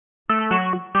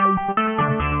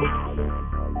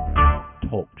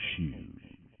Shoes.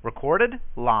 Recorded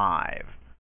live.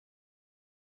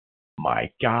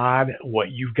 My God,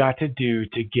 what you've got to do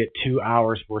to get 2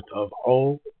 hours worth of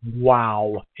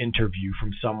wow interview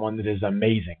from someone that is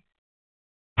amazing.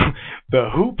 The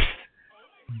hoops,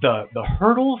 the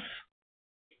hurdles,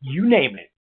 you name it,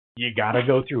 you got to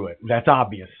go through it. That's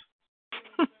obvious.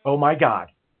 Oh my God.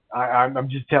 I'm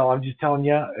just telling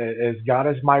you, as God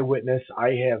is my witness,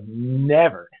 I have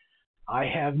never,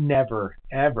 ever,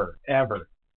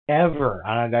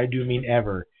 and I do mean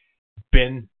ever,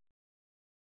 been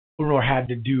or had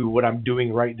to do what I'm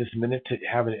doing right this minute to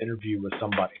have an interview with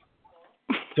somebody.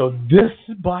 So this,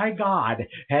 by God,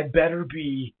 had better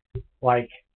be like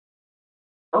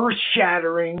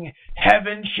earth-shattering,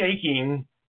 heaven-shaking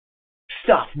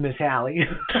stuff, Miss Hallie.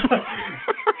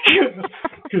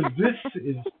 Because this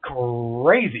is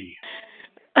crazy.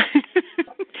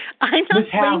 I'm not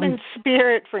blaming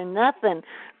spirit for nothing,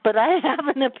 but I have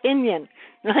an opinion.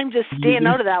 I'm just staying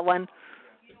out of that one.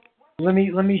 Let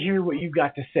me hear what you've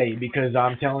got to say, because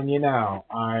I'm telling you now,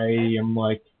 I'm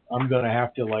going to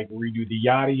have to redo the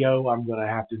audio. I'm going to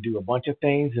have to do a bunch of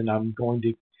things, and I'm going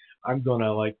to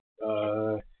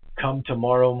come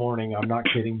tomorrow morning. I'm not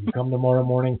kidding. Come tomorrow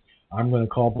morning, I'm going to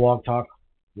call Blog Talk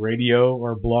Radio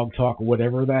or Blog Talk,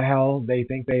 whatever the hell they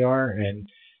think they are, and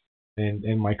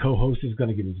my co-host is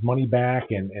going to get his money back,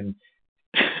 and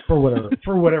for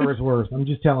whatever it's worth. I'm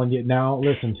just telling you now.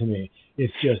 Listen to me.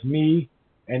 It's just me.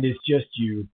 And it's just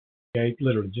you, okay?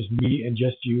 Literally, just me and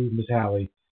just you, Miss Hallie.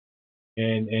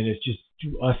 And it's just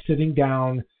us sitting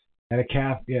down at a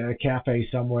cafe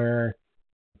somewhere,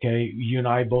 okay? You and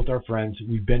I both are friends.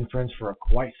 We've been friends for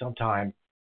quite some time.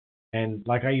 And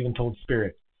like I even told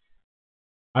Spirit,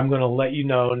 I'm going to let you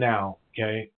know now,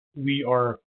 okay? We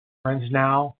are friends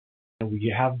now, and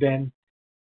we have been.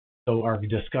 So our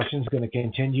discussion is going to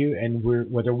continue, and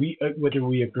whether we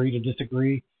agree to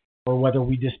disagree or whether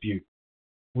we dispute,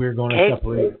 we're going to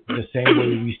separate the same way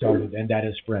we started, and that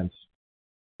is friends.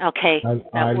 Okay,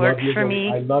 that works for me.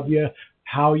 I love you,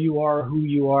 how you are, who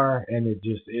you are, and it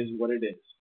just is what it is.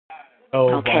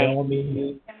 So by all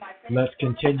means, let's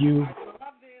continue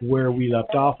where we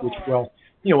left off, which, well,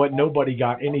 you know what, nobody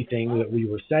got anything that we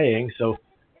were saying, so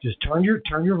just turn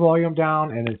your volume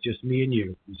down, and it's just me and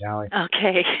you, Miss Hallie.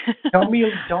 Okay.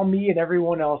 Tell me and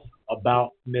everyone else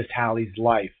about Miss Hallie's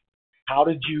life. How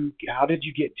did you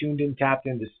get tuned in, tapped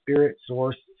into Spirit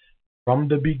Source from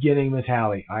the beginning, Miss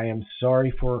Hallie? I am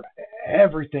sorry for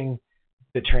everything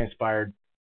that transpired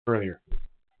earlier.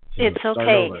 So it's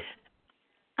okay.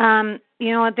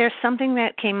 There's something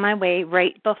that came my way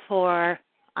right before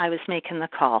I was making the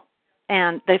call,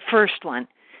 and the first one,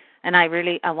 and I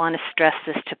want to stress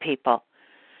this to people.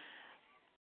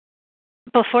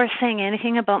 Before saying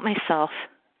anything about myself,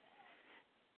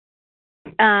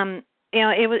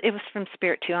 it was from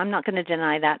Spirit too. I'm not going to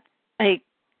deny that. I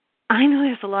know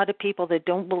there's a lot of people that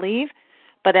don't believe,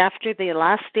 but after the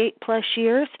last 8+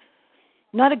 years,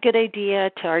 not a good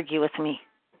idea to argue with me,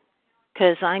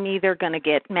 because I'm either going to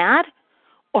get mad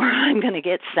or I'm going to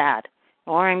get sad,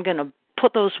 or I'm going to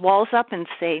put those walls up and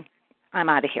say, I'm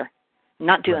out of here. I'm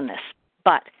not doing this.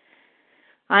 But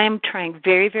I am trying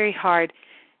very, very hard,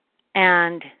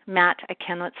 and Matt, I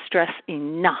cannot stress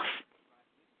enough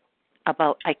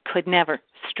about I could never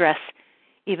stress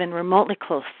even remotely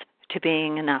close to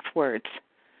being enough words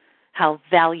how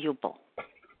valuable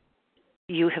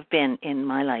you have been in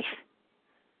my life.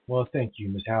 Well, thank you,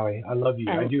 Miss Hallie. I love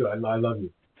you. I do. I love you.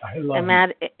 I love you.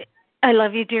 Matt, I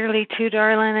love you dearly too,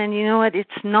 darling. And you know what? It's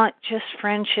not just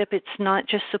friendship. It's not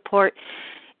just support.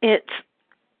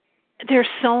 There's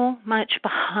so much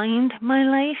behind my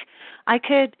life. I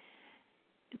could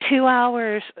 2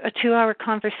 hours, a 2-hour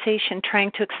conversation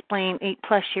trying to explain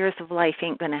 8+ years of life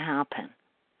ain't going to happen.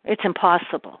 It's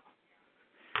impossible.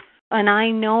 And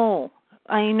I know,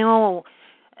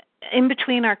 in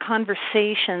between our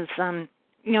conversations,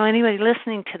 anybody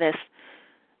listening to this,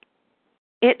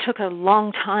 it took a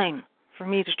long time for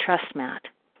me to trust Matt.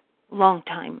 Long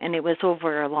time. And it was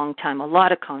over a long time. A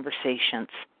lot of conversations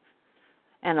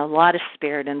and a lot of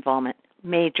spirit involvement,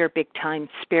 major, big-time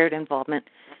spirit involvement,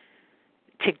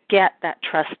 to get that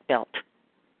trust built.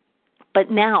 But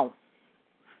now,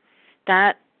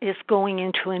 that is going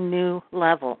into a new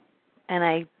level. And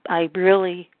I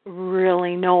really,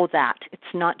 really know that. It's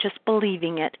not just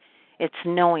believing it, it's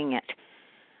knowing it.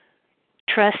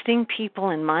 Trusting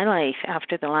people in my life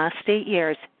after the last 8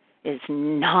 years is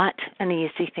not an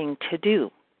easy thing to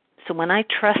do. So when I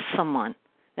trust someone,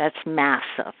 that's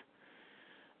massive.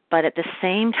 But at the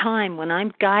same time, when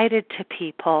I'm guided to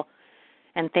people,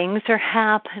 and things are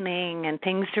happening and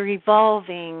things are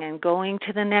evolving and going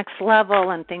to the next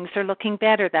level and things are looking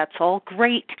better. That's all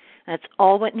great. That's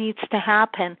all what needs to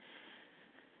happen.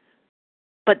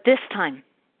 But this time,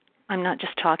 I'm not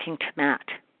just talking to Matt.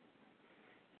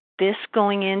 This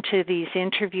going into these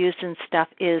interviews and stuff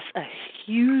is a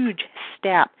huge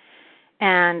step.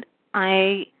 And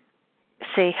I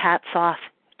say hats off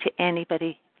to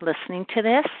anybody listening to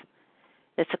this.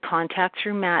 It's a contact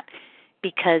through Matt,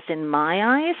 because in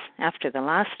my eyes, after the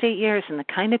last 8 years and the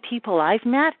kind of people I've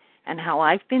met and how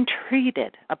I've been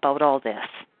treated about all this,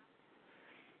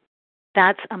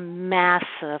 that's a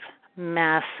massive,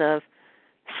 massive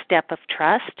step of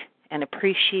trust and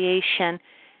appreciation,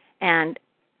 and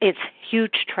it's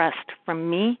huge trust from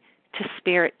me to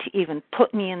Spirit to even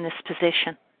put me in this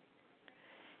position.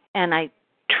 And I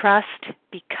trust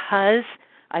because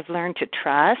I've learned to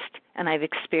trust and I've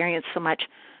experienced so much,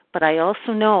 but I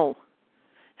also know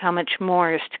how much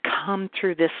more is to come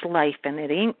through this life, and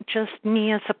it ain't just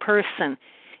me as a person.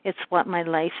 It's what my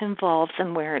life involves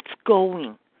and where it's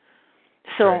going.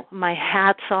 So right. My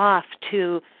hat's off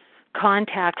to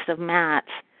contacts of Matt's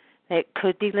that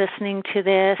could be listening to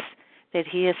this, that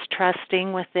he is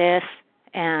trusting with this,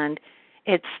 and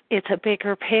it's a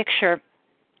bigger picture,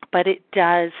 but it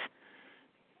does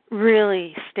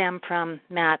really stem from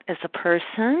Matt as a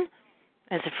person,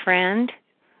 as a friend,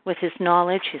 with his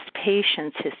knowledge, his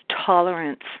patience, his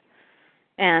tolerance.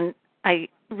 And I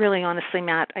really, honestly,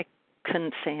 Matt, I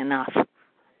couldn't say enough.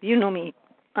 You know me.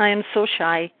 I am so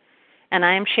shy, and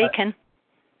I am shaken.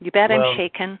 You bet I'm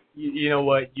shaken. You know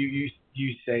what? You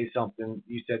say something.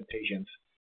 You said patience.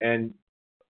 And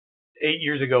 8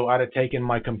 years ago, I'd have taken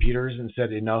my computers and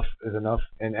said enough is enough.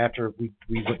 And after we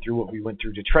went through what we went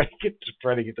through to try to get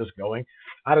this going,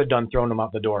 I'd have done thrown them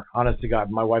out the door. Honest to God,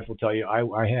 my wife will tell you,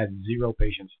 I had zero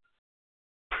patience.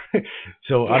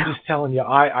 So yeah. I'm just telling you,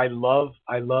 I love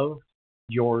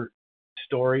your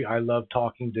story. I love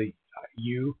talking to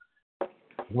you.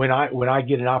 When I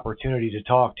get an opportunity to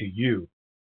talk to you,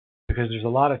 because there's a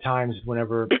lot of times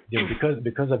whenever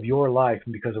because of your life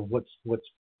and because of what's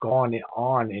gone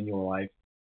on in your life,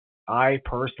 I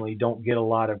personally don't get a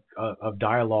lot of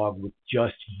dialogue with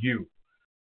just you.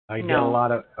 I get a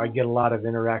lot of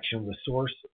interaction with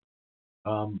Source.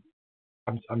 I'm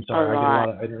sorry.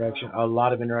 I get a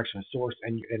lot of interaction with Source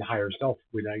and higher self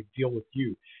when I deal with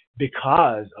you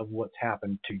because of what's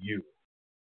happened to you.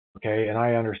 Okay, and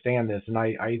I understand this, and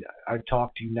I've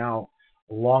talked to you now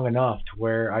long enough to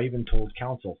where I even told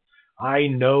counsel I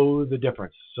know the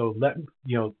difference. So let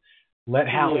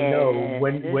Hallie know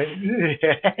when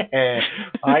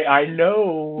I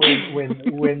know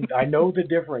when I know the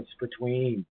difference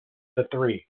between the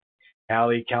three,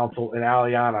 Hallie, counsel, and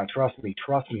Aliana. Trust me.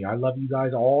 I love you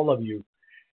guys, all of you.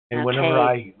 And whenever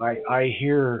I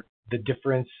hear the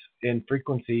difference in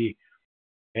frequency,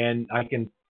 and I can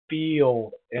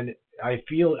feel, and I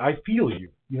feel you.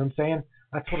 You know what I'm saying?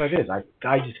 That's what it is.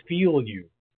 I just feel you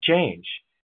change,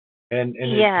 and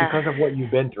it's because of what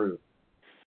you've been through.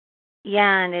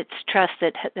 Yeah, and it's trust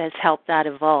that has helped that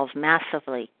evolve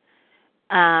massively.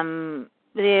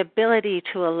 The ability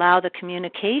to allow the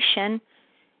communication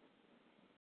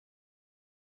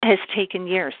has taken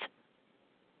years.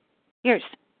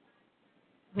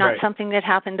 Not something that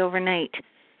happened overnight.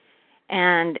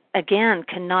 And again,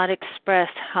 cannot express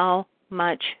how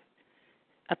much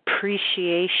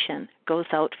appreciation goes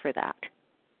out for that.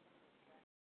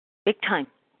 Big time.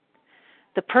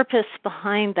 The purpose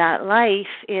behind that life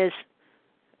is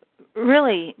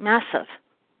really massive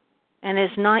and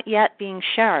is not yet being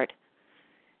shared.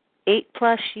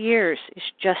 8+ years is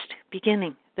just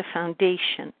beginning. The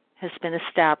foundation has been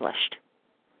established.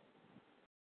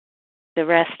 The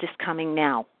rest is coming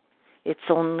now. It's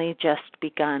only just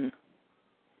begun.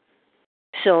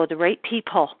 So the right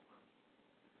people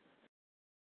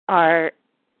are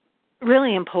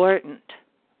really important.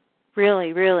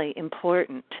 Really, really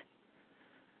important.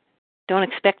 Don't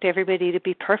expect everybody to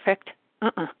be perfect.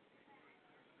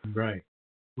 Right.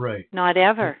 Not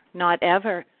ever.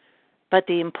 But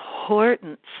the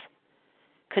importance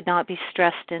could not be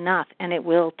stressed enough, and it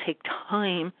will take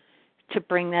time to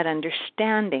bring that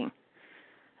understanding.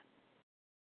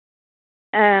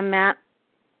 Matt,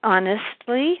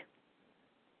 honestly,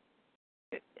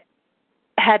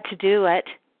 had to do it.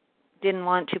 Didn't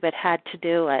want to, but had to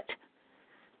do it.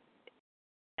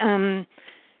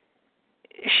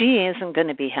 She isn't going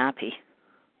to be happy.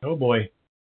 Oh boy.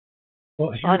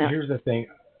 Well, here's the thing.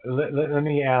 Let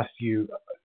me ask you.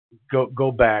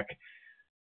 Go back.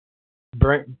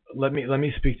 Let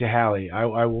me speak to Hallie.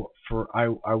 I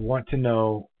want to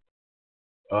know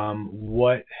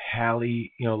what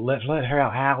Hallie. Let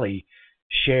Hallie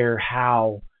share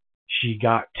how she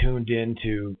got tuned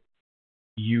into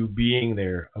you being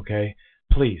there, okay?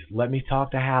 Please let me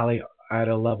talk to Hallie at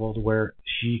a level where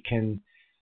she can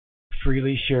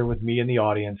freely share with me and the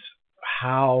audience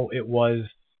how it was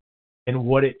and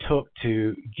what it took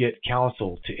to get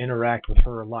counsel to interact with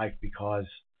her life because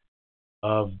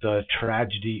of the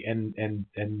tragedy and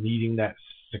needing that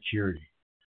security.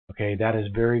 Okay, that is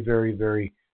very, very,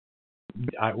 very.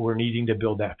 We're needing to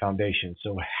build that foundation.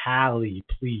 So, Hallie,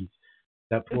 please,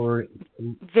 that for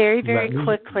very, very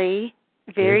quickly,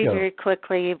 very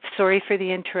quickly. Sorry for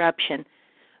the interruption,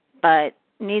 but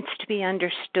needs to be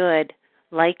understood,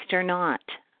 liked or not,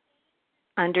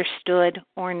 understood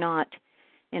or not.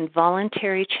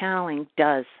 Involuntary channeling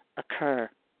does occur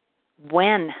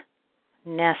when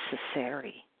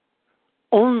necessary,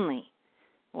 only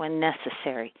when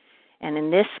necessary. And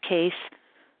in this case,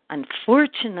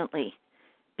 unfortunately,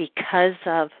 because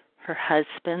of her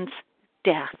husband's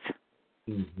death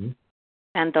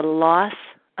and the loss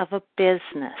of a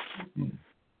business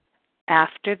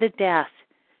after the death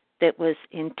that was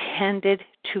intended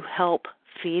to help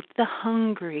feed the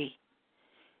hungry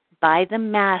by the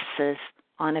masses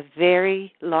on a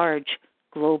very large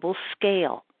global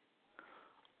scale,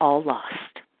 all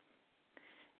lost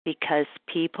because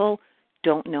people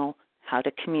don't know how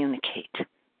to communicate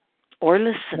or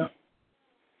listen. No.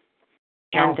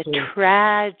 And the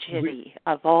tragedy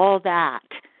of all that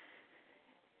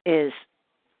is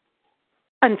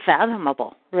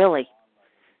unfathomable, really.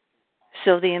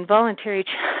 So the involuntary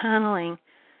channeling,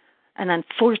 an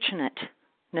unfortunate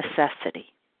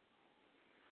necessity.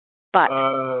 But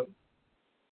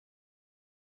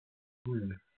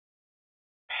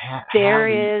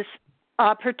there is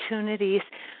opportunities.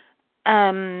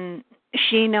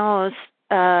 She knows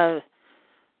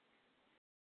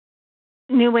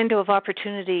new window of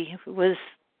opportunity was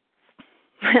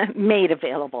made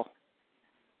available,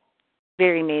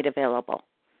 very made available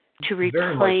to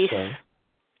replace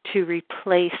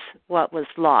what was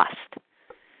lost.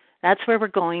 That's where we're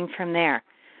going from there.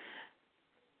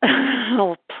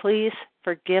 Oh, please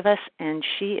forgive us, and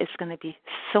she is going to be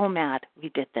so mad we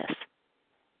did this.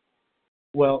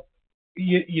 Well,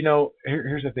 you know,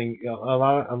 here's the thing. A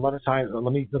lot of times,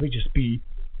 let me just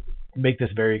make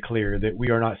this very clear that we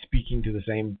are not speaking to the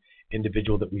same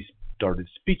individual that we started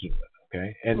speaking with.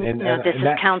 Okay, and this is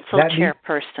council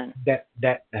chairperson.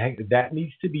 That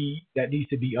needs to be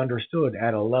understood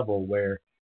at a level where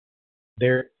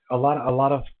there a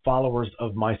lot of followers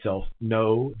of myself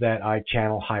know that I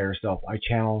channel higher self.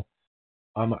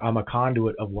 I'm a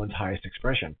conduit of one's highest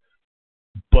expression.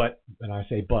 But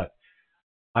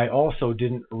I also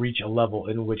didn't reach a level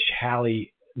in which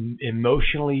Hallie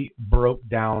emotionally broke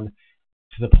down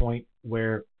to the point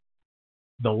where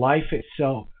the life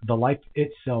itself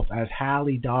as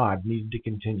Hallie Dodd needed to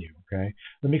continue. Okay,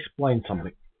 let me explain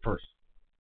something first.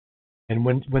 And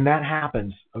when that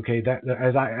happens, okay, that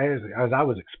as I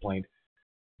was explained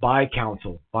by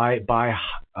counsel, by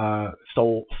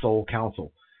soul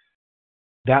counsel,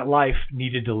 that life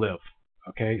needed to live.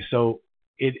 Okay, so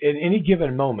in any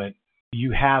given moment,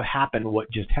 you have happened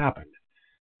what just happened,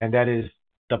 and that is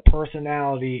the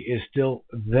personality is still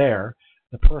there,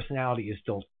 the personality is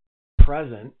still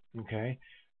present, okay,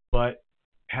 but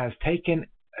has taken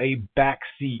a back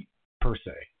seat per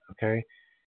se, okay.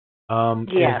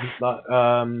 Yes.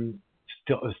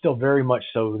 Still very much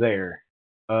so there.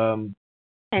 And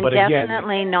but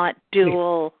definitely again, not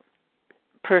dual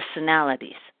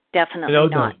personalities. Definitely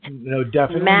not. No,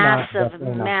 definitely not.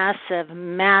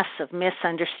 Massive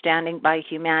misunderstanding by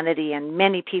humanity, and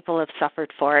many people have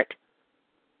suffered for it.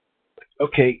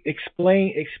 Okay,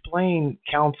 explain,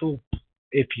 counsel,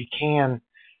 if you can,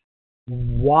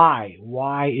 why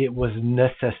it was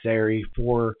necessary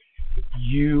for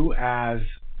you as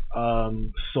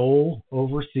soul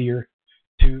overseer,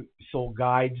 to soul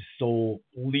guide, soul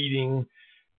leading,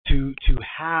 to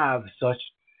have such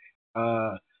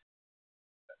an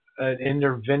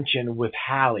intervention with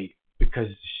Hallie, because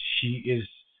she is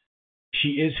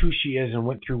who she is and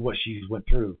went through what she's went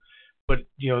through. But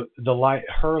you know,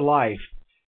 her life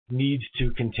needs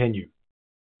to continue.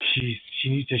 She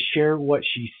needs to share what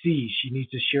she sees. She needs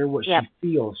to share what she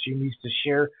feels. She needs to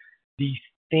share these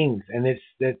things, and it's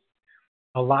that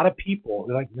a lot of people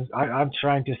like I'm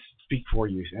trying to speak for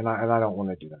you, and I don't want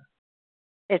to do that.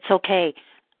 It's okay.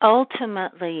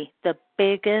 Ultimately, the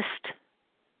biggest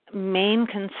main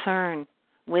concern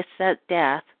with that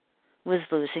death was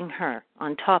losing her.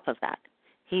 On top of that,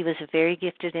 he was a very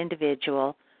gifted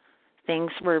individual.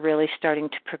 Things were really starting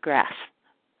to progress,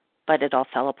 but it all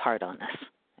fell apart on us,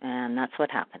 and that's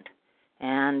what happened.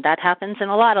 And that happens in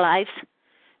a lot of lives,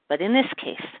 but in this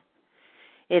case,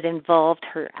 It involved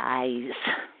her eyes.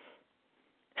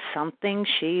 Something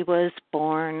she was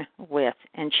born with,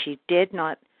 and she did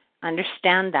not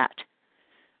understand that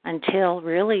until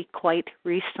really quite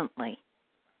recently.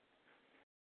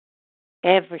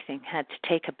 Everything had to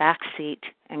take a back seat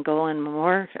and go in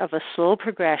more of a slow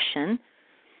progression,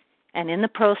 and in the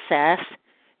process,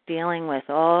 dealing with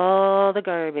all the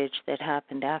garbage that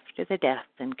happened after the death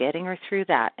and getting her through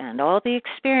that and all the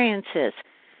experiences.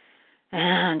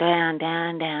 And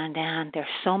there's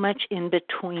so much in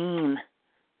between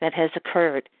that has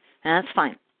occurred. And that's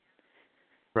fine.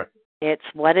 Right. It's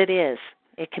what it is.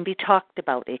 It can be talked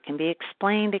about. It can be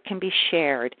explained. It can be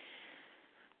shared.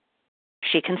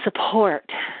 She can support.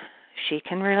 She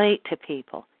can relate to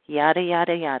people. Yada,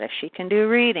 yada, yada. She can do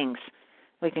readings.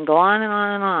 We can go on and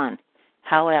on and on.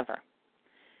 However,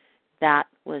 that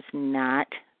was not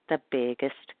the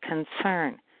biggest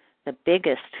concern. The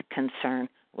biggest concern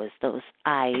was those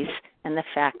eyes and the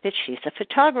fact that she's a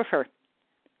photographer.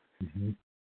 Mm-hmm.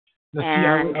 Now,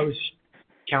 see, I was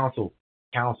counsel.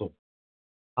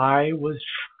 I was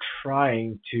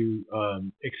trying to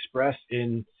express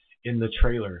in the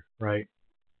trailer, right,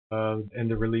 and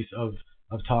the release of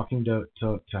talking to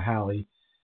Hallie.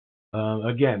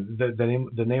 Again,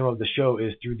 the name of the show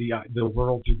is Through the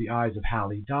World Through the Eyes of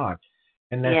Hallie Dodd,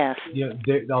 and that's, yes.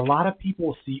 A lot of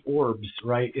people see orbs,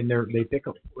 right? They pick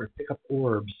up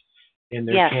orbs in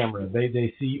their yes. camera.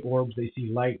 They see orbs, they see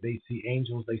light, they see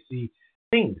angels, they see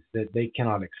things that they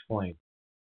cannot explain.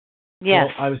 Yes.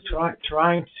 Well, I was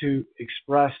trying to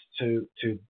express to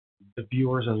the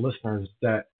viewers and listeners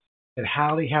that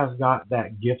Hallie has got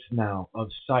that gift now of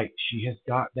sight. She has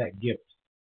got that gift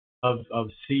of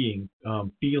seeing,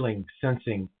 feeling,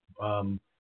 sensing,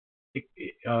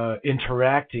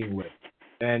 interacting with,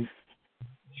 and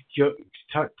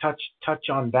touch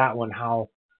on that one. How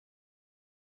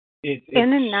in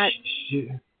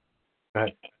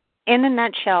a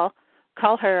nutshell,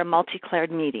 call her a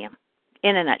multicolored medium.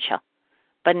 In a nutshell,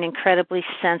 but an incredibly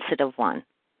sensitive one,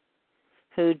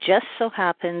 who just so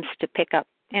happens to pick up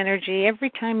energy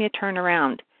every time you turn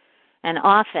around, and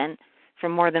often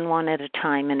from more than one at a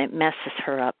time, and it messes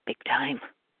her up big time.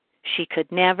 She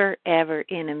could never, ever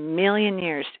in a million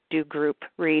years do group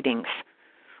readings,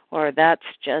 or that's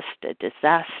just a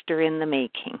disaster in the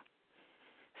making.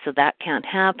 So that can't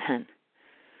happen.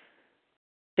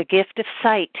 The gift of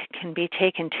sight can be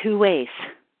taken two ways.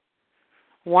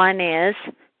 One is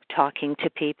talking to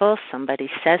people. Somebody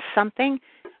says something,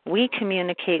 we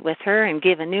communicate with her and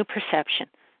give a new perception.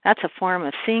 That's a form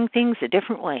of seeing things a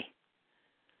different way.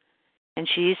 And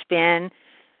she's been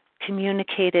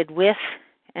communicated with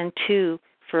and to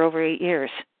for over 8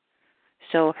 years.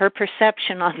 So her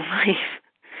perception on life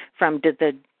from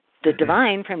the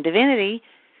divine, from divinity,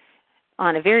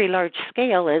 on a very large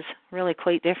scale is really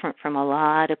quite different from a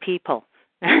lot of people.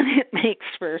 And it makes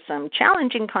for some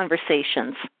challenging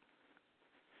conversations.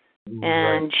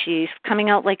 And she's coming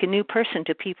out like a new person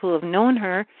to people who have known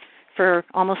her for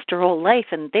almost her whole life,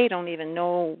 and they don't even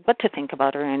know what to think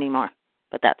about her anymore.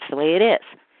 But that's the way it is.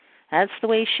 That's the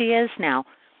way she is now.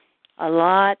 A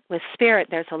lot with spirit,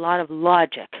 there's a lot of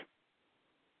logic.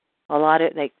 A lot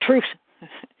of truth.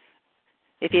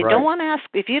 If you don't want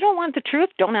the truth,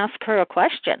 don't ask her a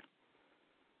question.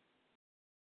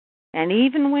 And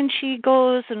even when she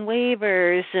goes and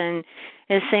wavers and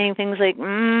is saying things like,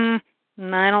 I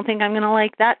don't think I'm going to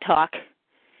like that talk,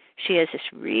 she has this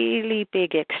really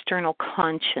big external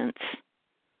conscience.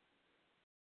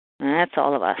 And that's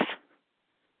all of us.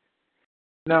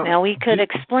 Now we could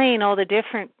explain all the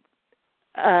different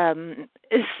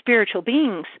spiritual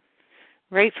beings,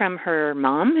 right from her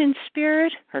mom in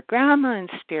spirit, her grandma in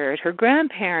spirit, her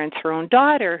grandparents, her own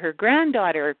daughter, her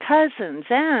granddaughter, her cousins,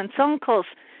 aunts, uncles.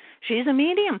 She's a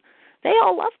medium. They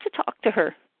all love to talk to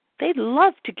her. They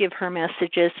love to give her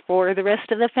messages for the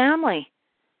rest of the family.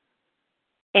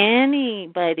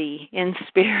 Anybody in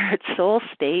spirit soul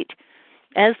state,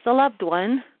 as the loved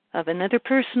one of another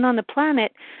person on the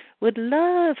planet, would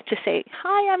love to say,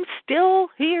 hi, I'm still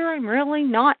here. I'm really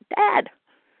not dead.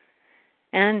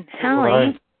 And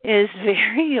Hallie is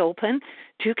very open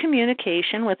to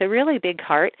communication with a really big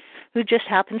heart who just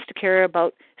happens to care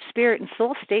about spirit and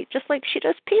soul state just like she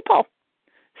does people.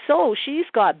 So she's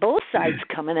got both sides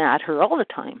coming at her all the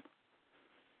time.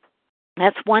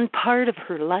 That's one part of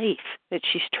her life that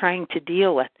she's trying to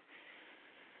deal with.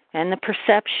 And the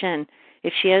perception,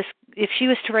 if she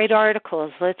was to write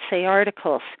articles, let's say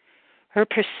articles, her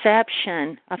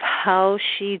perception of how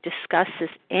she discusses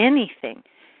anything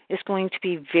is going to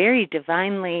be very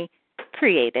divinely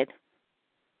created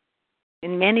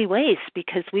in many ways,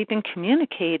 because we've been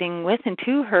communicating with and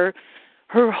to her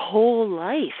her whole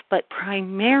life, but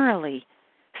primarily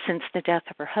since the death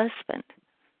of her husband.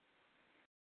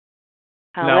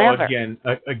 However,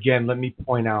 now again, let me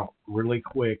point out really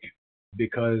quick,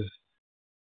 because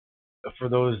for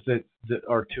those that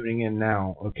are tuning in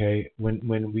now, okay,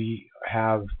 when we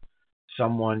have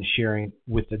someone sharing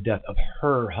with the death of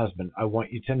her husband, I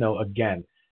want you to know again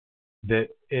that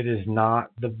it is not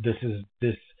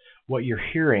this what you're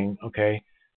hearing, okay?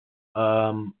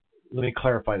 Let me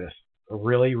clarify this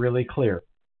really, really clear.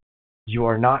 You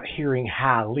are not hearing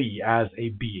Hallie as a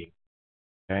being,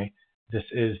 okay? This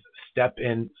is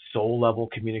step-in soul-level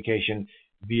communication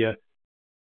via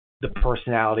the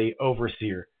personality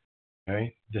overseer,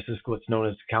 okay? This is what's known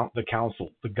as the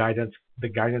counsel, the guidance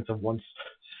of one's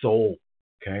soul,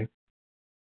 okay?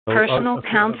 Personal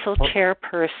counsel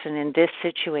chairperson in this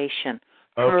situation.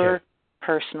 Her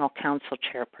personal counsel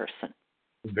chairperson.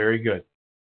 Very good.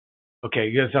 Okay,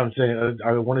 yes, I'm saying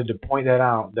I wanted to point that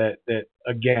out. That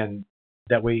again,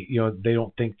 that way they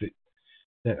don't think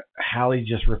that Hallie's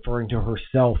just referring to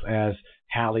herself as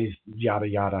Hallie's yada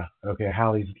yada. Okay,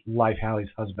 Hallie's life,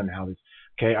 Hallie's husband, Hallie's.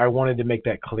 Okay, I wanted to make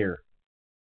that clear.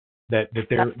 That's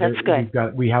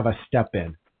good. We have a step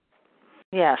in.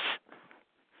 Yes.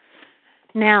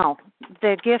 Now,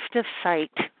 the gift of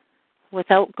sight,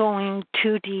 without going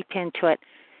too deep into it,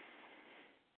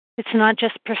 it's not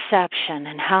just perception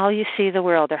and how you see the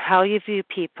world or how you view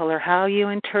people or how you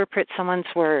interpret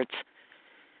someone's words.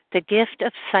 The gift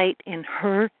of sight in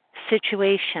her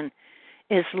situation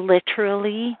is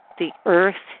literally the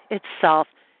earth itself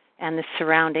and the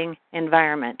surrounding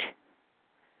environment.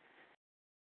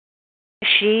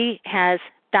 She has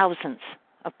thousands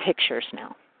of pictures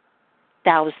now.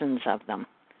 Thousands of them.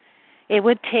 It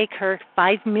would take her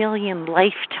 5 million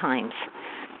lifetimes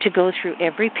to go through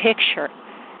every picture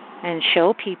and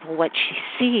show people what she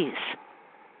sees,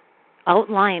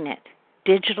 outline it,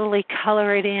 digitally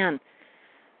color it in.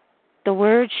 The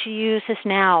words she uses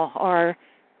now are,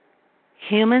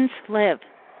 humans live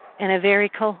in a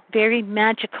very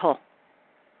magical,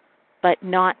 but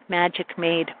not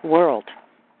magic-made world.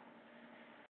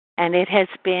 And it has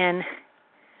been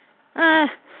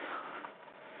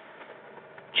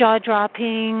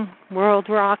jaw-dropping,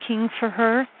 world-rocking for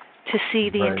her to see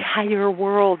the entire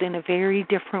world in a very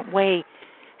different way.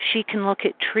 She can look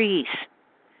at trees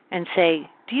and say,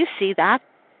 do you see that?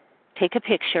 Take a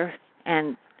picture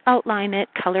and outline it,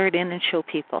 color it in, and show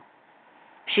people.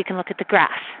 She can look at the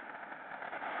grass.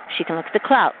 She can look at the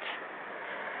clouds.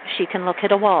 She can look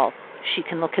at a wall. She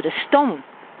can look at a stone.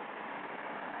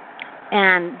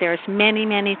 And there's many,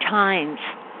 many times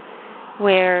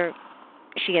where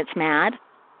she gets mad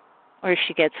or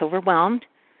she gets overwhelmed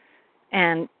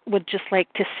and would just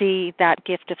like to see that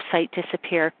gift of sight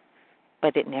disappear,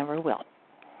 but it never will.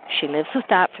 She lives with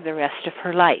that for the rest of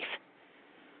her life.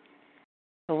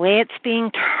 The way it's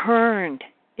being turned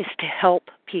is to help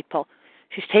people.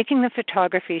 She's taking the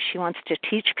photography. She wants to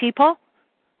teach people,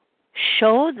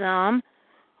 show them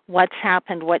what's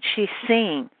happened, what she's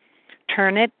seeing,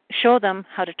 show them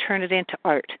how to turn it into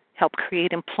art, help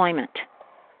create employment,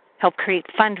 help create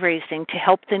fundraising to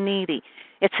help the needy.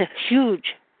 It's a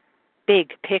huge,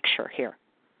 big picture here.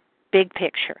 Big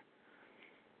picture.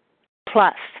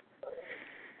 Plus,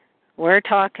 we're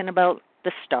talking about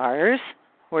the stars.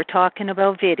 We're talking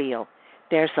about video.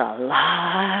 There's a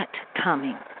lot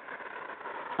coming.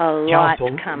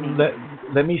 Coming.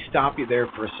 Let me stop you there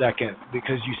for a second,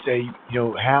 because you say,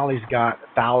 Hallie's got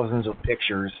thousands of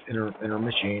pictures in her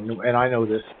machine, and I know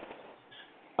this.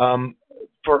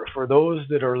 For those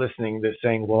that are listening, that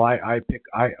saying, well,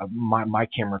 my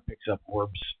camera picks up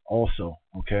orbs also,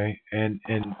 okay, and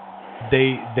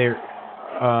they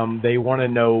want to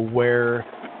know where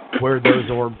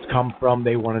those orbs come from.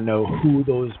 They want to know who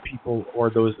those people or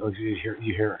those you hear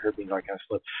me like I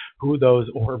slip, who those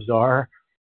orbs are,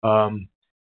 so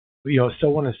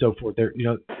on and so forth. There,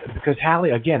 because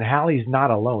Hallie's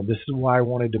not alone. This is why I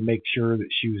wanted to make sure that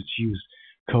she was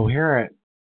coherent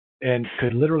and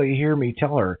could literally hear me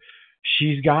tell her.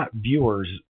 She's got viewers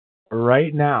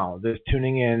right now that's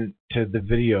tuning in to the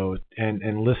video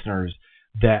and listeners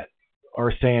that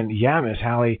are saying, yeah, Miss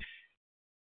Hallie,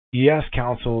 yes,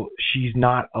 counsel, she's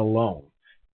not alone,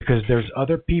 because there's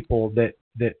other people that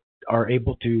are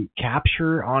able to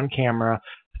capture on camera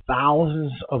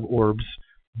thousands of orbs.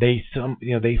 They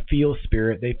feel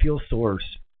spirit, they feel source.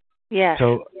 Yeah.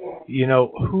 So,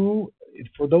 who,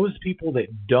 for those people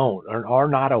that don't are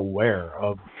not aware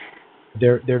of,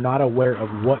 they're not aware of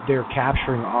what they're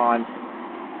capturing on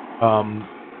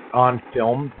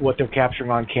film, what they're capturing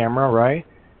on camera, right?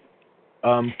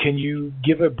 Can you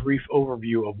give a brief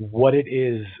overview of what it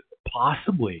is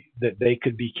possibly that they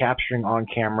could be capturing on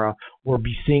camera or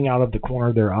be seeing out of the corner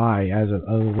of their eye as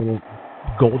a little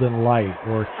golden light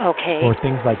or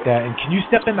things like that. And can you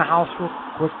step in the house real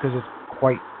quick because it's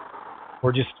quite,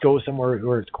 or just go somewhere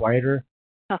where it's quieter?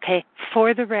 Okay,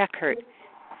 for the record.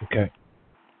 Okay.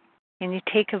 And you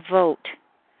take a vote.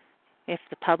 If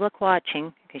the public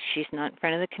watching, because she's not in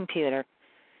front of the computer,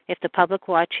 if the public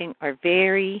watching are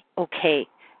very okay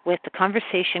with the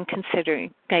conversation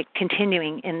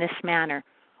continuing in this manner,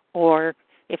 or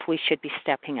if we should be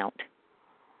stepping out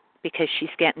because she's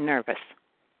getting nervous.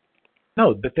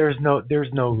 No, but there's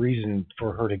no reason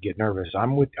for her to get nervous.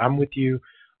 I'm with you.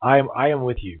 I am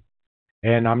with you,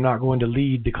 and I'm not going to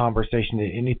lead the conversation to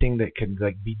anything that could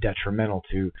be detrimental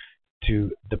to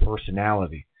the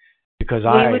personality, because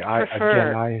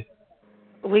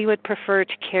we would prefer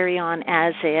to carry on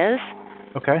as is.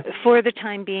 Okay. For the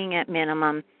time being, at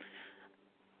minimum.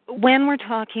 When we're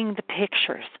talking the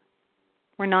pictures,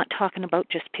 we're not talking about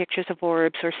just pictures of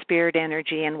orbs or spirit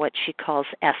energy and what she calls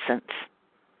essence.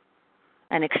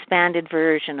 An expanded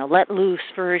version, a let loose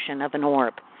version of an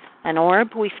orb. An orb,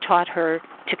 we've taught her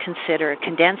to consider a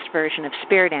condensed version of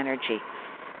spirit energy.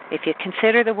 If you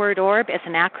consider the word orb as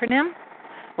an acronym,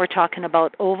 we're talking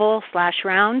about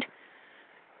oval/round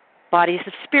bodies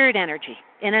of spirit energy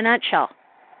in a nutshell.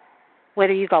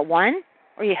 Whether you got one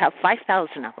or you have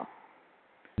 5,000 of them.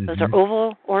 Mm-hmm. Those are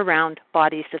oval or round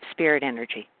bodies of spirit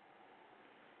energy.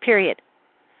 Period.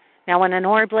 Now when an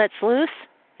orb lets loose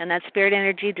and that spirit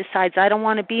energy decides, I don't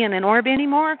want to be in an orb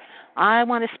anymore, I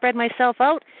want to spread myself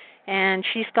out, and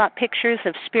she's got pictures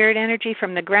of spirit energy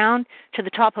from the ground to the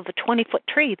top of a 20-foot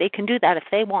tree, they can do that if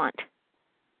they want.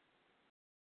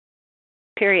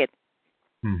 Period.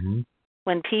 Mm-hmm.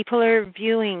 When people are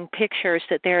viewing pictures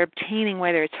that they're obtaining,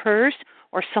 whether it's hers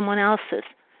or someone else's,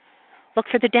 look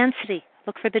for the density,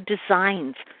 look for the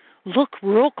designs, look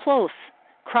real close,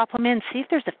 crop them in, see if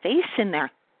there's a face in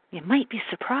there. You might be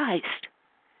surprised.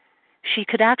 She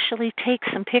could actually take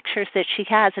some pictures that she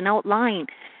has and outline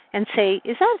and say,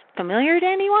 is that familiar to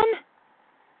anyone?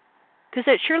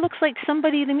 Because it sure looks like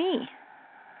somebody to me.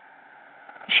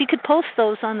 She could post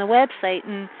those on the website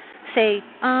and say,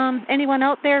 anyone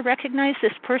out there recognize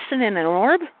this person in an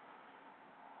orb?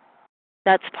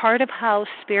 That's part of how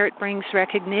Spirit brings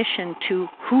recognition to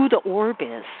who the orb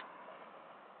is.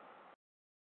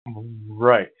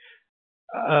 Right.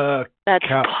 That's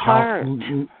part.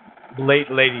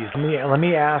 Ladies, let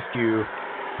me ask you: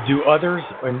 do others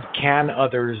and can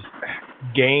others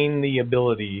gain the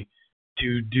ability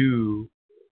to do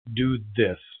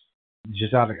this?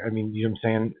 Just out of, I mean, you know what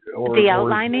I'm saying? The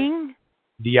outlining.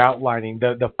 The outlining,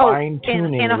 the fine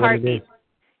tuning. In a heartbeat.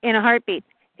 In a heartbeat.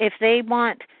 If they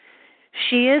want,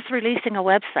 she is releasing a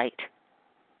website.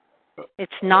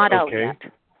 It's not out yet,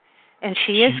 and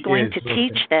she is going to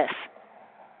teach this.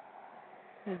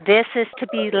 This is to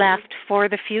be left for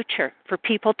the future, for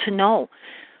people to know.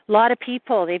 A lot of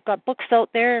people, they've got books out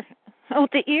there, out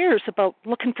the ears about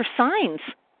looking for signs.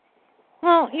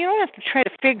 Well, you don't have to try to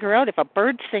figure out if a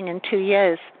bird singing to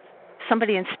you is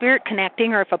somebody in spirit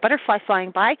connecting or if a butterfly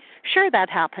flying by. Sure, that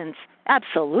happens.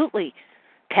 Absolutely.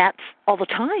 Cats all the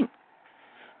time.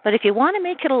 But if you want to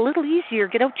make it a little easier,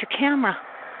 get out your camera.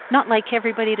 Not like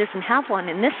everybody doesn't have one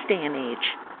in this day and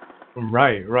age.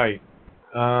 Right.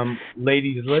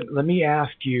 Ladies, let me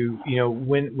ask you,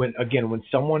 when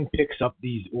someone picks up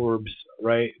these orbs,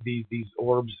 right? These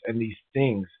orbs and these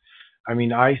things, I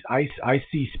mean, I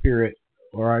see spirit,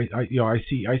 or I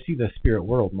see the spirit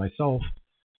world myself,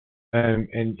 and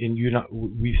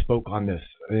we spoke on this,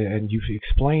 and you've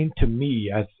explained to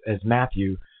me as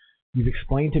Matthew, you've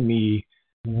explained to me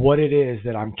what it is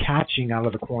that I'm catching out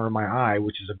of the corner of my eye,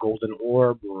 which is a golden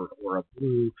orb or a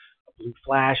blue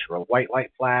flash or a white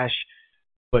light flash.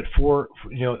 But for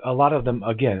a lot of them,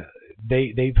 again,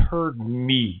 they've heard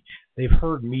me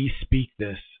speak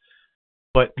this,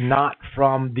 but not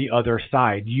from the other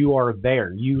side. You are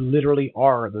there. You literally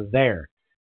are there.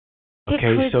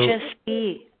 Okay,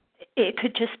 it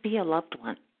could just be a loved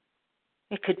one.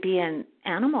 It could be an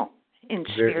animal in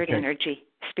spirit energy.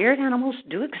 Spirit animals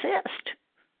do exist.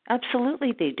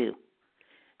 Absolutely, they do.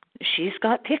 She's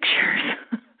got pictures.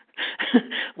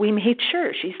 We made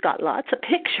sure she's got lots of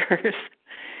pictures.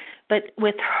 But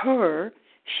with her,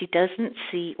 she doesn't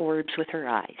see orbs with her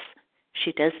eyes.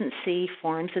 She doesn't see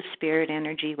forms of spirit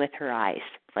energy with her eyes,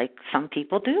 like some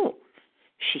people do.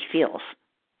 She feels.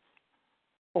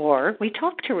 Or we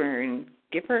talk to her and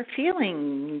give her a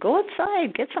feeling, go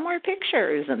outside, get some more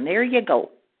pictures, and there you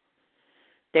go.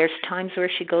 There's times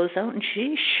where she goes out and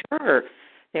she's sure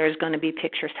there's going to be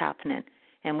pictures happening,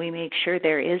 and we make sure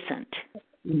there isn't.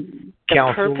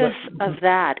 The purpose of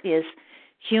that is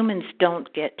Humans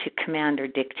don't get to command or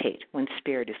dictate when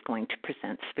spirit is going to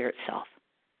present spirit self.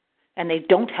 And they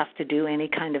don't have to do any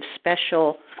kind of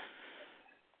special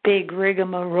big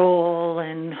rigmarole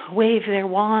and wave their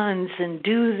wands and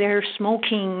do their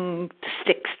smoking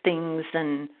sticks things.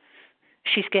 And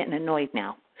she's getting annoyed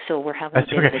now, so we're having a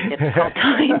bit of a difficult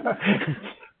time.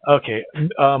 Okay.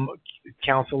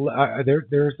 Counsel,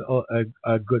 there's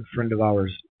a good friend of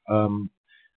ours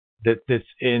that's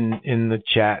in the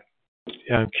chat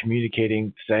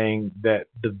communicating, saying that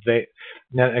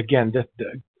now again,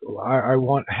 I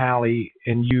want Hallie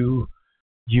and you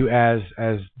as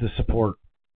the support,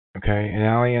 okay, and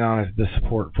Hallie and I as the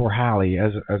support for Hallie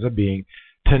as a being,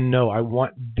 to know. I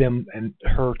want them and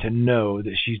her to know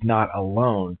that she's not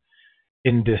alone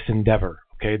in this endeavor.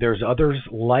 Okay, there's others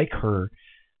like her,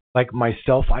 like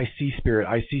myself. I see spirit,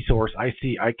 I see source,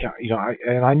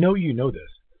 and I know you know this.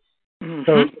 Mm-hmm.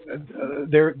 So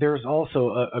there's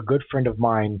also a good friend of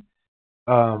mine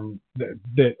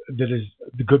that is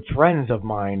the good friends of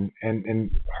mine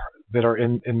and that are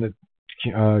in the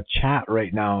chat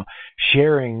right now,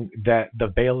 sharing that the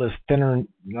veil is thinner.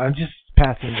 I'm just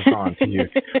passing this on to you.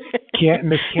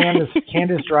 Miss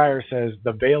Candace Dreyer says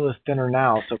the veil is thinner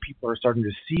now, so people are starting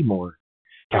to see more.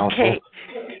 Counsel. Okay.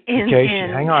 In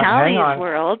Hallie's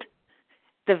world,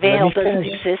 the veil doesn't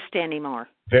exist anymore.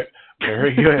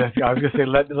 Very good. I was going to say,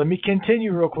 let me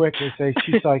continue real quick and say,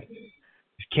 she's like,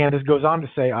 Candace goes on to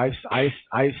say,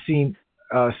 I've seen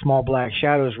small black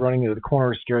shadows running into the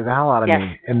corner, scare the hell out of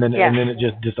me, and then it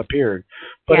just disappeared.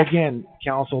 But again,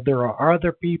 Counsel, there are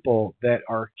other people that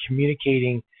are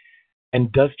communicating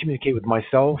and does communicate with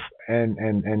myself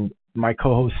and my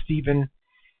co-host Stephen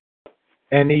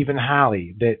and even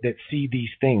Hallie that see these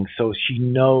things, so she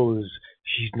knows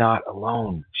she's not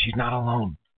alone. She's not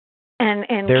alone. And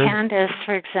Candace,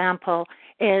 for example,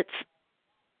 it's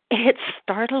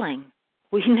startling.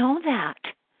 We know that.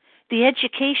 The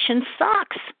education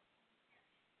sucks.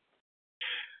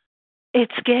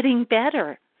 It's getting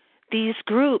better. These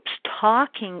groups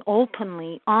talking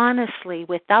openly, honestly,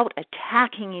 without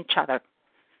attacking each other.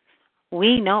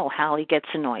 We know Hallie gets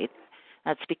annoyed.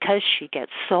 That's because she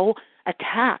gets so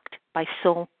attacked by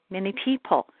so many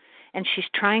people. And she's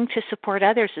trying to support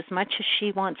others as much as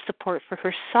she wants support for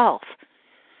herself.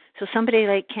 So somebody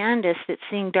like Candace that's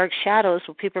seeing dark shadows,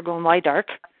 well, people are going, why dark?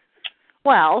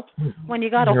 Well, when you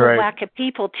got a whole whack of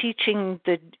people teaching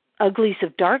the uglies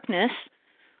of darkness,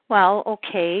 well,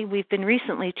 okay, we've been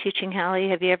recently teaching, Hallie,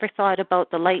 have you ever thought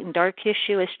about the light and dark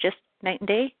issue as just night and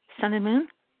day, sun and moon?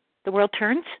 The world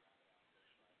turns?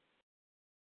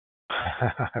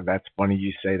 That's funny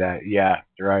you say that. Yeah,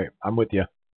 you're right. I'm with you.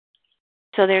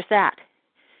 So there's that.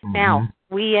 Mm-hmm. Now,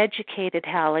 we educated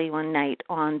Hallie one night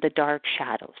on the dark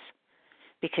shadows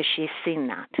because she's seen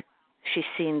that. She's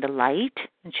seen the light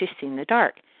and she's seen the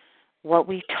dark. What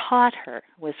we taught her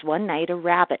was one night a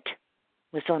rabbit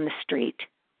was on the street.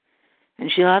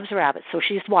 And she loves rabbits, so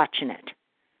she's watching it.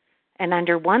 And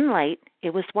under one light,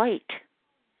 it was white.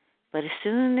 But as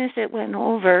soon as it went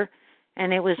over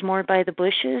and it was more by the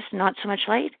bushes, not so much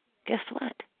light, guess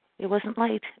what? It wasn't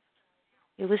light.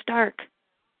 It was dark.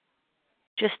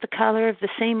 Just the color of the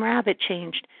same rabbit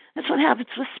changed. That's what happens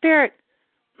with spirit.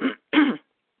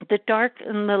 The dark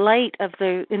and the light of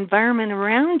the environment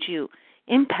around you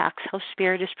impacts how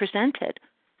spirit is presented.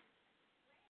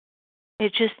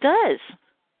 It just does.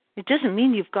 It doesn't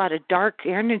mean you've got a dark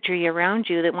energy around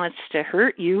you that wants to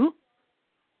hurt you.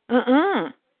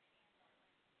 Are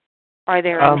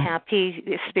there unhappy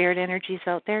spirit energies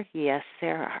out there? Yes,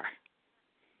 there are.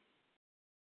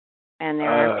 And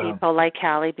there are people like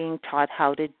Hallie being taught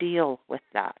how to deal with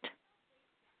that.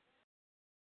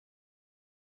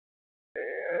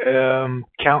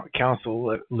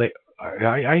 Counsel,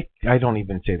 I don't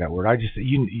even say that word. I just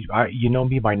you know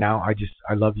me by now.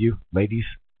 I love you, ladies.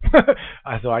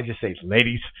 So I just say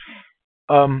ladies,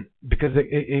 because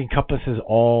it encompasses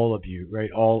all of you, right?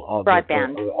 All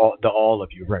broadband, all of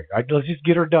you, right? Let's just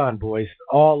get her done, boys.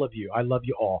 All of you, I love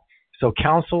you all. So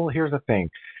Counsel, here's the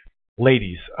thing,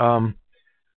 ladies.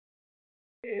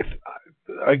 If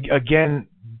again,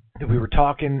 we were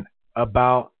talking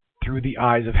about through the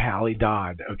eyes of Hallie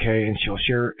Dodd, okay, and she'll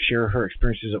share her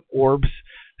experiences of orbs,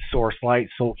 source light,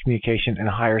 soul communication, and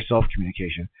higher self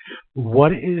communication.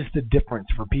 What is the difference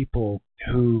for people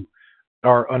who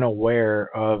are unaware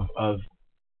of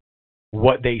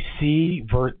what they see,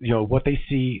 what they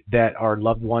see that are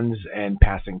loved ones and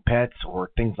passing pets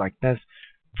or things like this,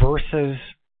 versus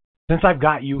since I've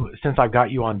got you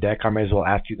on deck, I may as well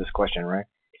ask you this question, right?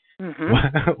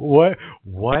 Mm-hmm.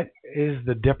 What is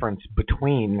the difference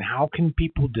between? How can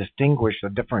people distinguish the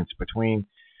difference between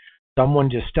someone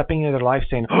just stepping into their life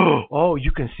saying, "Oh,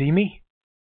 you can see me?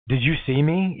 Did you see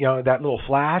me?" That little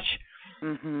flash.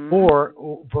 Mhm. Or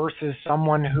versus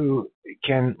someone who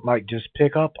can like just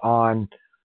pick up on,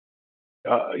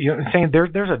 saying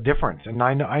there's a difference. And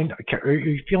I know, are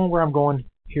you feeling where I'm going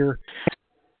here?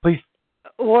 Please,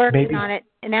 Working maybe. on it.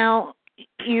 Now,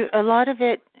 a lot of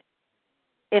it,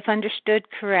 if understood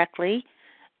correctly,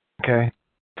 Okay.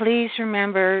 please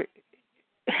remember,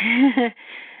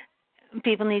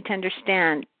 people need to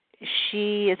understand,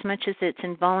 she, as much as it's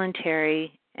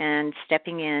involuntary and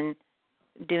stepping in,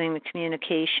 doing the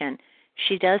communication,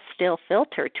 she does still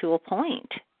filter to a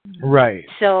point. Right.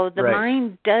 So the Right.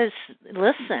 mind does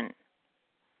listen.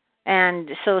 And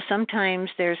so sometimes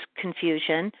there's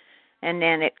confusion, and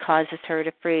then it causes her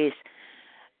to freeze.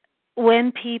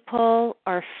 When people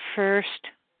are first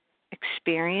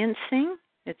experiencing,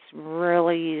 it's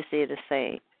really easy to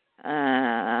say,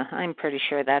 I'm pretty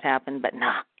sure that happened, but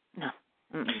no.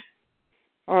 Mm-mm.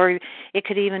 Or it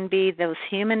could even be those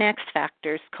human X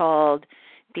factors called,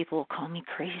 people will call me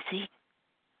crazy.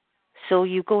 So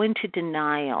you go into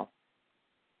denial.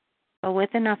 But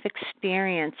with enough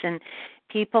experience, and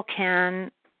people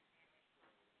can,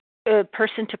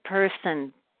 person to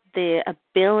person, the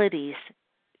abilities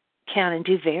can and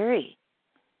do vary.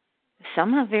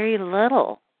 Some have very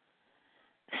little.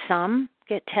 Some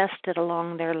get tested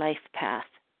along their life path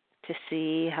to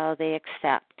see how they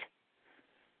accept.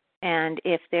 And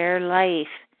if their life,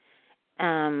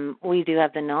 we do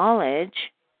have the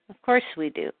knowledge, of course we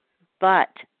do. But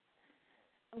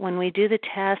when we do the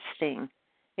testing,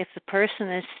 if the person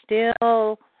is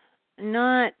still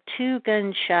not too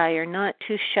gun shy or not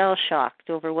too shell shocked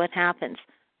over what happens,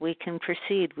 we can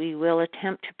proceed. We will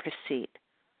attempt to proceed.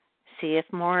 See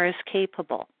if more is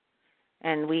capable.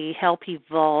 And we help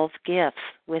evolve gifts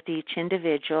with each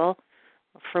individual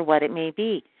for what it may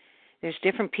be. There's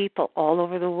different people all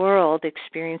over the world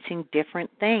experiencing different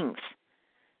things.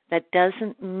 That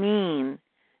doesn't mean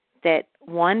that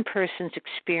one person's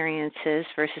experiences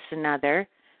versus another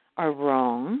are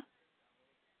wrong,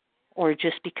 or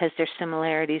just because there's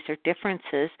similarities or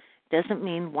differences doesn't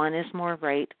mean one is more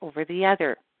right over the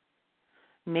other.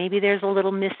 Maybe there's a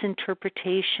little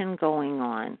misinterpretation going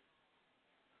on,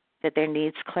 that there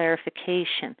needs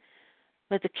clarification.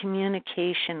 But the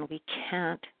communication, we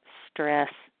can't stress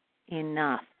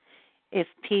enough. If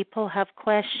people have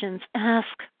questions, ask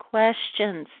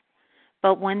questions.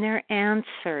 But when they're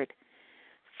answered,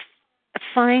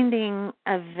 finding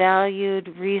a valued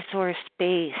resource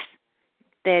base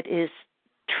that is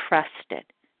trusted,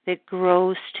 that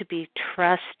grows to be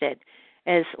trusted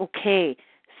as, okay,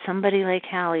 somebody like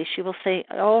Hallie, she will say,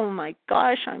 oh my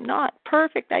gosh, I'm not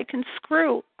perfect. I can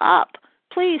screw up.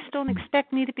 Please don't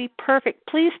expect me to be perfect.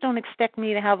 Please don't expect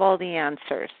me to have all the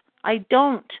answers. I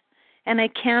don't. And I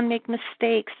can make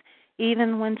mistakes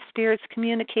even when Spirit's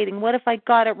communicating. What if I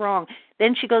got it wrong?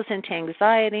 Then she goes into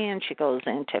anxiety and she goes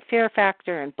into fear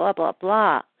factor and blah, blah,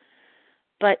 blah.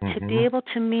 But to be able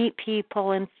to meet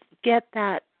people and get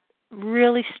that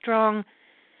really strong,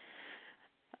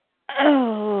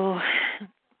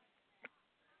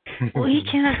 we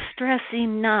can't stress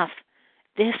enough,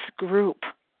 this group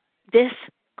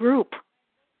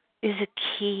is a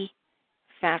key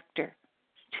factor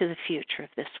to the future of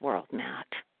this world, Matt.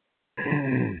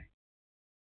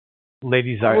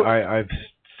 Ladies, I've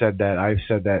said that. I've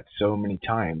said that so many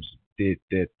times.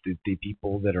 That the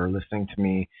people that are listening to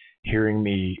me, hearing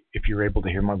me, if you're able to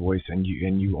hear my voice and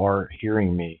you are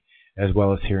hearing me, as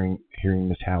well as hearing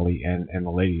Miss Hallie and the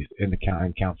ladies in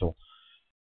the council,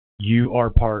 you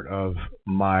are part of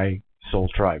my soul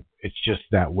tribe. It's just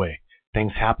that way.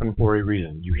 Things happen for a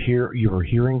reason. You are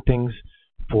hearing things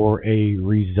for a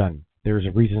reason. There's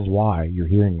a reason why you're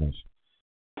hearing this.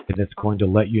 And it's going to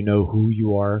let you know who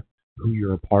you are, who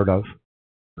you're a part of,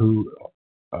 who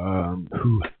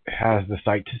has the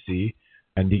sight to see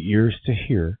and the ears to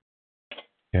hear.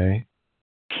 Okay.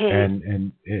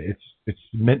 And it's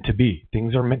meant to be.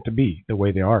 Things are meant to be the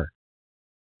way they are.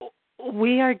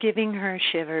 We are giving her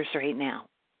shivers right now.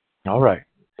 All right.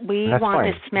 We want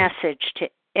this message to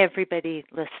everybody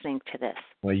listening to this.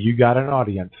 Well, you got an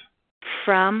audience.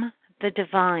 From the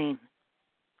divine,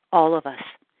 all of us,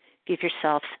 give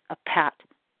yourselves a pat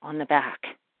on the back.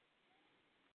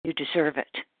 You deserve it.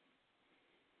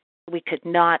 We could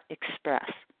not express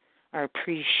our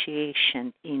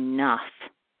appreciation enough.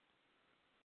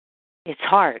 It's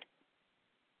hard.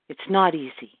 It's not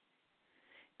easy.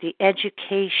 The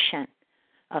education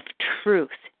of truth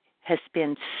has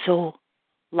been so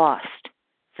lost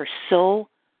for so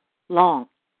long.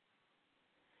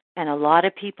 And a lot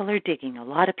of people are digging. A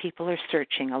lot of people are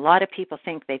searching. A lot of people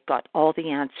think they've got all the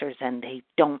answers, and they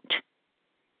don't.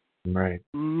 Right.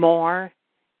 More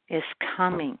is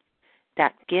coming.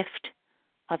 That gift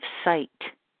of sight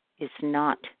is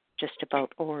not just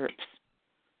about orbs.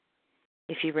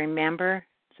 If you remember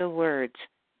the words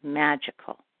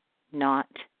magical, not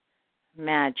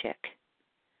magic,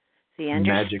 the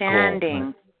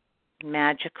understanding,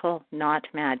 magical, not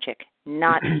magic,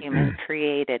 not human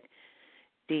created,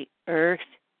 the earth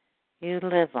you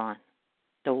live on,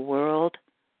 the world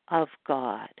of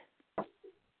God.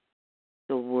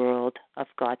 The world of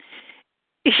God.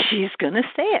 She's going to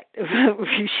say it.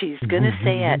 She's going to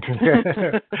say it.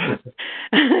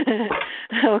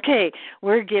 Okay,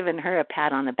 we're giving her a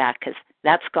pat on the back because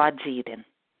that's God's Eden,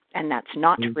 and that's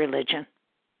not religion.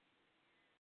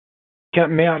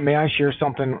 May I share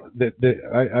something that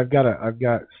I've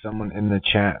got someone in the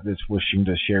chat that's wishing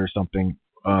to share something.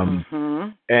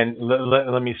 And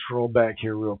let me scroll back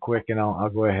here real quick, and I'll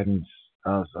go ahead and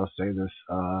I'll say this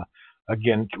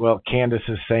again. Well, Candace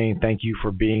is saying thank you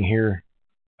for being here.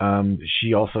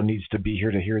 She also needs to be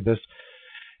here to hear this.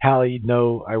 Hallie,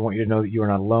 no, I want you to know that you are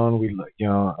not alone. We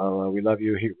love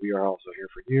you. We are also here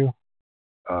for you.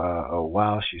 Oh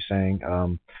wow, she's saying.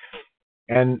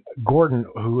 And Gordon,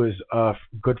 who is a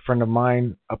good friend of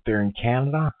mine up there in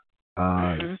Canada,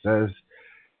 says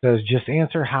just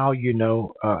answer how you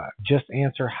know. Just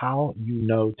answer how you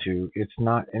know to. It's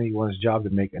not anyone's job to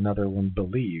make another one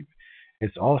believe.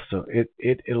 It's also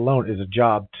it alone is a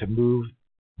job to move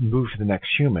to the next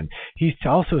human. He's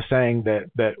also saying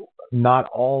that not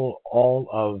all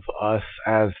of us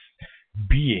as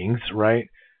beings, right,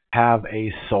 have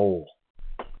a soul.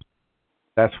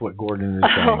 That's what Gordon is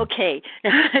saying. Okay.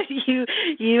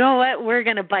 You know what? We're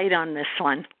going to bite on this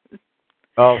one.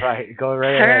 Oh, right. Go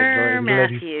right Sir ahead.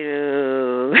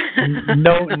 Matthew.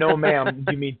 No, ma'am.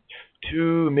 You mean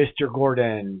to Mr.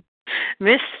 Gordon.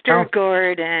 Mr.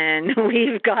 Gordon,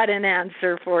 we've got an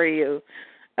answer for you.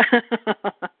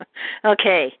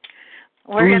 Okay.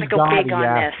 We're going to go big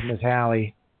on this. Ms.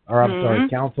 Hallie. Or I'm sorry,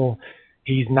 Council.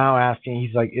 He's now asking,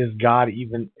 he's like, is God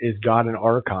an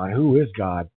archon? Who is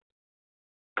God?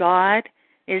 God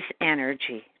is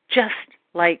energy, just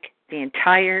like the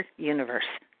entire universe.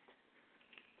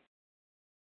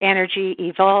 Energy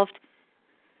evolved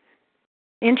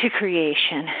into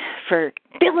creation for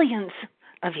billions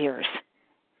of years.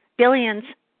 Billions.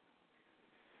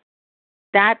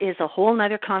 That is a whole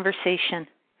nother conversation.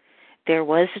 There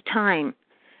was a time.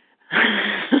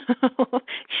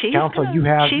 Council, you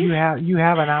have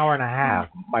an hour and a half,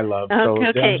 my love. So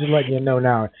okay. I'm just letting you know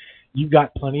now. You've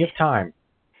got plenty of time.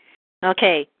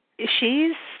 Okay.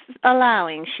 She's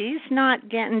allowing. She's not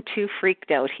getting too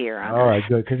freaked out here on All right,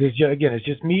 good. Because it's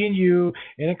just me and you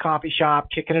in a coffee shop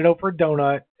kicking it over a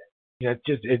donut. It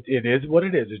is what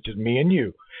it is. It's just me and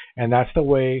you, and that's the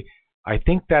way. I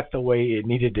think that's the way it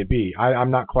needed to be.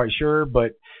 I'm not quite sure,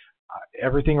 but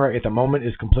everything right at the moment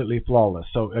is completely flawless.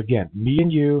 So again, me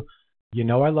and you. You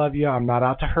know I love you. I'm not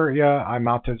out to hurt you. I'm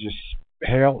out to just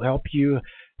help you,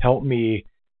 help me,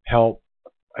 help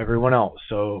everyone else.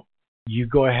 So you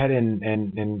go ahead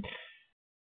and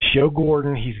show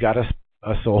Gordon he's got a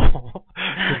soul.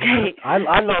 Okay.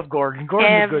 I love Gordon.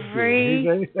 Gordon's a good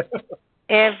dude.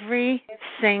 Every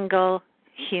single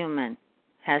human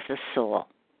has a soul.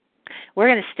 We're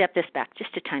going to step this back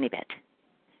just a tiny bit.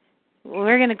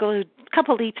 We're going to go a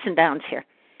couple leaps and bounds here.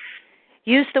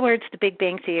 Use the words the Big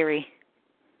Bang Theory.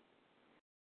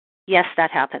 Yes,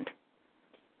 that happened.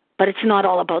 But it's not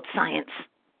all about science.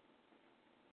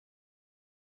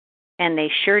 And they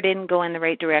sure didn't go in the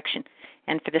right direction.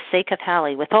 And for the sake of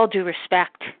Hallie, with all due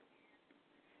respect,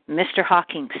 Mr.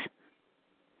 Hawkins,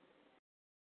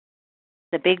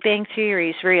 the Big Bang Theory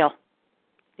is real.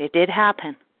 It did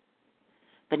happen,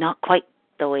 but not quite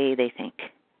the way they think.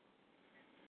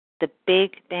 The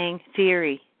Big Bang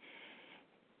Theory,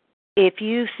 if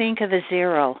you think of a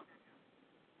zero,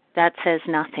 that says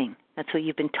nothing. That's what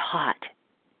you've been taught.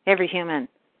 Every human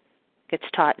gets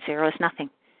taught zero is nothing.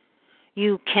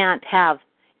 You can't have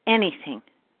anything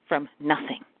from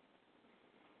nothing.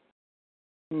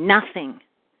 Nothing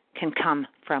can come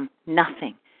from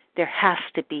nothing. There has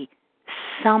to be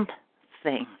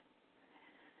something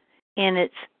in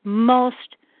its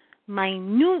most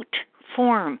minute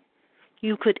form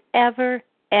you could ever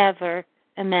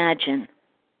imagine.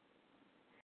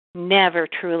 Never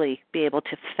truly be able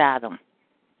to fathom.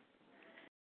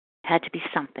 Had to be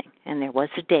something. And there was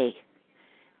a day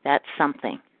that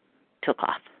something took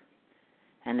off.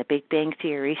 And the Big Bang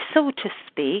Theory, so to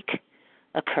speak,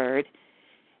 occurred.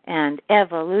 And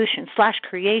evolution /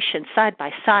 creation side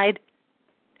by side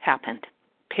happened.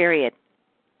 Period.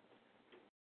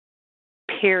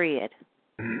 period.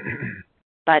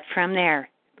 But from there,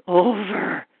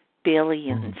 over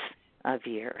billions of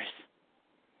years.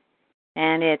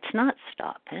 And it's not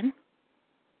stopping.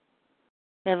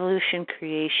 Evolution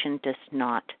creation does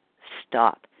not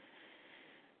stop.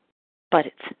 But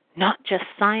it's not just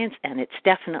science, and it's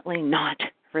definitely not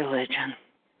religion,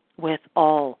 with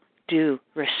all due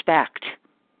respect.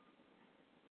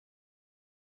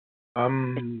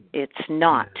 It's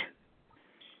not.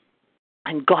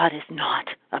 And God is not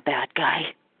a bad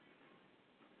guy.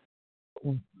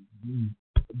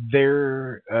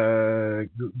 There,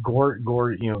 Gord,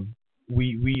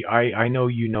 I know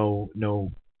you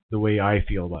know the way I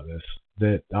feel about this.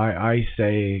 That I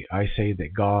say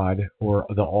that God, or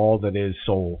the all that is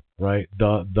soul, right?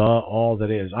 The all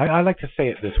that is. I like to say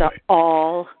it this way. The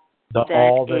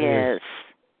all that is.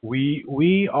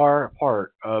 We are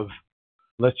part of,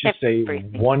 let's just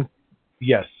everything. Say one.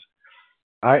 Yes.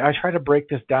 I try to break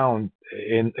this down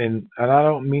and I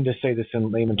don't mean to say this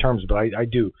in layman terms, but I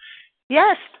do.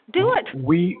 Yes, do it.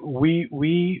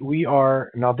 We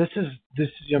are now. This is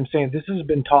I'm saying this has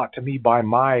been taught to me by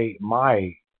my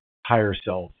higher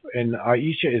self, and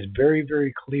Aisha is very,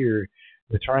 very clear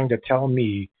with trying to tell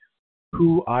me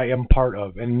who I am part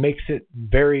of, and makes it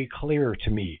very clear to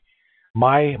me.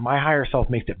 My higher self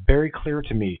makes it very clear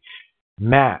to me,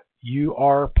 Matt, you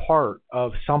are part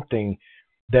of something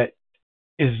that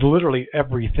is literally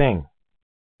everything.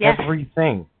 Yes.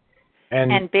 Everything.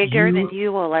 And bigger than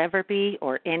you will ever be,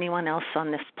 or anyone else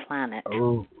on this planet.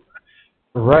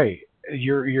 Right.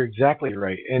 You're exactly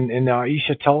right. And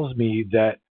Aisha tells me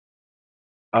that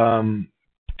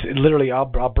literally I'll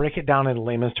break it down in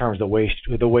layman's terms the way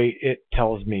it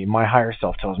tells me, my higher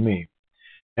self tells me.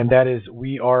 And that is,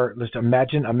 we are, let's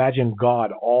imagine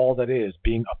God, all that is,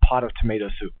 being a pot of tomato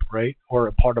soup, right? Or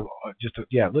a part of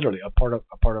literally a part of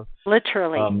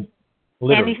literally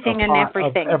anything and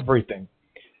everything. Everything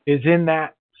is in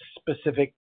that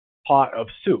specific pot of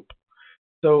soup.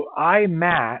 So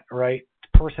Matt, right,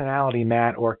 personality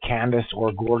Matt, or Candace,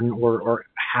 or Gordon, or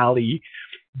Hallie,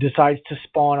 decides to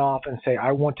spawn off and say,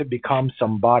 I want to become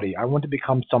somebody. I want to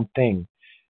become something.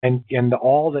 And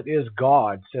all that is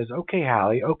God says, okay,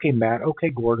 Hallie, okay, Matt, okay,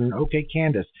 Gordon, okay,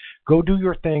 Candace, go do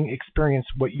your thing, experience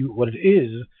what it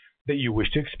is that you wish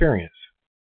to experience.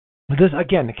 This,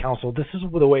 again, the council, this is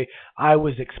the way I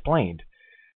was explained.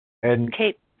 And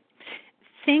okay,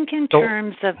 think in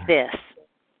terms of this.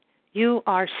 You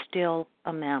are still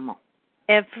a mammal.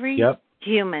 Every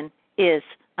human is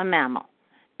a mammal,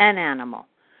 an animal.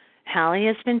 Hallie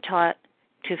has been taught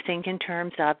to think in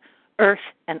terms of Earth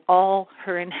and all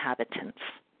her inhabitants.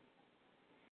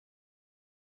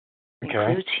 Okay.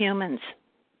 Includes humans.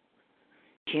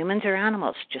 Humans are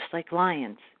animals, just like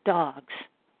lions, dogs,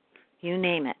 you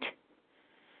name it.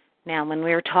 Now, when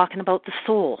we were talking about the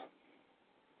soul,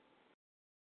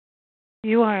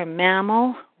 you are a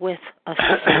mammal with a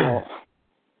soul.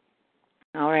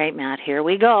 All right, Matt, here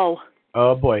we go.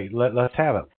 Oh, boy, let's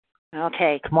have it.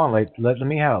 Okay. Come on, let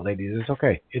me have it, ladies. It's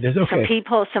okay. It is okay.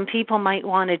 Some people might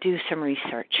want to do some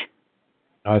research.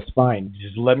 It's fine.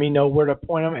 Just let me know where to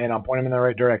point them, and I'll point them in the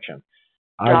right direction.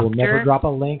 I will never drop a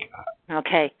link.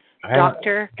 Okay.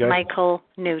 Dr. Michael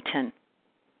Newton.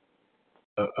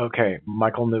 Okay,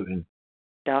 Michael Newton.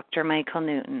 Dr. Michael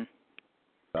Newton.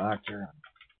 Doctor.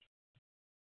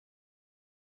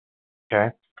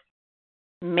 Okay.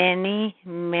 Many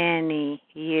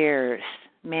years,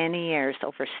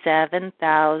 over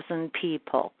 7,000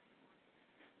 people,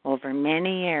 over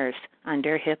many years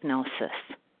under hypnosis.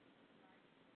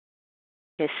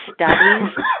 His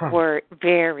studies were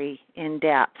very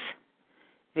in-depth,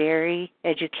 very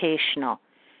educational.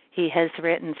 He has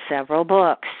written several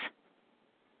books.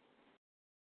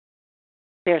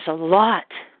 There's a lot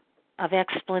of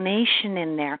explanation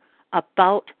in there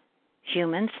about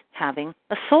humans having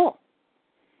a soul.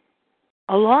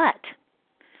 A lot.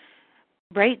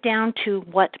 Right down to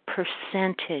what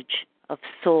percentage of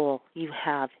soul you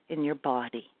have in your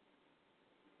body.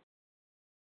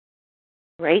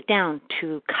 Right down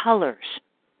to colors.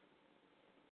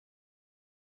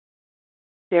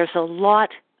 There's a lot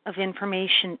of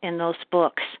information in those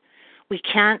books. We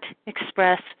can't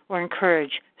express or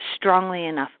encourage strongly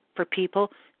enough for people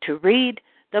to read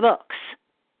the books.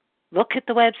 Look at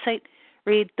the website,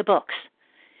 read the books.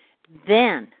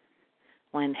 Then,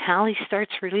 when Hallie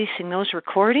starts releasing those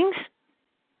recordings,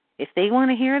 if they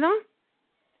want to hear them,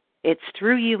 it's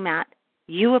through you, Matt.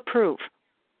 You approve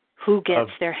who gets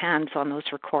their hands on those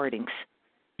recordings.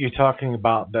 You're talking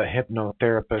about the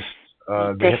hypnotherapist,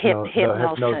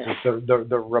 hypnosis,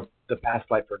 the past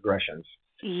life regressions.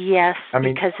 Yes,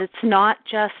 because it's not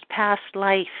just past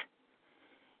life.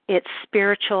 It's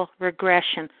spiritual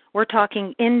regression. We're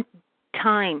talking in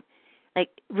time, like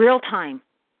real time,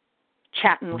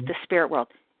 chatting with the spirit world,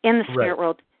 in the spirit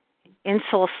world, in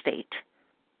soul state.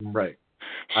 Right.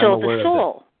 So the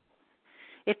soul,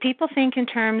 if people think in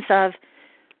terms of,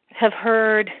 have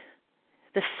heard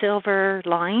the silver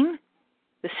line,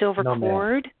 the silver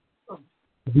cord,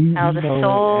 how the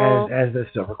soul, as the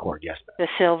silver cord, yes. The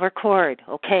silver cord,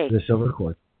 okay. The silver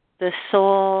cord. The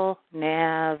soul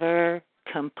never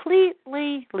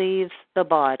completely leaves the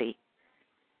body,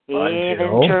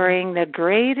 even during the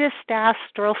greatest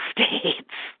astral states.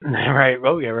 Right.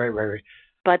 Oh, yeah, right.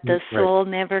 But the soul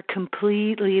never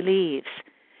completely leaves.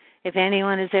 If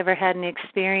anyone has ever had an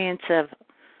experience of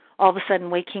all of a sudden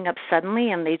waking up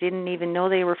suddenly and they didn't even know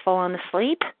they were falling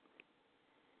asleep,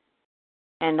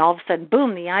 and all of a sudden,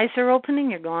 boom, the eyes are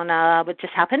opening, you're going, what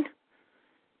just happened?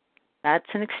 That's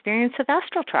an experience of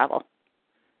astral travel.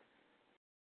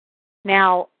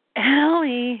 Now,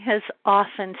 Hallie has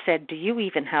often said, do you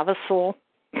even have a soul?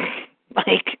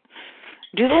 Like,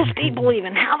 do those people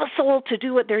even have a soul to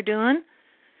do what they're doing?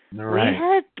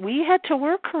 Right. We had to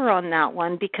work her on that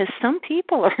one because some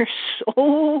people are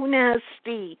so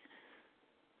nasty.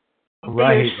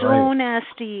 They're so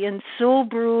nasty and so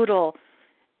brutal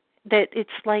that it's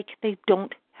like they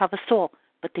don't have a soul,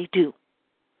 but they do.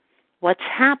 What's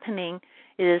happening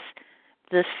is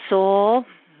the soul,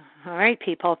 all right,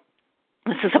 people,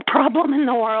 this is a problem in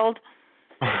the world.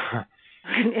 It's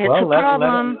a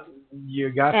problem.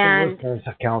 You got some listeners,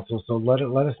 Council, so let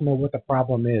us know what the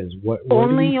problem is.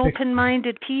 Only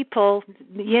open-minded people,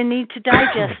 you need to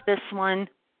digest this one.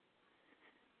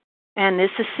 And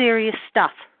this is serious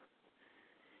stuff.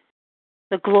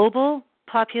 The global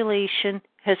population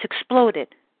has exploded.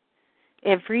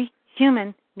 Every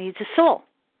human needs a soul.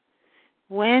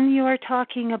 When you are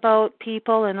talking about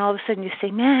people and all of a sudden you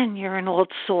say, man, you're an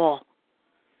old soul.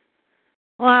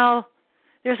 Well,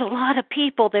 there's a lot of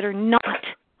people that are not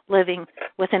living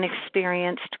with an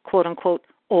experienced, quote-unquote,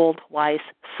 old, wise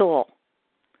soul.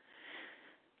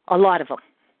 A lot of them.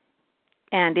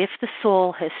 And if the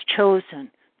soul has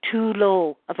chosen too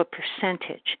low of a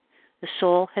percentage, the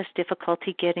soul has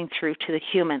difficulty getting through to the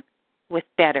human with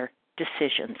better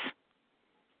decisions.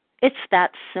 It's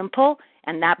that simple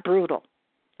and that brutal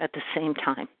at the same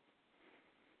time.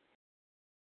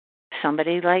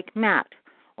 Somebody like Matt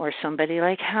or somebody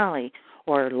like Hallie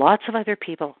or lots of other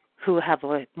people who have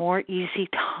a more easy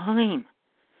time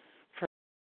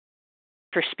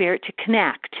for spirit to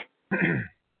connect,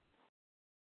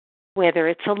 whether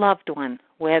it's a loved one,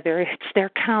 whether it's their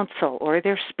counsel or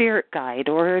their spirit guide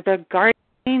or the guardian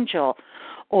angel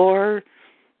or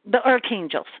the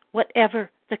archangels,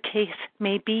 whatever the case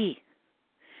may be.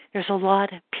 There's a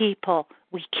lot of people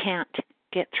we can't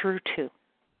get through to.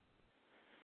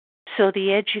 So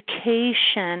the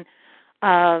education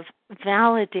of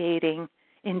validating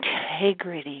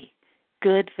integrity,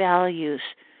 good values,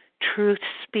 truth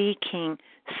speaking,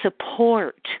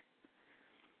 support,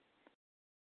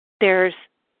 it's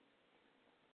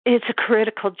a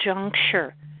critical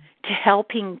juncture to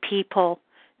helping people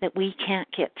that we can't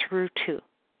get through to.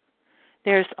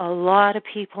 There's a lot of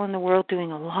people in the world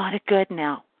doing a lot of good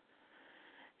now.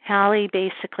 Hallie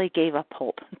basically gave up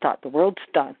hope and thought the world's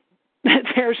done.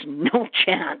 There's no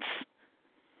chance.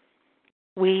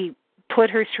 We put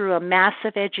her through a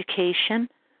massive education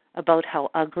about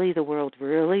how ugly the world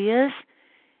really is,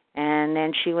 and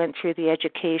then she went through the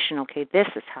education, okay, this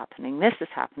is happening, this is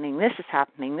happening, this is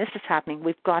happening, this is happening.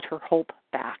 We've got her hope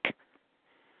back,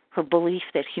 her belief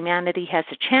that humanity has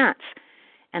a chance,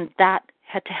 and that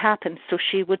had to happen so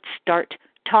she would start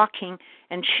talking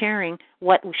and sharing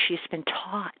what she's been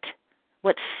taught,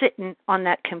 what's sitting on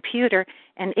that computer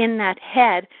and in that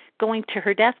head going to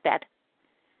her deathbed,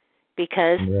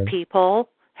 because people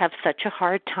have such a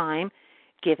hard time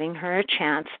giving her a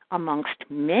chance amongst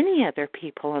many other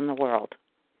people in the world.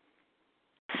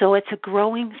 So it's a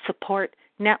growing support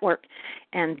network,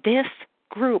 and this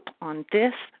group on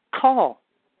this call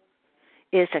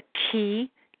is a key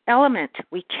element.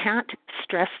 We can't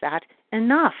stress that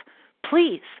enough.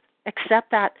 Please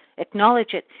accept that,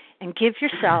 acknowledge it, and give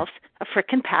yourselves a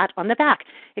frickin' pat on the back.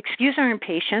 Excuse our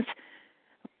impatience,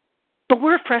 but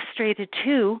we're frustrated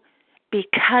too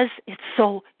because it's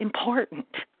so important.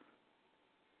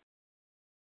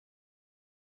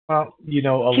 Well, you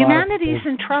know, humanity's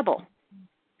in trouble.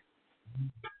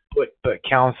 But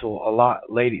counsel,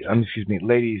 ladies,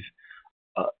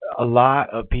 a lot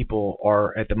of people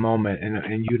are at the moment,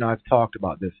 and you and I've talked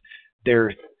about this.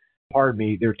 They're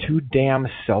too damn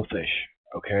selfish.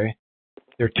 Okay,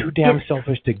 they're too damn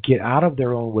selfish to get out of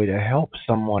their own way to help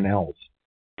someone else.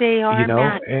 They are,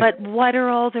 Matt. And but what are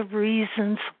all the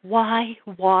reasons? Why?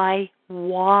 It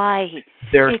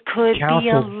could be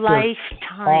a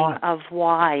lifetime of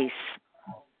whys.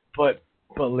 But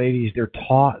ladies, they're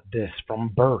taught this from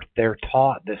birth.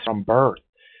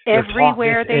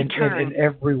 Everywhere they turn. And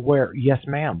everywhere. Yes,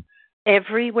 ma'am.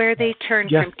 Everywhere they turn,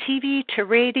 yes. From TV to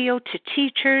radio to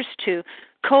teachers to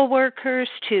coworkers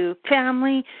to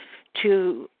family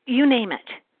to you name it.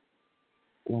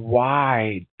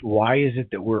 Why is it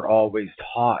that we're always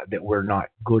taught that we're not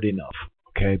good enough?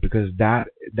 Okay, because that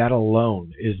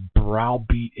alone is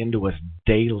browbeat into us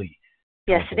daily.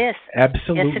 Yes, it is.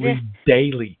 Absolutely yes, it is.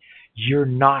 Daily. You're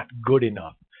not good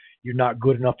enough. You're not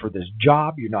good enough for this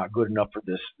job. You're not good enough for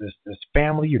this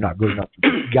family. You're not good enough for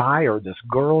this guy or this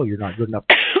girl. You're not good enough.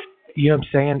 You know what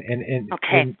I'm saying?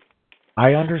 And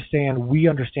I understand. We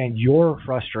understand your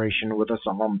frustration with us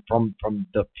from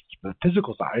the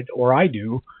physical side, or I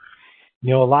do. A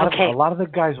lot of the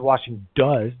guys watching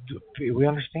does. We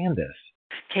understand this.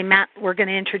 Okay, Matt, we're going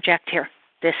to interject here.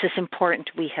 This is important.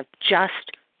 We have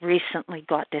just recently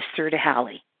got this through to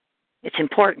Hallie. It's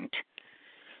important.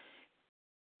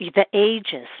 The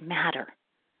ages matter.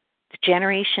 The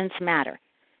generations matter.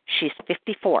 She's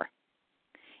 54.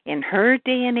 In her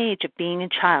day and age of being a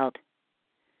child,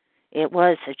 it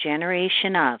was a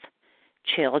generation of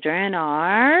children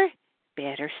are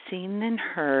better seen than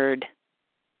heard.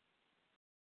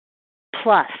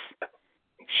 Plus,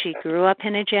 she grew up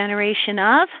in a generation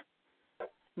of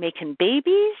making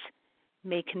babies,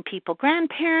 making people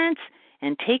grandparents,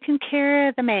 and taking care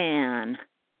of the man.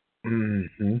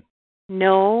 Mm-hmm.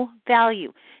 No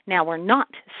value. Now, we're not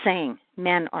saying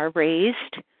men are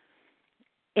raised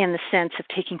in the sense of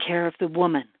taking care of the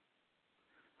woman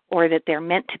or that they're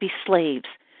meant to be slaves,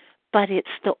 but it's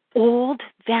the old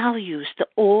values, the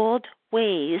old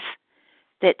ways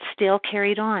that still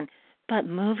carried on. But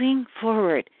moving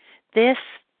forward, this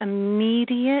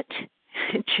immediate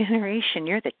generation,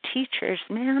 you're the teachers,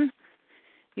 man.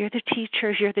 You're the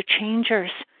teachers. You're the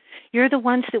changers. You're the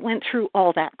ones that went through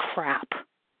all that crap.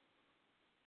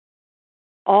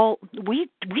 We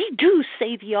do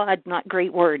say the odd, not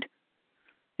great word.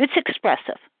 It's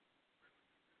expressive.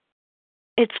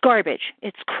 It's garbage.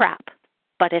 It's crap.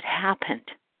 But it happened.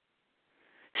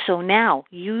 So now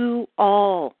you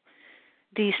all,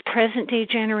 these present day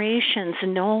generations,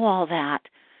 know all that.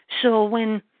 So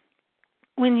when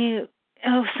you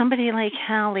somebody like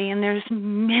Hallie, and there's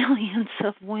millions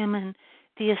of women,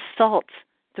 the assaults,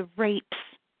 the rapes,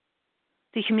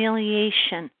 the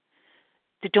humiliation,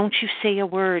 the don't you say a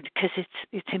word because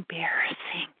it's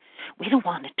embarrassing. We don't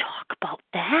want to talk about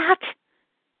that.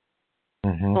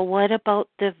 Mm-hmm. But what about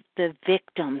the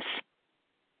victims?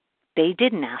 They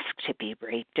didn't ask to be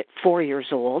raped at 4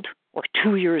 years old or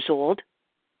 2 years old.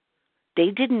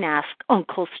 They didn't ask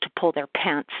uncles to pull their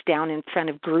pants down in front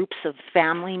of groups of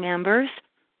family members.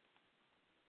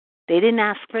 They didn't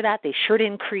ask for that. They sure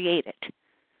didn't create it.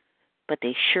 But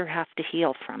they sure have to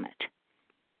heal from it.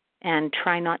 And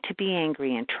try not to be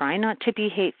angry, and try not to be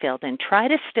hate-filled, and try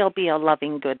to still be a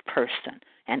loving, good person.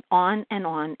 And on and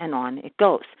on and on it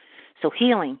goes. So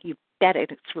healing, you bet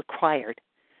it's required.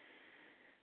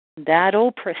 That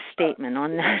Oprah statement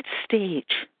on that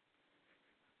stage,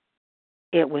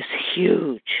 it was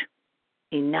huge.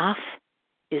 Enough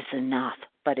is enough,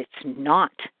 but it's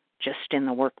not just in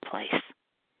the workplace.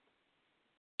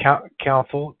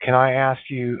 Counsel, can I ask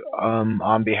you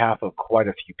on behalf of quite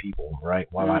a few people, right?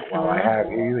 While I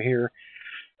have you here,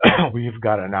 we've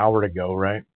got an hour to go,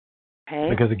 right? Okay.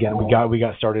 Because again, we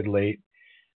got started late,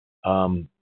 and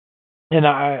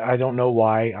I don't know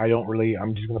why.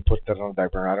 I'm just going to put that on the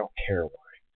back burner. I don't care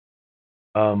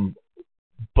why.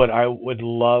 But I would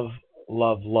love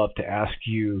to ask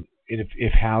you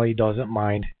if Hallie doesn't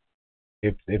mind,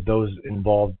 if those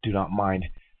involved do not mind.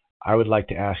 I would like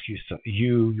to ask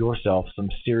you yourself some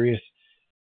serious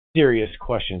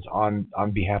questions on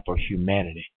behalf of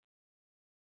humanity.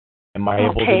 Am I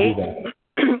able to do that?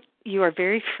 You are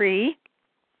very free.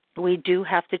 We do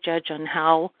have to judge on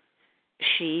how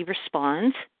she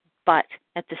responds, but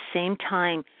at the same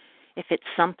time, if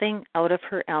it's something out of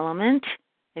her element,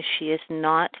 that she is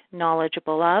not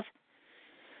knowledgeable of,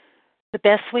 the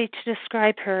best way to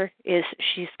describe her is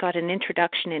she's got an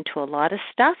introduction into a lot of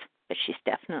stuff, but she's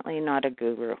definitely not a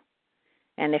guru.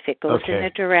 And if it goes in a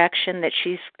direction that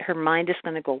her mind is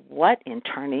going to go, what in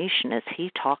tarnation is he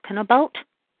talking about?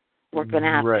 We're going to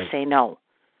have to say no.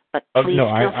 But please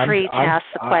feel free to ask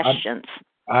the questions.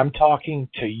 I'm talking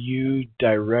to you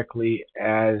directly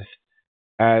as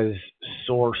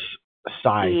source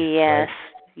side. Yes, right?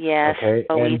 yes. Okay.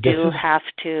 But and we do have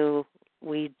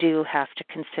to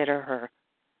consider her.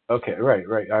 Okay,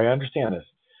 right. I understand this.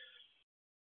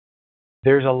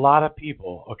 there's a lot of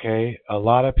people, okay, a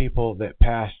lot of people that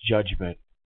pass judgment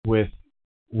with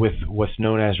what's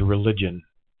known as religion.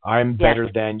 I'm Yes.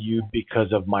 better than you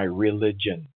because of my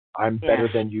religion. I'm better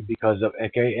Yes. than you because of,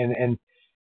 okay, and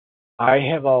I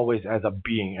have always, as a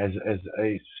being, as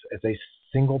a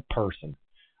single person,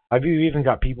 I've even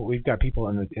got people. We've got people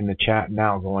in the chat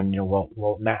now going,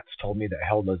 well, Matt's told me that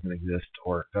hell doesn't exist,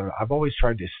 or I've always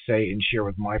tried to say and share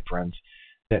with my friends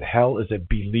that hell is a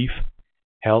belief.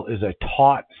 Hell is a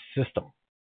taught system.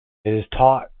 It is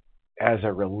taught as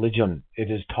a religion.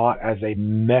 It is taught as a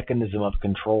mechanism of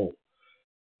control.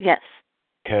 Yes.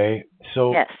 Okay,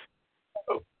 so Yes.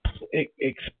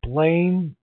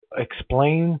 explain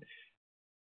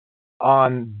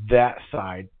on that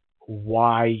side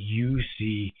why you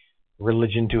see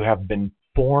religion to have been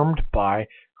formed by,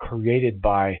 created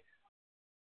by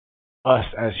us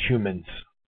as humans.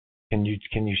 Can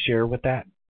you share with that?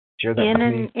 Share that with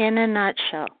me. In a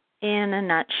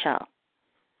nutshell,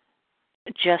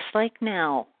 just like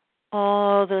now,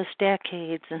 all those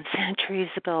decades and centuries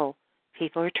ago,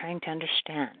 people were trying to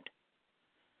understand.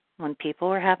 When people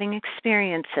were having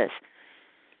experiences,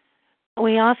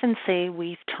 we often say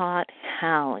we've taught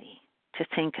Hallie to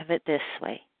think of it this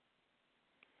way.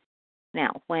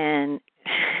 Now, when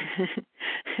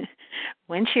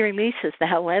when she releases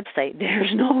that website,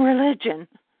 there's no religion.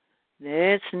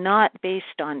 It's not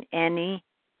based on any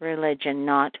religion,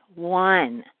 not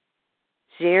one.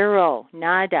 Zero,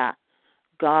 nada.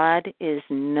 God is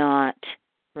not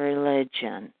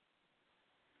religion.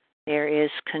 There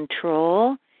is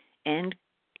control and,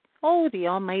 the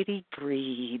almighty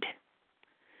greed.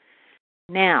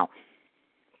 Now,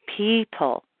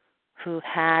 people who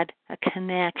had a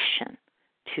connection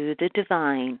to the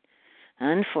divine,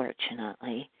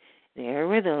 unfortunately, there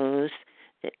were those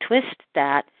that twisted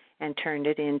that and turned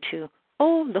it into,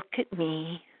 look at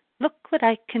me. Look what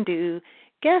I can do.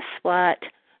 Guess what?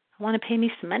 Want to pay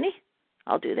me some money?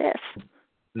 I'll do this.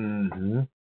 Mm-hmm.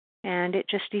 And it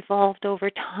just evolved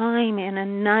over time in a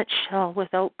nutshell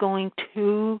without going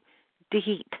too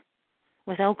deep.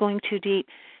 As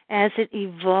it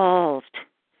evolved,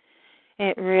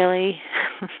 it really,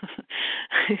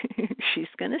 she's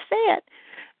going to say it,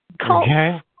 cults.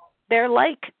 Okay. They're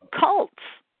like cults.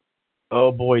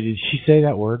 Oh boy, did she say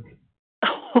that word?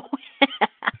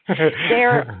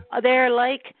 They're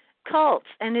like cults,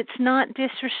 and it's not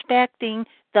disrespecting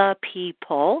the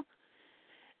people.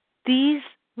 These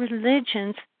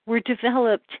religions were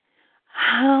developed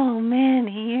how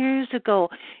many years ago?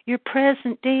 Your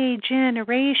present day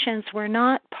generations were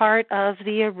not part of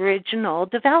the original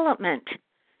development.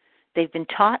 They've been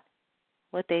taught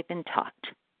what they've been taught.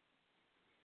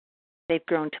 They've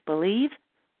grown to believe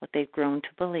what they've grown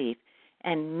to believe.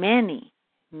 And many,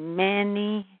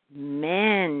 many,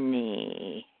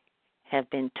 many have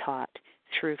been taught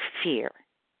through fear.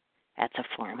 That's a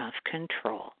form of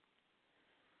control.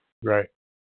 Right.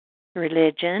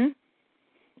 Religion,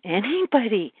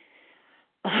 anybody.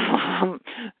 God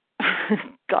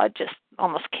just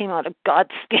almost came out of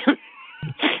God's skin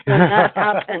when that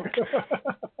happened.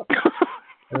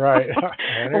 Right.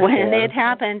 When it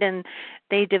happened and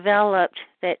they developed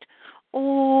that,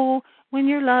 when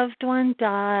your loved one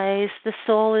dies, the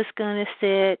soul is going to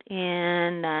sit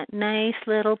in that nice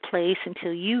little place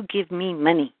until you give me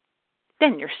money.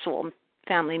 Then your soul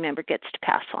family member gets to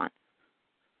pass on.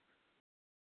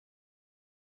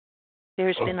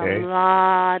 There's been a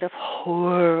lot of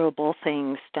horrible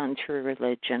things done through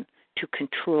religion to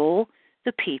control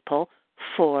the people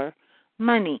for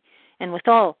money. And with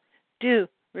all due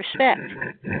respect,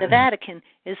 the Vatican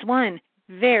is one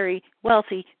very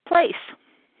wealthy place.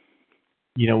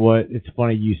 You know what? It's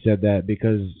funny you said that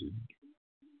because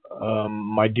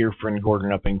my dear friend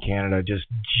Gordon up in Canada just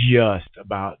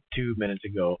about 2 minutes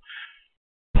ago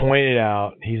pointed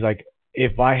out, he's like,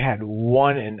 if I had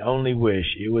one and only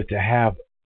wish, it was to have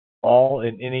all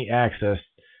and any access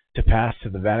to pass to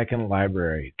the Vatican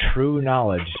Library, true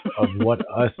knowledge of what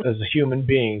us as human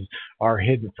beings are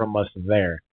hidden from us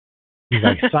there. He's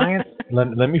like, science,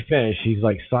 let me finish. He's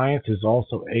like, science is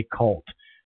also a cult.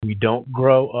 We don't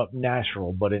grow up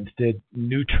natural, but instead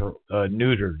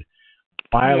neutered.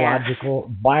 Biological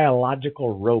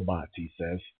robots, he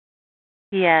says.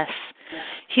 Yes.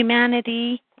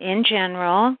 Humanity in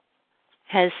general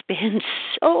has been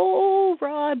so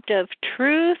robbed of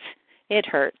truth, it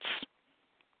hurts.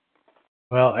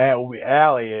 Well, Allie,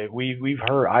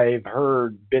 I've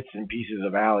heard bits and pieces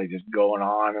of Allie just going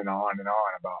on and on and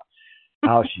on about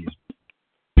how she's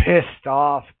pissed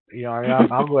off.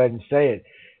 I'll go ahead and say it.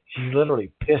 She's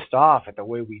literally pissed off at the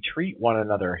way we treat one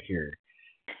another here.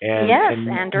 And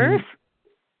Earth.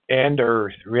 And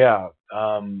Earth, yeah.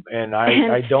 And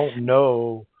I don't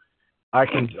know. I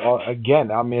can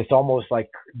again. I mean, it's almost like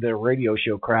the radio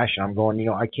show crashing. I'm going.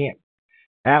 I can't,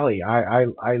 Hallie. I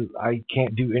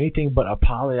can't do anything but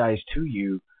apologize to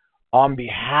you on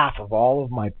behalf of all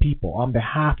of my people, on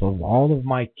behalf of all of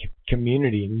my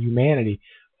community and humanity.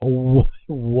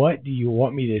 What do you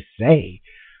want me to say?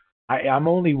 I'm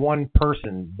only one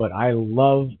person, but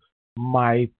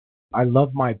my I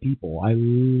love my people. I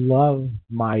love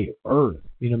my earth.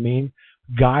 You know what I mean?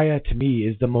 Gaia to me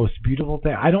is the most beautiful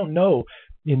thing. I don't know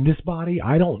in this body.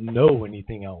 I don't know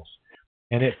anything else,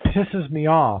 and it pisses me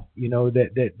off.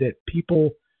 That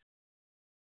people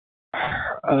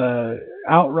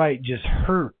outright just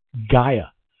hurt Gaia,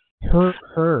 hurt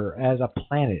her as a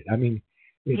planet. I mean,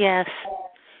 Yes.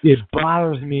 It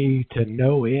bothers me to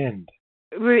no end.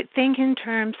 Think in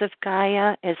terms of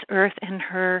Gaia as Earth and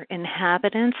her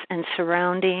inhabitants and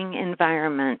surrounding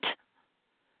environment.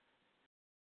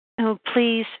 Oh,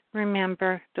 please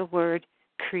remember the word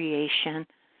creation.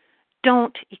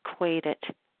 Don't equate it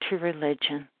to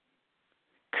religion.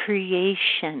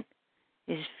 Creation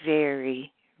is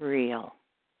very real.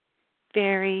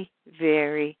 Very,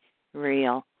 very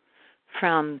real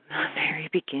from the very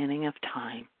beginning of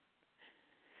time.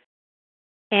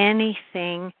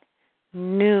 Anything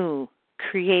new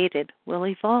created will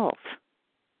evolve,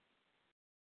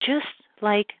 just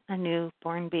like a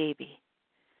newborn baby,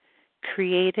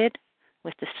 created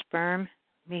with the sperm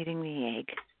meeting the egg.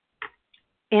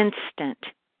 Instant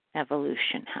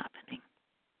evolution happening.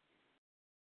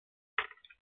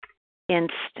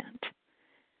 Instant.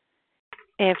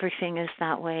 Everything is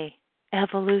that way.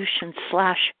 Evolution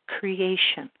 /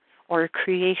 creation, or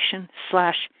creation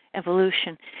 /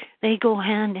 evolution. They go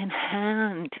hand in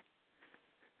hand.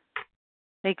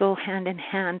 They go hand in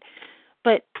hand.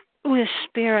 But with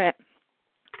spirit,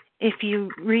 if you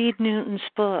read Newton's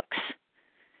books,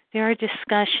 there are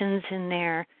discussions in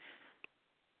there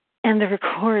and the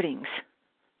recordings,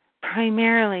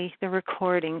 primarily the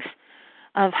recordings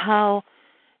of how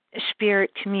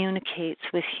spirit communicates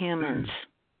with humans.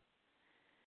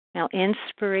 Now,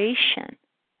 inspiration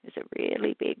is a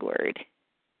really big word.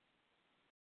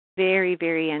 Very,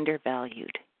 very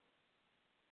undervalued.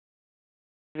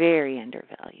 Very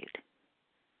undervalued.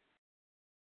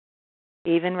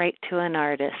 Even right to an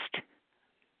artist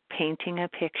painting a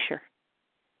picture.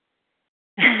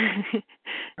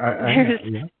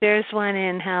 There's one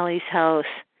in Hallie's house.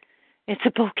 It's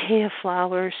a bouquet of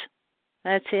flowers.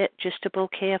 That's it, just a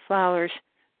bouquet of flowers,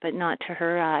 but not to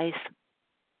her eyes.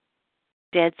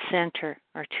 Dead center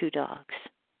are 2 dogs.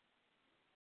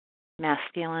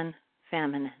 Masculine,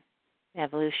 feminine,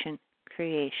 evolution,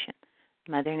 creation,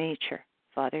 Mother Nature,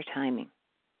 Father Timing.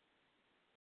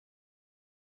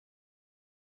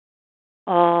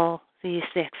 All these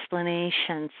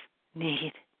explanations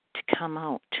need to come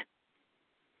out.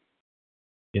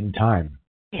 In time,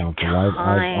 In Council.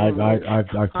 time. I've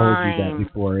told you that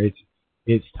before.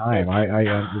 It's time. I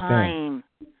understand.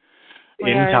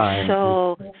 In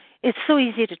time. It's so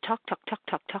easy to talk.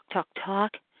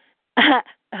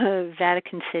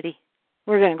 Vatican City.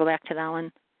 We're going to go back to that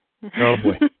one. Oh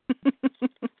boy.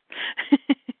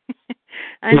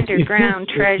 Underground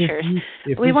treasures.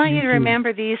 We want you to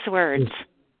remember these words.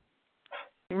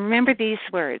 Remember these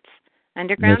words.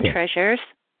 Underground treasures,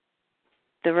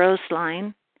 the Rose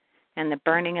Line, and the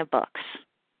burning of books.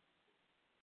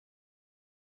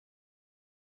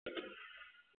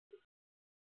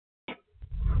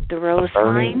 The Rose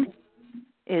Line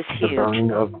is huge. The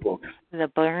burning of books. The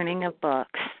burning of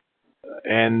books.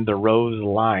 And the Rose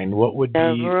Line. What would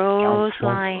the be... The Rose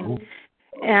Line.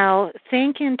 Now,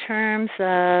 think in terms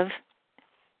of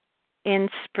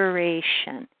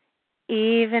inspiration.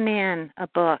 Even in a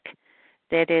book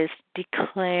that is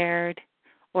declared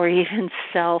or even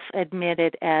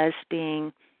self-admitted as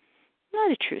being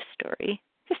not a true story,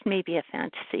 just maybe a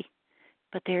fantasy,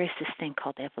 but there is this thing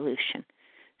called evolution.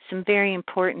 Some very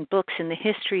important books in the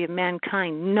history of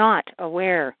mankind not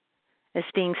aware as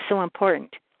being so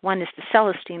important. One is the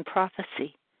Celestine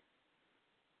Prophecy.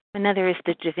 Another is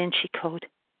the Da Vinci Code.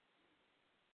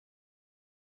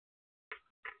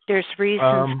 There's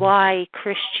reasons why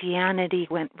Christianity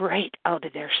went right out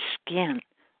of their skin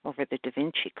over the Da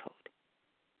Vinci Code.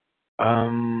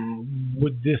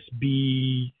 Would this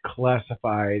be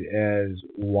classified as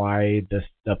why the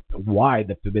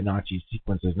Fibonacci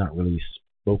sequence is not really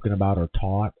spoken about or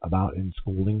taught about in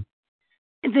schooling?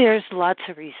 There's lots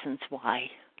of reasons why.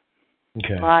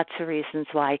 Okay. Lots of reasons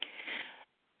why.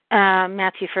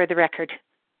 Matthew, for the record,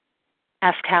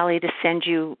 ask Hallie to send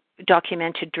you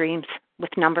documented dreams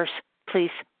with numbers,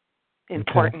 please.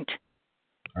 Important. Okay.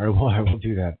 All right, well, I will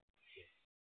do that.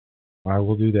 I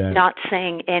will do that. Not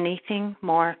saying anything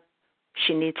more.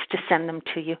 She needs to send them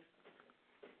to you.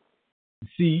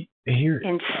 See, here,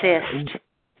 Insist.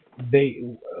 they,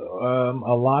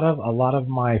 a lot of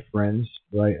my friends,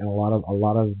 right, and a lot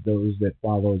of those that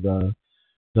follow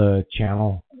the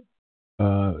channel, a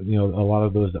lot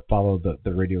of those that follow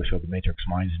the radio show, The Matrix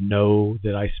Minds, know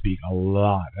that I speak a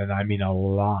lot, and I mean a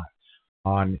lot,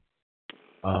 on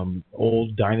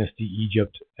old dynasty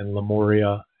Egypt and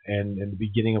Lemuria and the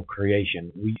beginning of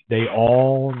creation. They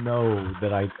all know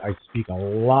that I speak a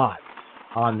lot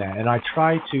on that, and I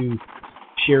try to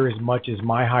share as much as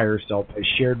my higher self has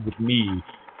shared with me,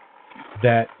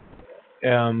 that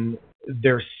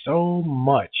there's so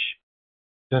much.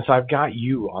 Since I've got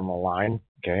you on the line,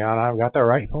 okay, and I've got the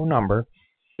right phone number.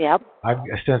 Yep.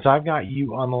 Since I've got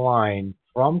you on the line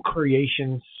from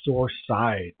creation source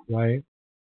side, right?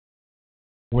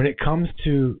 When it comes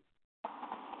to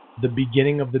the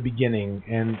beginning of the beginning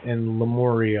and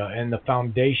Lemuria and the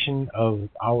foundation of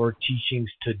our teachings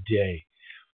today,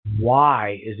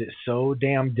 why is it so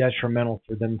damn detrimental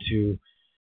for them to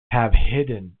have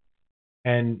hidden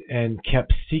and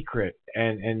kept secret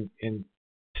and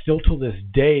still to this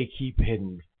day keep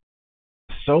hidden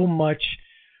so much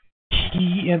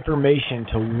key information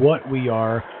to what we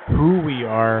are, who we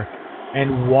are,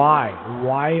 and why?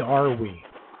 Why are we?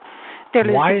 They're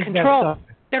losing why is control. That stuff?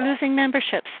 They're losing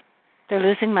memberships. They're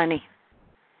losing money.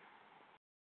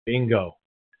 Bingo.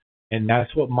 And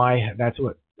that's what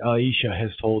Aisha has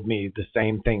told me. The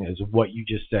same thing as what you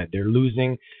just said. They're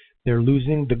losing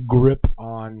the grip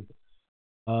on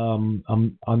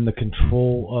the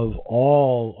control of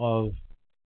all of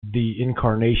the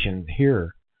incarnation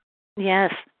here.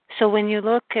 Yes. So when you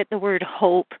look at the word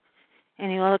hope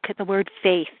and you look at the word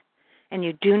faith, and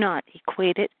you do not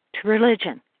equate it to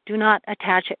religion, do not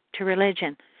attach it to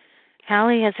religion.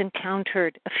 Hallie has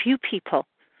encountered a few people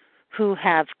who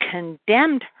have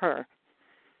condemned her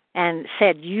and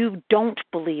said, you don't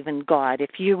believe in God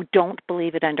if you don't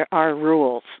believe it under our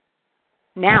rules.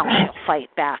 Now she'll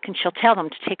fight back, and she'll tell them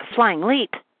to take a flying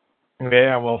leap.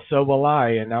 Yeah, well, so will I,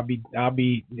 and I'll be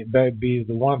the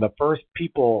one of the first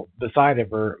people beside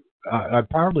of her. I'd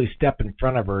probably step in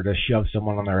front of her to shove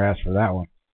someone on their ass for that one.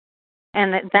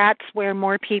 And that's where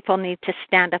more people need to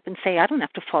stand up and say, I don't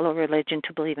have to follow religion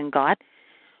to believe in God.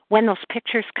 When those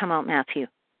pictures come out, Matthew,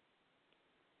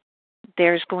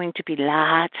 there's going to be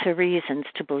lots of reasons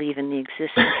to believe in the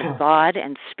existence of God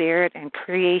and spirit and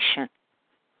creation.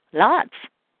 Lots.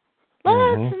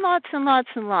 Lots and lots and lots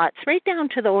and lots. Right down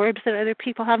to the orbs that other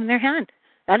people have in their hand.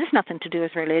 That has nothing to do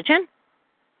with religion.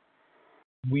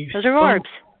 Those are orbs.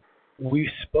 We've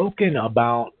spoken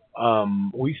about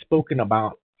the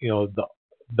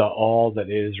all that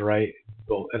is, right?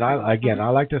 And I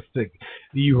like to think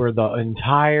you are the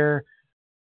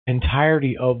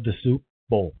entirety of the soup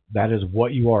bowl. That is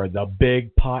what you are, the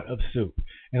big pot of soup.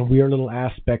 And we are little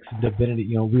aspects of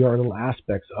divinity. We are little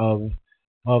aspects of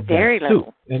very that little.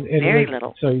 soup. And very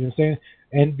little. So you know what I'm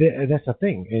saying? And that's the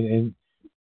thing. And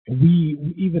we,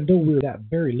 even though we're that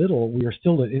very little, we are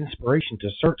still an inspiration to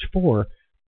search for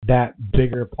that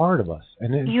bigger part of us.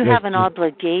 And you have an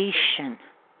obligation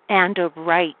and a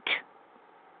right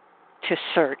to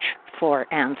search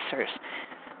for answers.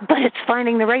 But it's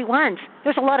finding the right ones.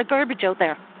 There's a lot of garbage out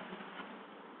there.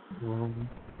 Would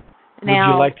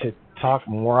Now, you like to talk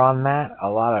more on that? A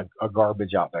lot of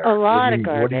garbage out there. A lot of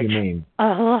garbage. What do you mean? A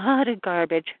lot of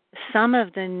garbage. Some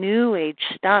of the New Age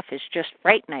stuff is just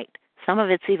fright night. Some of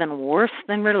it's even worse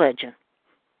than religion.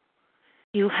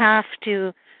 You have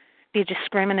to be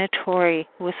discriminatory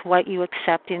with what you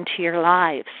accept into your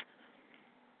lives.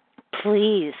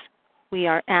 Please, we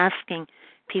are asking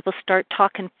people start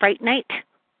talking fright night.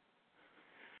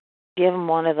 Give them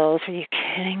one of those. Are you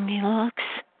kidding me, looks?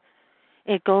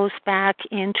 It goes back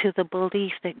into the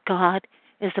belief that God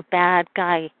is a bad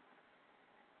guy.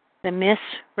 The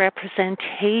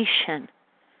misrepresentation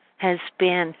has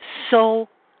been so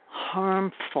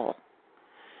harmful.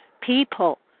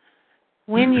 People,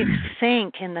 when you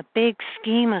think in the big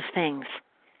scheme of things,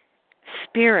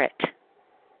 spirit,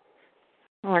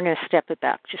 we're going to step it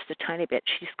back just a tiny bit.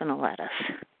 She's going to let us.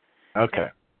 Okay.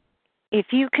 If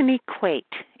you can equate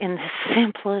in the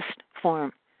simplest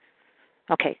form,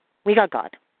 okay, we got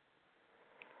God.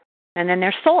 And then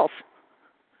there's souls.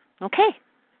 Okay.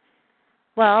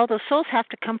 Well, those souls have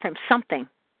to come from something.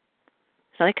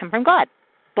 So they come from God.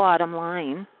 Bottom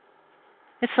line,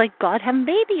 it's like God having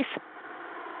babies.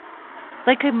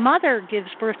 Like a mother gives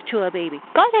birth to a baby.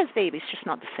 God has babies, just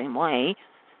not the same way.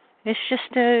 It's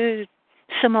just a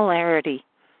similarity.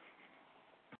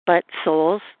 But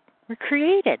souls were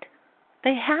created.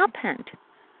 They happened.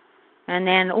 And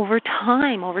then over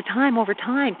time,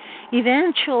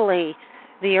 eventually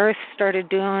the earth started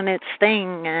doing its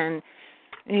thing, and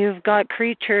you've got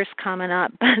creatures coming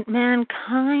up. But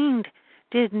mankind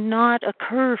did not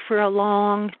occur for a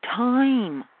long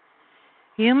time.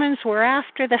 Humans were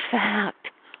after the fact.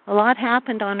 A lot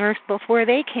happened on Earth before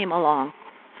they came along.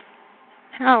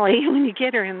 Hallie, when you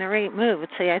get her in the right mood, would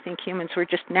say, I think humans were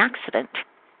just an accident.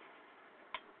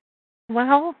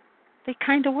 Well, they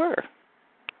kind of were.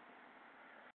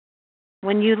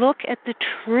 When you look at the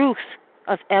truth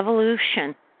of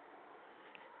evolution,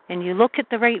 and you look at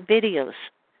the right videos,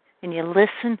 and you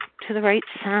listen to the right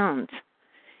sounds,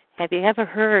 have you ever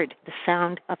heard the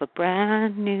sound of a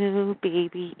brand new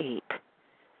baby ape?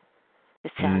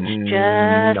 It sounds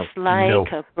just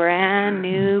like a brand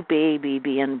new baby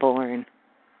being born.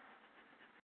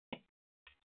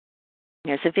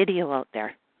 There's a video out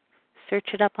there. Search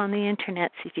it up on the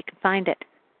internet, see if you can find it.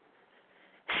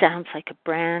 Sounds like a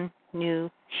brand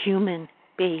new human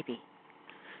baby.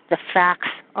 The facts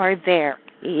are there,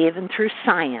 even through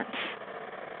science.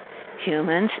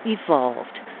 Humans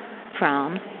evolved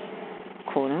from,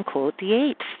 quote-unquote, the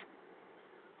apes.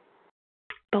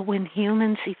 But when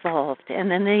humans evolved, and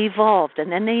then they evolved,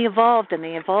 and then they evolved, and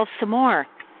they evolved some more,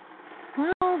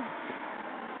 well,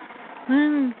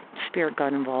 then spirit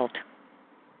got involved.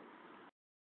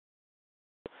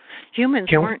 Humans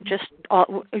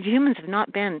have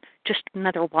not been just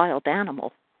another wild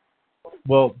animal.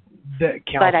 Well,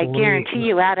 but I guarantee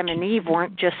you Adam and Eve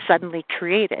weren't just suddenly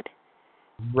created.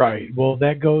 Right. Well,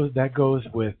 that goes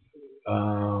with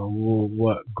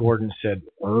what Gordon said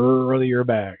earlier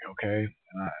back, okay?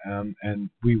 And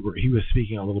he was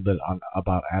speaking a little bit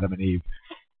about Adam and Eve.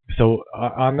 So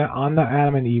on the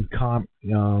Adam and Eve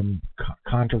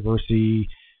controversy,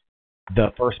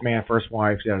 the first man, first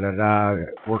wife,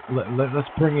 let's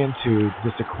bring into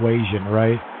this equation,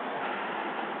 right?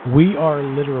 We are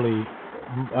literally.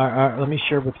 Let me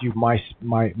share with you my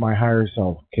higher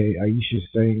self. Okay, Aisha's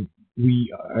saying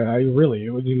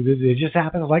it just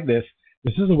happens like this.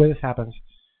 This is the way this happens.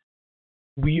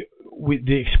 We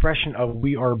the expression of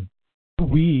we are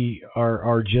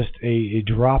just a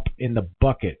drop in the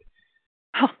bucket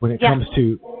when it comes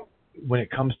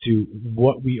to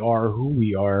what we are, who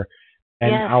we are,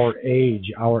 and our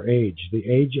age, the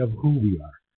age of who we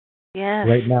are. Yes.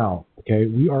 Right now, okay,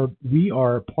 we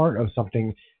are part of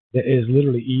something that is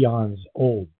literally eons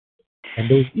old, and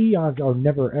those eons are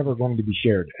never ever going to be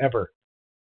shared ever.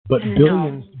 But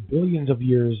billions of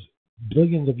years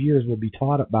will be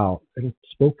taught about and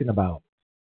spoken about.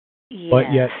 Yes.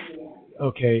 But yet,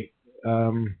 okay,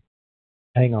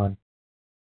 hang on.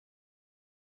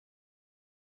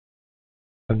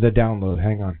 The download,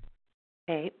 hang on.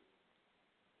 Okay.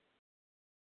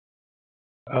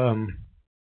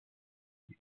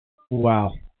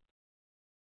 Wow.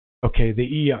 Okay,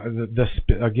 the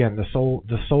soul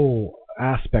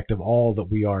aspect of all that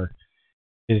we are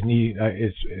is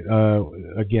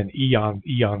again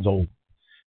eons old,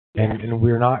 and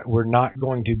we're not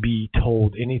going to be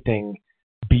told anything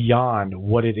beyond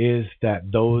what it is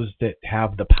that those that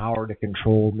have the power to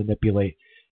control, manipulate,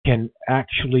 can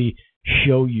actually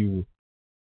show you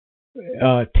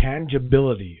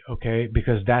tangibility. Okay,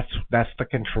 because that's the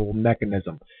control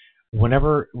mechanism.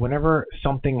 Whenever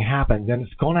something happens, and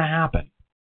it's going to happen,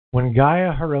 when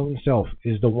Gaia, her own self,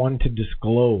 is the one to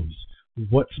disclose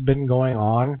what's been going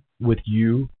on with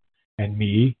you and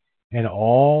me and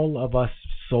all of us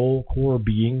soul core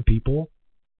being people,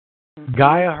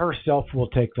 Gaia herself will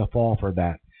take the fall for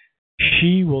that.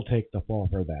 She will take the fall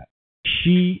for that.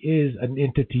 She is an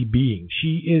entity being.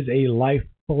 She is a life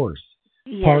force,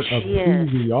 part of who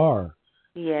we are.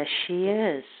 Yes, she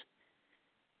is.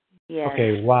 Yes.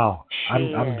 Okay, wow.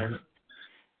 I'm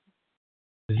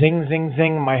zing, zing,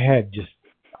 zing. My head just,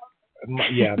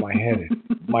 my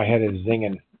head is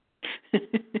zinging.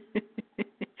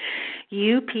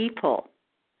 You people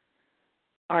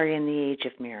are in the age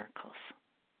of miracles.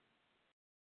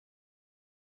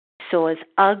 So as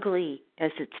ugly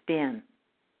as it's been,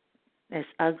 as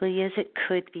ugly as it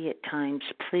could be at times,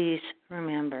 please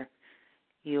remember,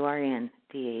 you are in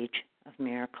the age of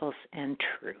miracles and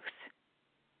truth.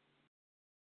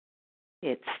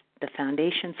 The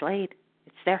foundation's laid.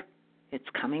 It's there. It's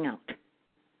coming out.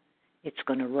 It's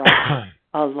going to rock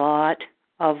a lot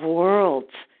of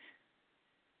worlds.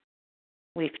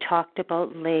 We've talked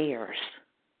about layers.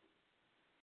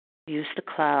 Use the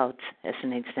clouds as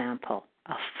an example,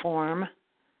 a form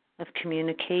of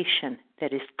communication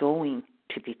that is going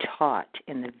to be taught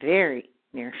in the very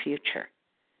near future.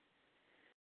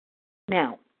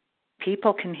 Now,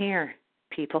 people can hear,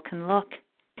 people can look,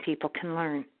 people can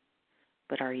learn,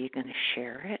 but are you going to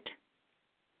share it?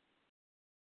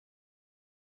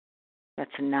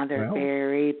 That's another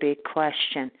very big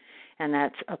question. And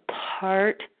that's a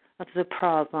part of the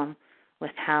problem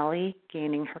with Hallie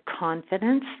gaining her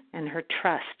confidence and her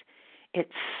trust. It's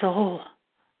so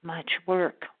much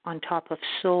work on top of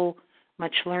so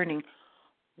much learning.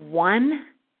 One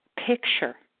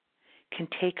picture can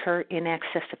take her in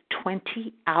excess of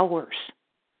 20 hours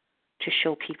to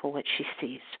show people what she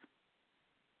sees.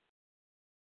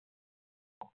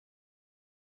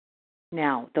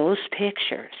 Now, those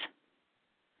pictures,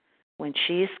 when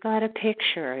she's got a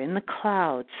picture in the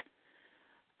clouds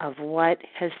of what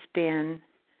has been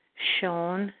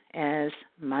shown as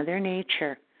Mother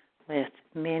Nature with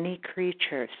many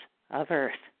creatures of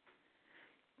Earth,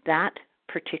 that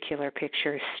particular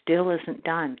picture still isn't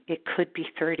done. It could be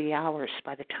 30 hours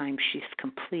by the time she's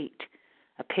complete.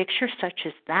 A picture such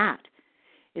as that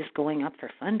is going up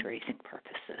for fundraising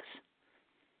purposes.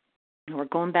 And we're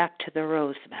going back to the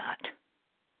rose vat.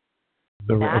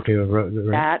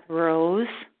 That rose,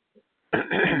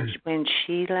 when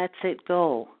she lets it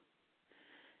go,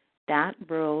 that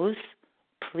rose,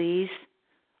 please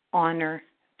honor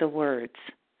the words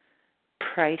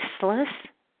priceless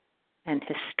and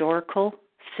historical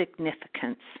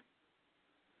significance.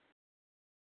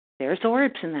 There's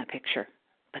orbs in that picture,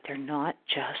 but they're not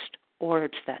just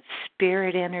orbs. That's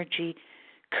spirit energy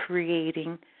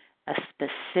creating a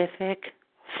specific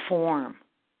form.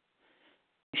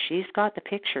 She's got the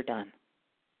picture done.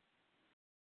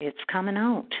 It's coming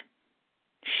out.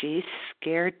 She's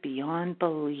scared beyond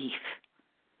belief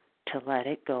to let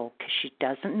it go because she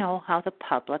doesn't know how the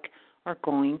public are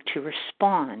going to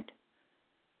respond.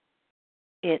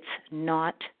 It's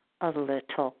not a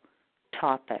little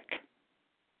topic.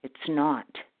 It's not.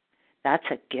 That's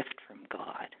a gift from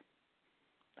God.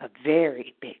 A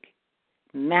very big,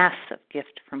 massive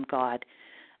gift from God.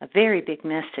 A very big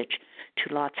message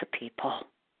to lots of people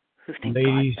who think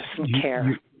Ladies, God doesn't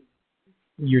care.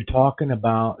 You're talking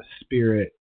about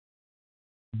spirit,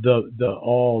 the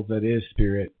all that is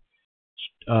spirit,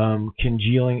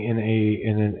 congealing in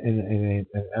an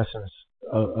essence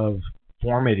of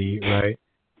formity, right?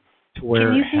 To where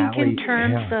Can you think in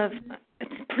terms of?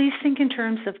 Please think in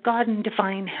terms of God and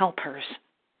divine helpers.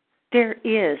 There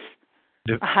is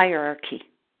a hierarchy.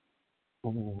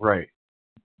 Right.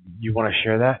 You want to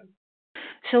share that?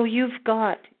 So you've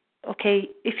got,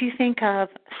 if you think of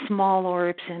small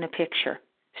orbs in a picture,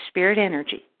 spirit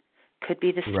energy could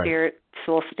be the spirit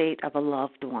soul state of a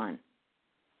loved one,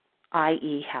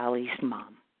 i.e. Hallie's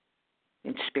mom,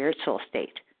 in spirit soul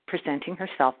state, presenting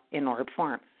herself in orb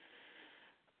form.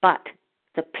 But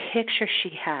the picture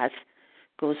she has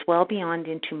goes well beyond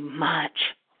into much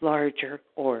larger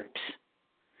orbs.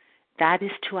 That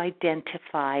is to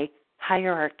identify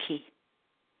hierarchy.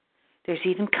 There's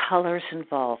even colors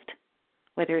involved,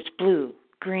 whether it's blue,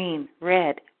 green,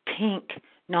 red, pink,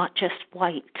 not just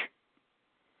white.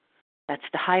 That's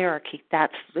the hierarchy.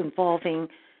 That's involving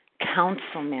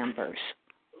council members.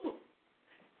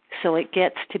 So it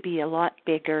gets to be a lot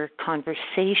bigger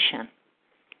conversation,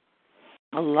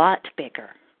 a lot bigger.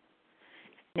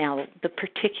 Now, the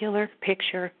particular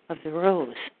picture of the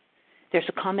rose, there's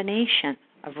a combination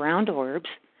of round orbs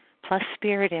plus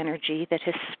spirit energy that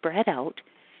has spread out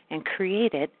and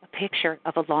created a picture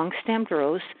of a long-stemmed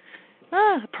rose,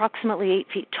 approximately 8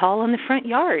 feet tall in the front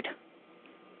yard.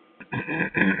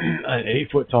 An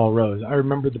 8-foot-tall rose. I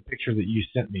remember the picture that you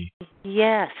sent me.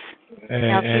 Yes.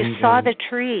 Now, if you saw the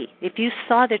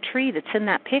tree that's in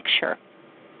that picture,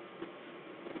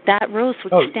 that rose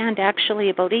would stand actually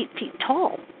about 8 feet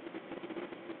tall.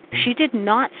 She did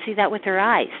not see that with her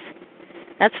eyes.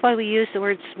 That's why we use the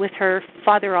words with her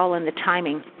Father All in the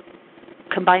timing,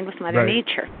 combined with Mother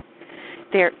Nature.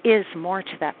 There is more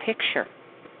to that picture.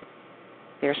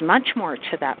 There's much more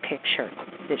to that picture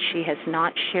that she has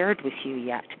not shared with you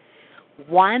yet.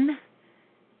 One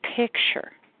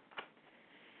picture.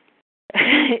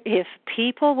 If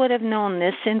people would have known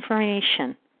this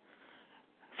information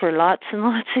for lots and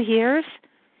lots of years,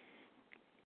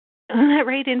 when that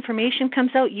right information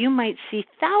comes out, you might see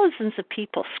thousands of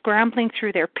people scrambling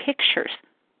through their pictures,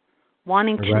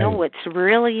 wanting to know what's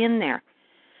really in there.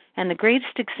 And the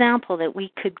greatest example that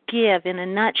we could give in a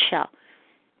nutshell,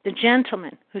 the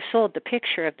gentleman who sold the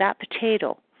picture of that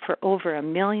potato for over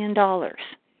 $1 million,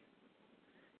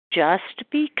 just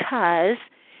because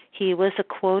he was a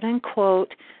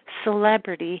quote-unquote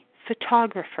celebrity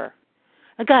photographer.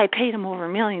 A guy paid him over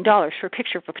 $1 million for a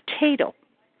picture of a potato.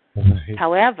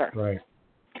 However,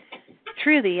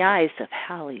 through the eyes of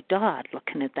Hallie Dodd,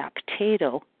 looking at that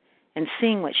potato and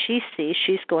seeing what she sees,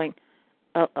 she's going,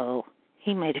 uh-oh,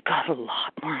 he might have got a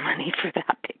lot more money for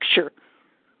that picture.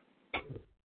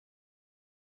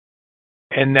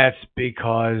 And that's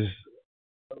because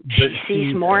she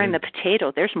sees more in the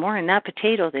potato. There's more in that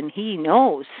potato than he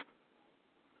knows.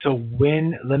 So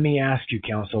let me ask you,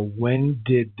 Counsel, when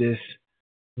did this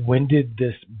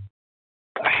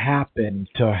happen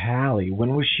to Hallie?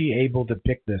 When was she able to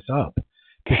pick this up?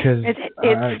 Because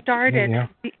it started,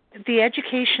 the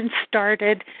education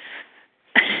started,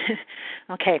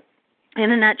 okay,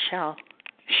 in a nutshell,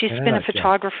 she's been a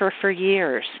photographer for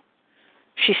years.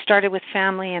 She started with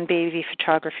family and baby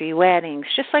photography, weddings,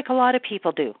 just like a lot of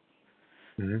people do.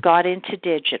 Mm-hmm. Got into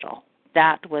digital.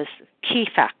 That was key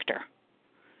factor.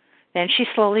 Then she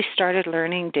slowly started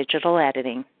learning digital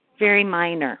editing. Very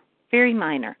minor, very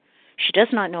minor. She does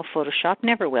not know Photoshop,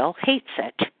 never will, hates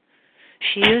it.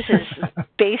 She uses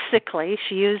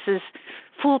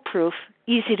foolproof,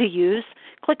 easy to use,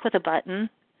 click with a button,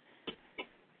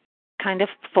 kind of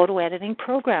photo editing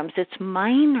programs. It's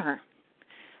minor.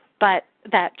 But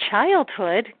that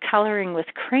childhood, coloring with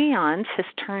crayons, has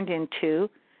turned into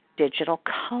digital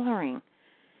coloring.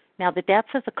 Now, the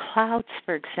depth of the clouds,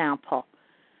 for example,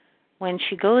 when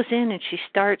she goes in and she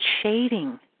starts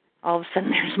shading, all of a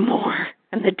sudden there's more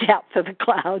in the depth of the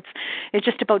clouds. It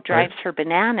just about drives her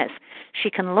bananas. She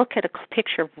can look at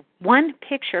one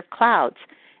picture of clouds,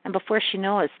 and before she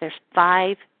knows, there's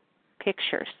 5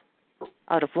 pictures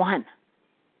out of one.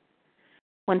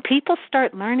 When people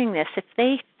start learning this, if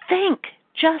they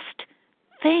just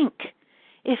think,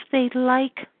 if they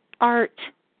like art,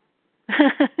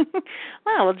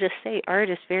 well, we'll just say art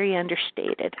is very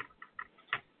understated,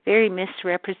 very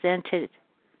misrepresented,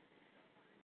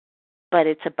 but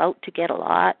it's about to get a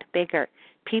lot bigger.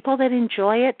 People that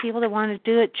enjoy it, people that want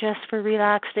to do it just for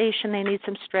relaxation, they need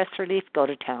some stress relief, go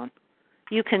to town.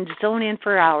 You can zone in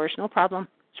for hours, no problem.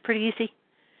 It's pretty easy.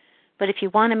 But if you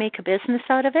want to make a business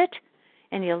out of it,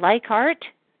 and you like art,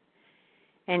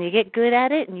 and you get good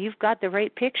at it, and you've got the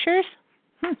right pictures,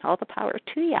 all the power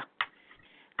to you.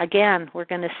 Again, we're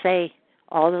going to say,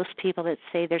 all those people that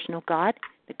say there's no God,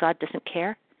 that God doesn't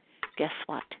care, guess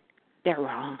what? They're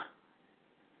wrong.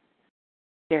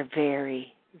 They're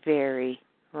very, very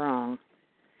wrong.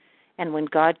 And when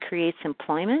God creates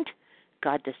employment,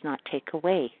 God does not take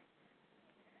away,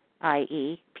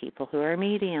 i.e., people who are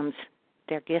mediums.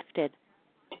 They're gifted.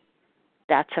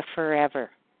 That's a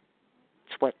forever.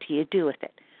 It's what do you do with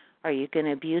it? Are you going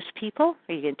to abuse people?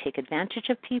 Are you going to take advantage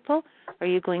of people? Are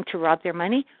you going to rob their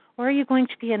money? Or are you going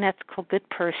to be an ethical, good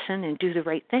person and do the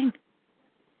right thing?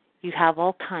 You have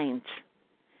all kinds.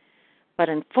 But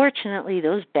unfortunately,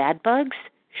 those bad bugs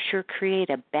sure create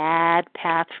a bad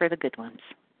path for the good ones.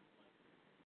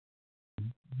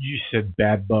 You said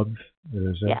bad bugs?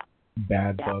 Yeah.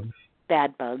 Bad bugs?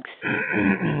 Bad bugs.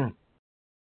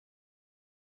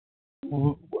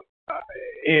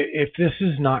 If this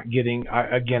is not getting,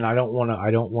 again, I don't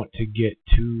want to get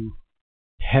too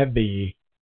heavy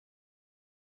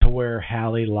to where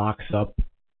Hallie locks up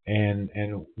and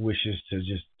wishes to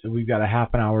just. We've got a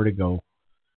half an hour to go,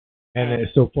 and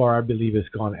so far I believe it's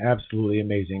gone absolutely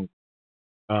amazing.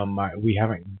 We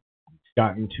haven't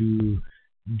gotten too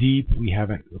deep. We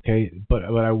haven't, okay, but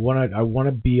I want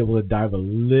to be able to dive a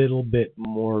little bit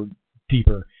more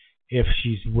deeper if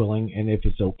she's willing and if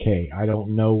it's okay. I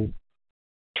don't know.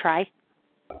 Try.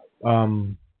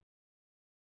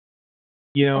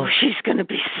 She's going to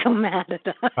be so mad at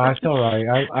us. That's all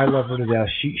right. I love her to death.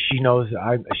 She knows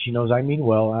I mean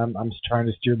well. I'm just trying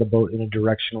to steer the boat in a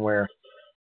direction where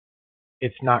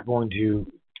it's not going to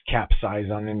capsize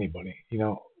on anybody.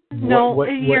 No,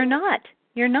 you're not.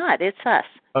 You're not. It's us.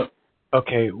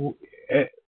 Okay.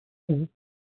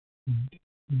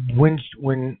 When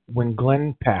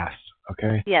Glenn passed,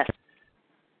 okay? Yes.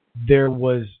 There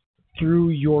was, through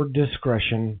your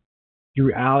discretion,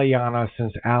 through Aliana,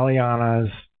 since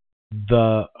Aliana's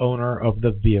the owner of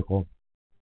the vehicle.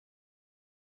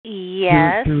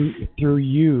 Yes. Through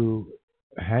you,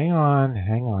 hang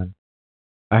on.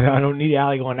 I don't need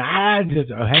Allie going, just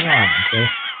hang on, okay?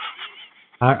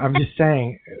 I'm just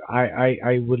saying,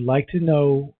 I would like to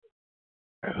know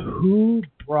who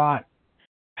brought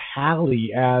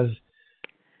Hallie as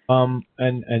a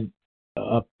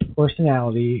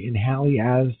personality and Hallie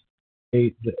as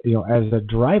as a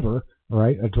driver,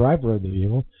 right? A driver of the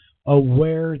vehicle,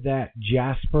 aware that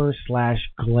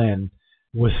Jasper/Glenn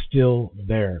was still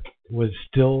there, was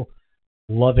still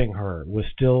loving her, was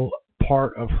still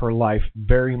part of her life,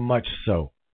 very much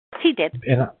so. He did.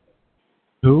 And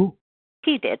who?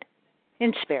 He did,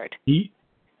 in spirit. He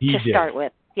to did. start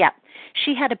with. Yeah.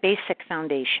 She had a basic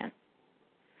foundation.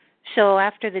 So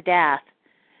after the death,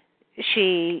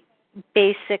 she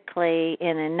basically,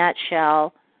 in a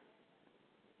nutshell,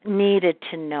 needed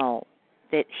to know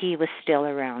that he was still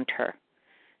around her.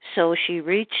 So she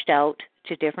reached out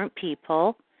to different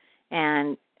people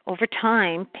and over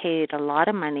time paid a lot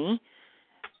of money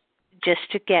just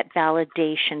to get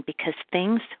validation because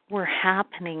things were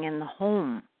happening in the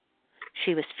home.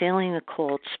 She was feeling the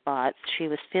cold spots. She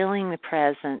was feeling the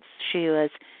presence. She was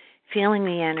feeling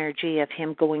the energy of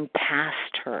him going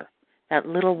past her. That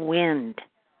little wind,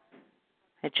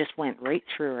 it just went right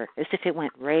through her, as if it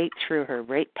went right through her,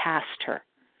 right past her.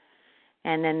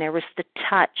 And then there was the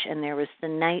touch, and there was the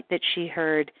night that she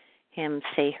heard him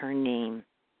say her name.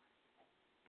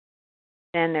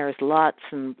 Then there's lots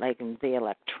and like the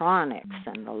electronics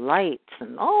and the lights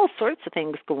and all sorts of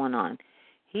things going on.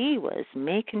 He was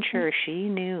making sure she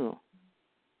knew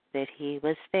that he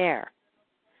was there.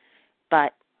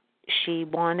 But she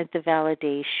wanted the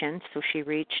validation, so she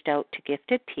reached out to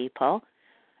gifted people,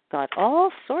 got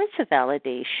all sorts of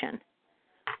validation,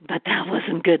 but that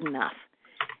wasn't good enough.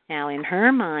 Now, in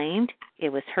her mind, it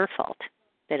was her fault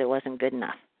that it wasn't good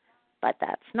enough, but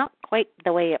that's not quite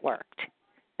the way it worked.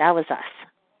 That was us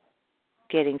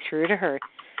getting through to her.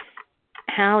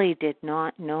 Hallie did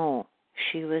not know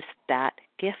she was that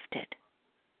gifted.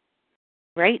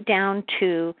 Right down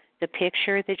to the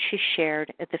picture that she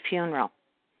shared at the funeral.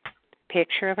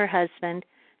 Picture of her husband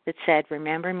that said,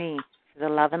 "Remember me for the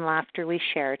love and laughter we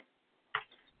shared."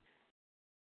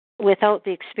 Without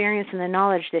the experience and the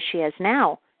knowledge that she has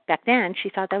now, back then she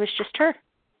thought that was just her.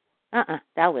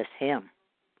 That was him.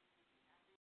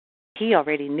 He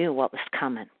already knew what was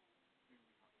coming.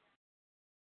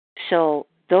 So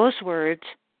those words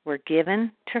were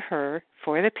given to her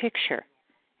for the picture.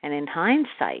 And in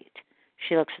hindsight,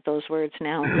 she looks at those words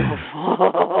now and goes,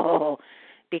 oh,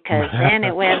 because then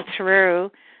it went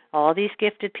through all these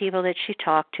gifted people that she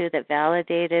talked to that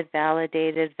validated,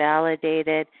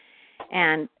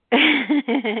 and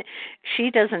she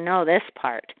doesn't know this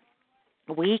part.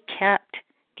 We kept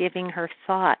giving her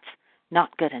thoughts,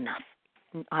 not good enough,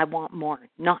 I want more,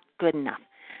 not good enough,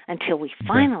 until we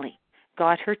finally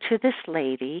got her to this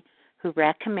lady who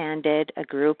recommended a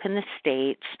group in the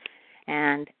States,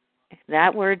 and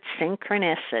that word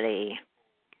synchronicity.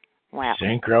 Wow.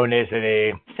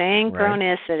 Synchronicity.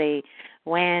 Right.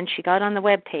 When she got on the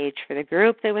web page for the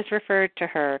group that was referred to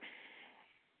her,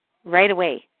 right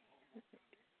away,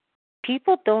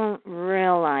 people don't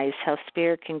realize how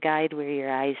spirit can guide where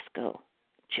your eyes go.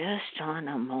 Just on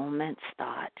a moment's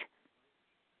thought,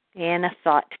 in a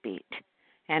thought beat.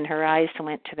 And her eyes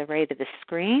went to the right of the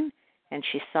screen, and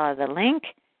she saw the link,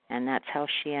 and that's how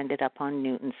she ended up on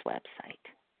Newton's website.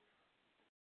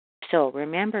 So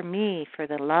remember me for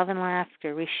the love and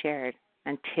laughter we shared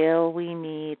until we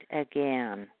meet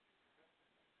again.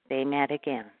 They met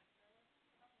again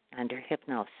under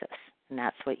hypnosis, and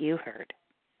that's what you heard.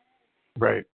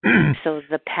 Right. So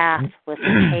the path was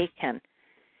taken.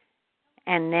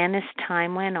 And then as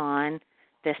time went on,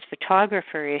 this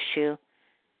photographer issue,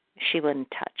 she wouldn't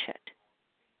touch it.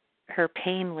 Her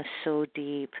pain was so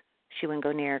deep. She wouldn't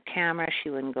go near a camera. She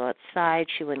wouldn't go outside.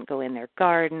 She wouldn't go in their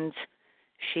gardens.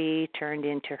 She turned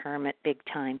into hermit big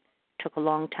time. Took a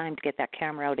long time to get that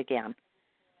camera out again.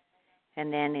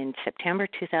 And then in September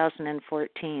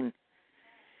 2014,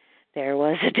 there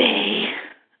was a day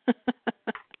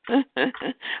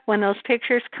when those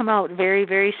pictures come out very,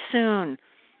 very soon.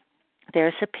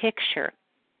 There's a picture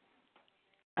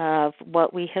of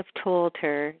what we have told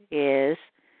her is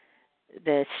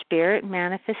the spirit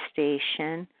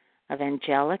manifestation of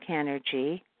angelic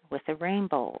energy with a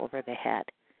rainbow over the head.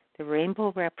 The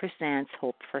rainbow represents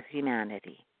hope for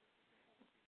humanity.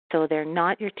 So they're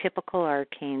not your typical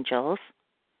archangels.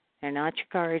 They're not your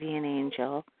guardian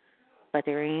angel, but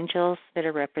they're angels that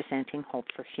are representing hope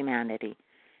for humanity.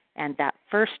 And that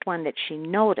first one that she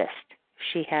noticed,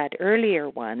 she had earlier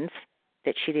ones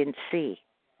that she didn't see.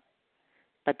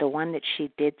 But the one that she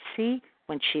did see,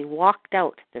 when she walked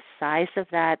out, the size of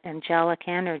that angelic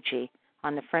energy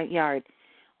on the front yard,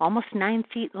 almost 9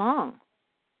 feet long.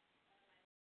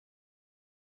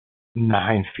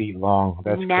 9 feet long.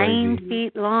 That's 9 crazy.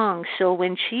 feet long. So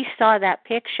when she saw that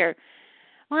picture,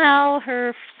 well,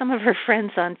 some of her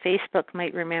friends on Facebook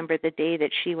might remember the day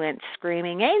that she went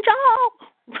screaming, "Angel!"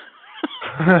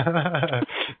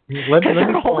 let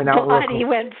me point out real quick.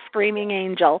 Went screaming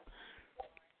angel.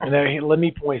 And let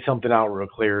me point something out real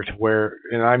clear to where,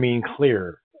 and I mean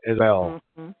clear as well.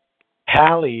 Mm-hmm.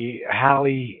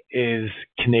 Hallie is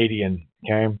Canadian,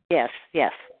 okay?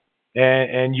 Yes.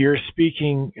 And you're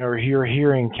speaking or you're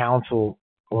hearing counsel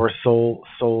or soul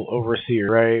overseer,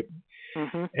 right?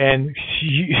 Mm-hmm. And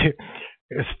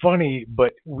it's funny,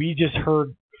 but we just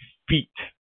heard feet,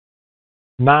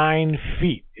 9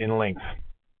 feet in length.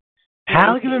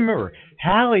 Hallie, remember,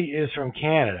 Hallie is from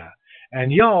Canada,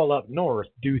 And y'all up north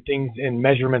do things in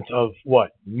measurements of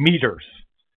what? Meters.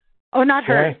 Oh, not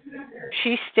her.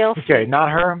 She's still Okay, not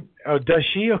her. Oh, does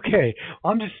she? Okay.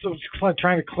 I'm just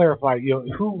trying to clarify,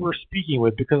 who we're speaking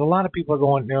with, because a lot of people are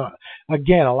going.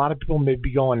 Again, a lot of people may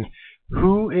be going,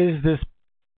 who is this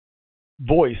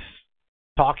voice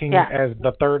talking as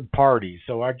the third party?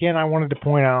 So again, I wanted to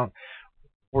point out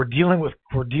we're dealing with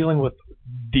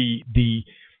the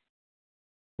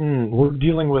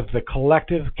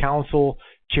collective council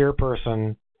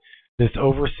chairperson that's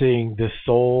overseeing this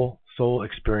soul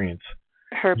experience.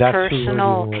 Her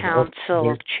personal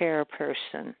council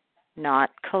chairperson, not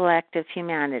collective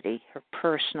humanity. Her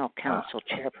personal council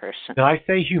chairperson. Did I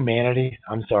say humanity?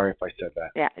 I'm sorry if I said that.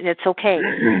 Yeah, it's okay.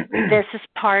 This is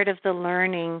part of the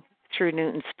learning through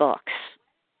Newton's books.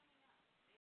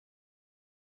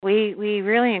 We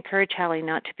really encourage Hallie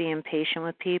not to be impatient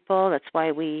with people. That's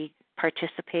why we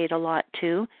participate a lot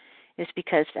too, is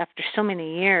because after so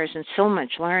many years and so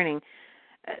much learning,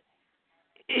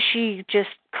 she just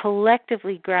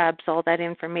collectively grabs all that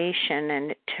information,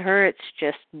 and to her it's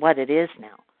just what it is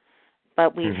now.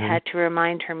 But we've had to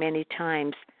remind her many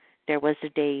times, there was a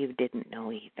day you didn't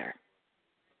know either.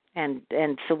 And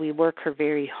so we work her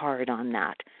very hard on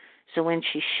that. So when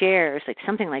she shares, like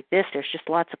something like this, there's just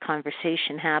lots of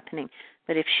conversation happening.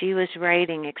 But if she was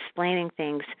writing, explaining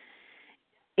things,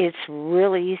 it's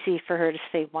really easy for her to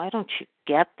say, why don't you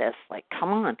get this? Like,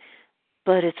 come on.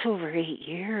 But it's over 8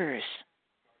 years.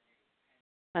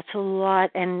 That's a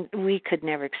lot, and we could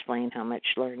never explain how much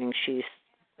learning she's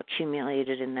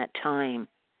accumulated in that time.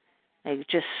 Like,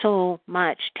 just so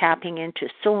much, tapping into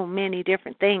so many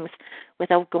different things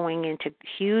without going into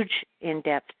huge,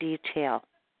 in-depth detail.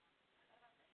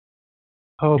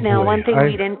 Oh, now, boy. one thing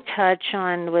we didn't touch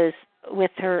on was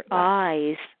with her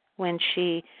eyes, when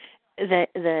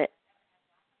the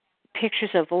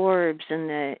pictures of orbs and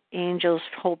the angels'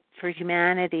 hope for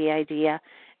humanity idea,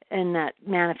 and that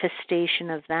manifestation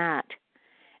of that.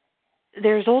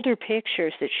 There's older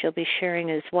pictures that she'll be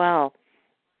sharing as well.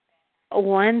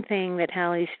 One thing that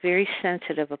Hallie's very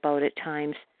sensitive about at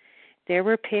times, there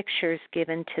were pictures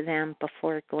given to them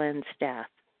before Glenn's death.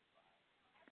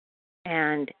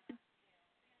 And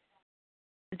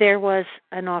there was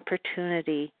an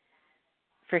opportunity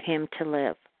for him to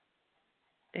live.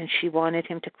 And she wanted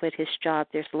him to quit his job.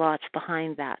 There's lots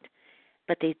behind that.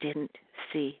 But they didn't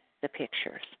see the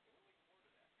pictures.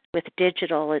 With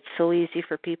digital, it's so easy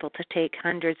for people to take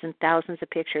hundreds and thousands of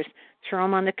pictures, throw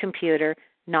them on the computer,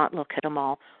 not look at them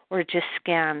all, or just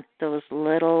scan those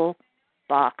little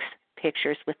box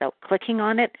pictures without clicking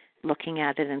on it, looking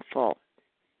at it in full.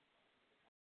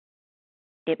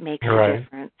 It makes a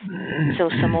difference. So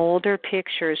some older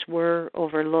pictures were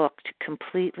overlooked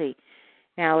completely.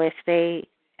 Now, if they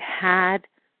had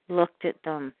looked at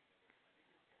them,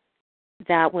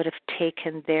 that would have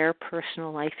taken their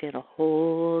personal life in a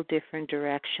whole different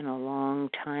direction a long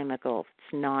time ago.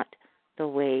 It's not the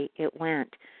way it went.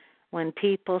 When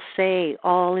people say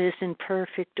all is in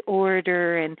perfect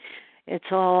order and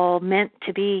it's all meant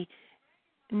to be,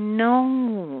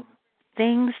 no,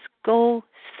 things go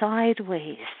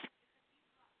sideways.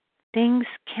 Things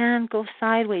can go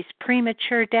sideways.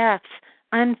 Premature deaths,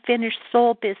 unfinished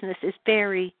soul business is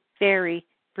very, very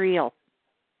real.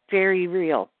 Very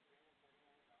real.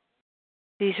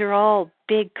 These are all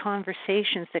big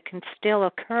conversations that can still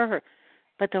occur,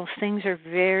 but those things are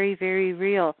very, very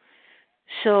real.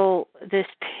 So this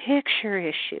picture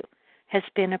issue has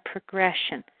been a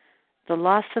progression. The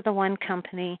loss of the one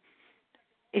company,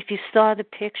 if you saw the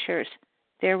pictures,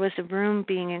 there was a room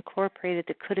being incorporated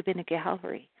that could have been a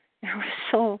gallery. There was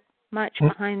so much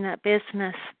behind that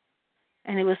business,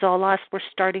 and it was all lost. We're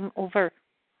starting over.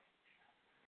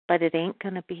 But it ain't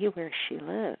going to be where she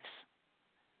lives.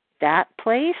 That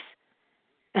place,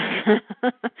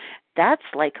 that's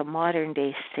like a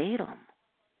modern-day Salem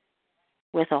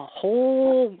with a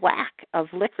whole whack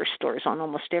of liquor stores on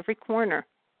almost every corner.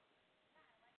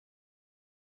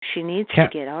 She needs to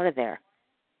get out of there.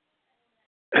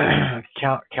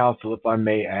 Counsel, if I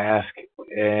may ask,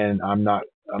 and I'm not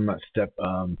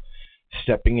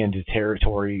stepping into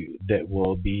territory that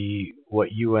will be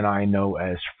what you and I know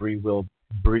as free will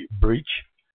breach.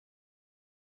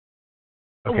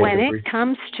 Okay, when it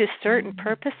comes to certain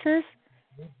purposes,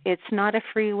 it's not a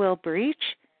free will breach.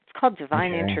 It's called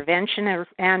divine intervention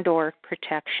and or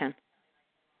protection.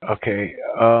 Okay.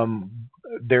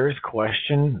 There's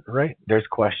question, right? There's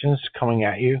questions coming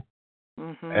at you,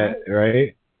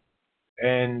 right?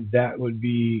 And that would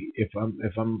be, if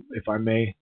I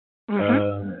may.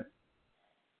 Hang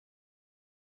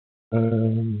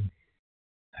on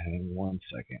one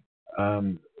second.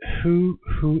 who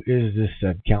is this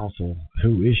said council?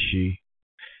 Who is she?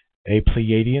 A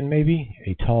Pleiadian, maybe?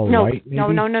 A tall white, maybe?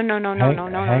 No.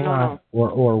 Hang on.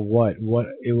 Or what? What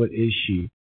is she?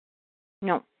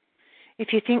 No.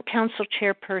 If you think council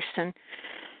chairperson,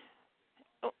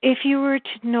 if you were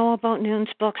to know about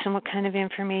Noon's books and what kind of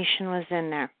information was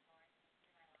in there,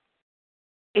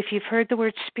 if you've heard the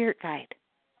word spirit guide,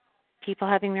 people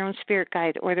having their own spirit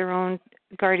guide or their own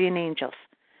guardian angels,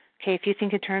 okay, if you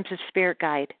think in terms of spirit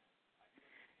guide,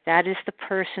 that is the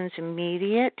person's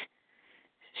immediate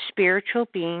spiritual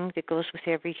being that goes with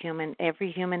every human.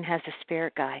 Every human has a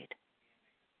spirit guide.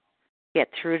 Get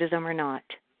through to them or not.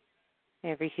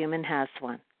 Every human has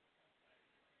one.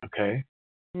 Okay.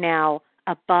 Now,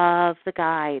 above the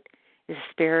guide is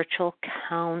a spiritual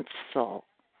council,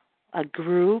 a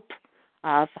group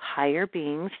of higher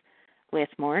beings with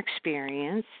more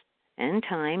experience and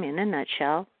time, in a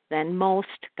nutshell, than most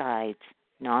guides.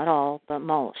 Not all, but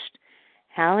most.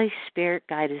 Hallie's spirit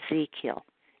guide Ezekiel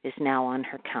is now on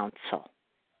her council.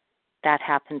 That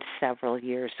happened several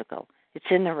years ago. It's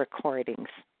in the recordings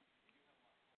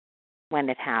when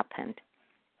it happened.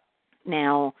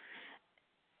 Now,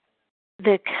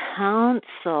 the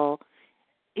council,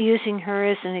 using her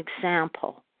as an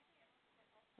example,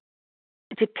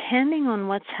 depending on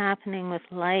what's happening with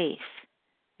life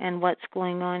and what's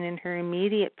going on in her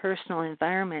immediate personal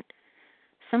environment,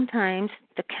 sometimes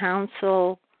the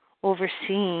council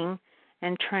overseeing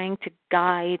and trying to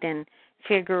guide and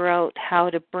figure out how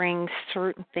to bring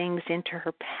certain things into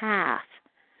her path.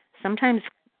 Sometimes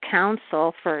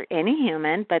council for any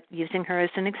human, but using her as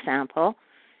an example,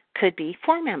 could be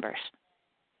 4 members.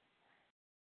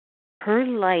 Her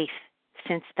life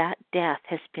since that death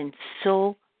has been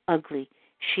so ugly.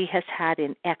 She has had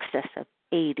in excess of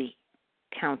 80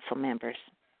 council members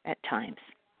at times.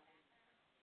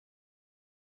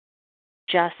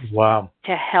 Just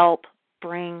to help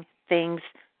bring things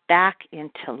back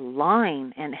into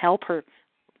line and help her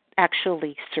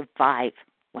actually survive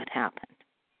what happened.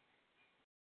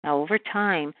 Now, over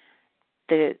time,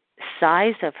 the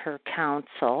size of her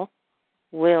council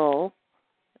will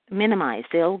minimize.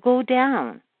 They'll go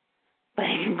down, but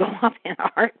it can go up in a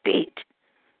heartbeat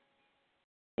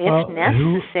if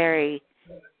necessary.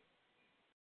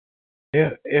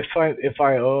 If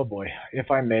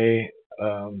I may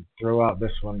throw out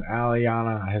this one,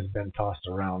 Aliana has been tossed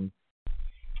around,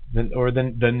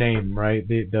 the name, right?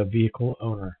 The vehicle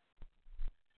owner.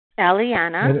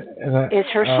 Aliana is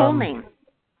her soul name.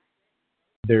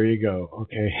 There you go.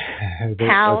 Okay.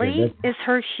 Hallie is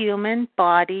her human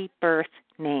body birth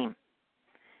name.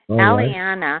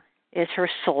 Aliana is her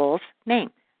soul's name.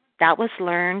 That was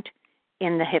learned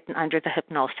in under the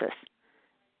hypnosis.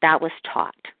 That was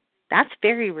taught. That's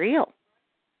very real.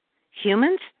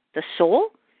 Humans, the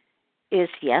soul is,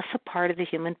 yes, a part of the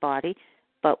human body,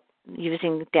 but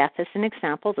using death as an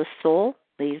example, the soul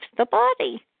leaves the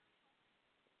body.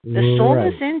 The soul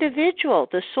is individual.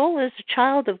 The soul is a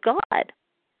child of God.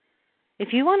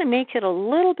 If you want to make it a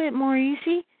little bit more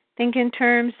easy, think in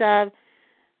terms of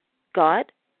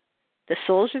God. The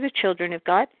souls are the children of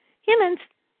God. Humans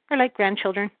are like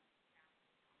grandchildren,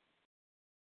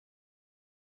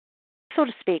 so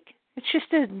to speak. It's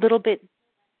just a little bit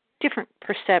different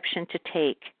perception to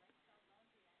take.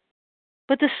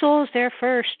 But the soul is there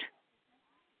first.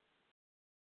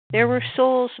 There were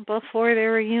souls before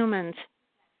there were humans.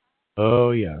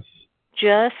 Oh, yes.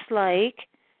 Just like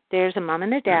there's a mom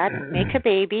and a dad, make a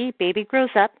baby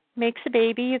grows up, makes a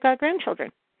baby, you got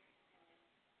grandchildren.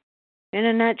 In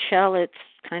a nutshell, it's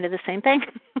kind of the same thing.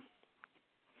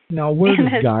 Now, where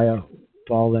does Gaia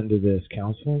fall into this,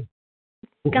 council?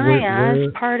 Gaia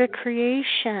is part of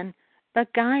creation,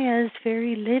 but Gaia is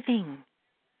very living.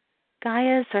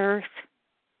 Gaia is earth.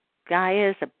 Gaia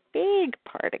is a big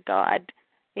part of God,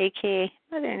 a.k.a.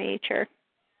 Mother Nature.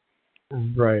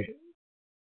 Right.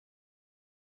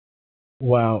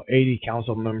 Wow, 80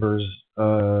 council members.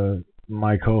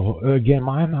 My again.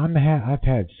 I've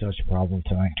had such a problem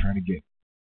tonight trying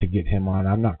to get him on.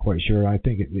 I'm not quite sure. I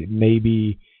think it may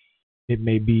be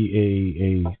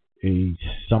a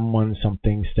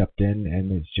something stepped in,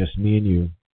 and it's just me and you.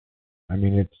 I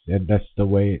mean, that's the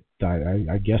way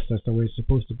I guess that's the way it's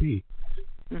supposed to be.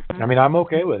 Mm-hmm. I mean, I'm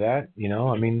okay with that.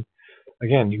 I mean,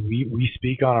 again, we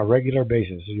speak on a regular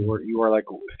basis. You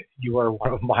are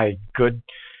one of my good.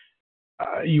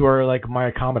 You are like my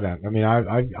accommodant. I mean,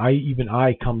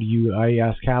 I come to you. I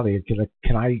ask Hallie,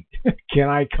 can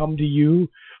I come to you?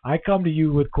 I come to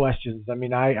you with questions. I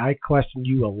mean, I question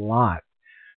you a lot.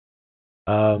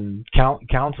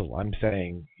 Counsel, I'm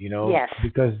saying, yes.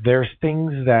 Because there's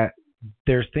things that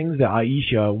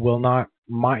Aisha will not,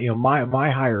 my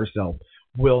higher self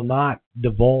will not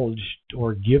divulge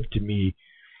or give to me.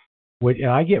 And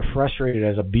I get frustrated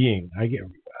as a being. I get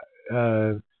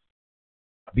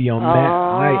beyond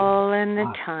all in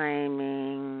the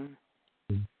timing.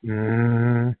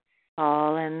 Mm,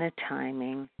 All in the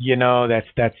timing.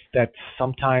 That's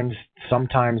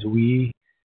sometimes we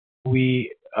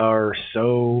are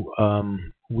so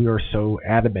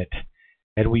adamant,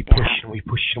 and we push and we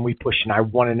push and we push, and I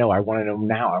want to know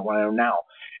now,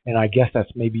 and I guess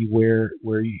that's maybe where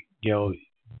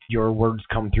your words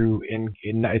come through. In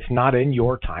it's not in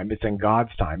your time, it's in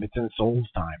God's time, it's in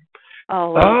soul's time.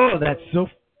 Oh, that's so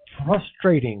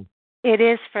frustrating. It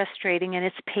is frustrating, and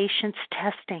it's patience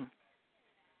testing.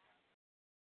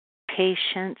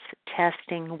 Patience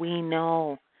testing, we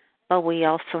know, but we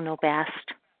also know best.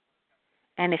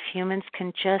 And if humans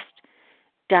can just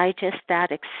digest that,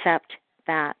 accept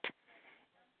that.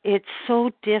 It's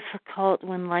so difficult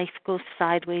when life goes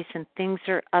sideways and things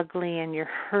are ugly and you're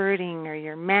hurting or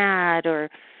you're mad or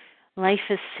life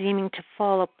is seeming to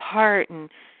fall apart and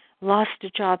lost a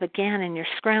job again and you're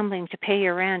scrambling to pay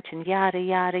your rent and yada,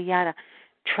 yada, yada.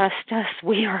 Trust us,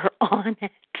 we are on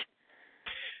it.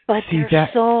 But there's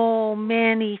so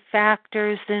many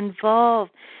factors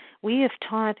involved. We have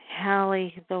taught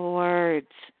Hallie the words,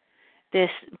 this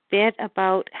bit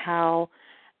about how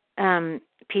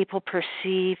people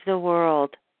perceive the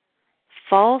world.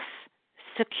 False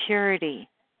security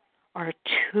are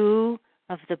two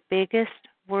of the biggest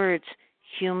words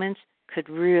humans could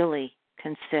really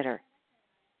consider.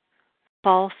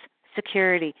 False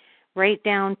security, right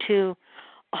down to,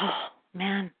 oh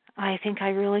man, I think I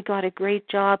really got a great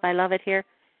job. I love it here.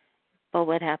 But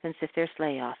what happens if there's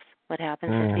layoffs? What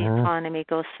happens if the economy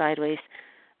goes sideways?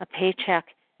 A paycheck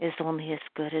is only as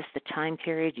good as the time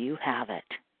period you have it.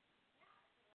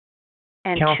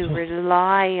 And to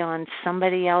rely on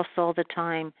somebody else all the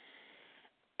time.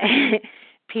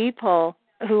 People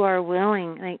who are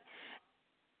willing, like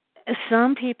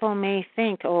some people may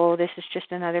think, oh, this is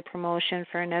just another promotion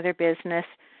for another business.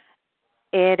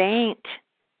 It ain't.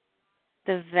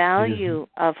 The value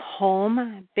of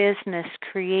home business,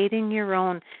 creating your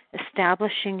own,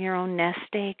 establishing your own nest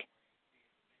egg.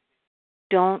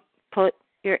 Don't put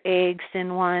your eggs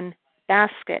in one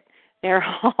basket. They're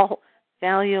all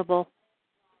valuable.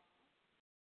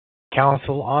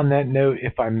 Counsel, on that note,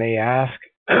 if I may ask,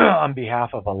 on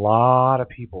behalf of a lot of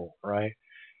people, right?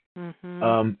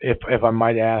 Mm-hmm. If I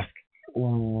might ask,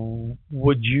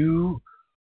 would you,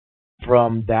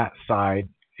 from that side,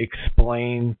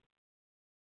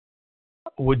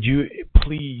 would you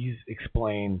please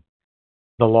explain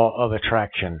the law of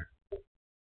attraction?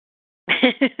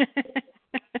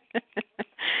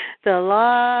 The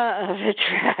law of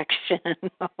attraction.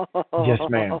 Yes,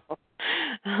 ma'am.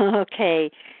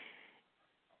 Okay.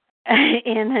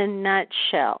 In a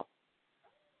nutshell,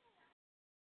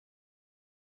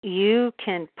 you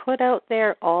can put out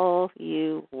there all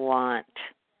you want,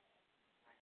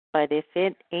 but if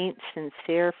it ain't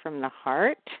sincere from the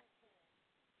heart,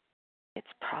 it's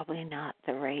probably not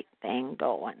the right thing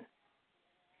going.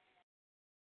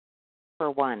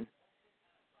 For one.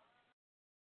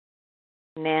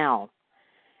 Now,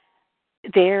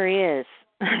 there is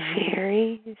a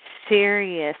very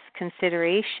serious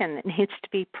consideration that needs to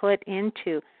be put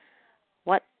into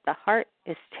what the heart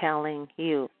is telling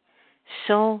you.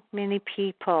 So many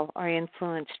people are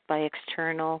influenced by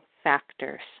external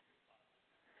factors.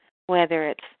 Whether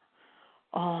it's,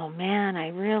 oh man, I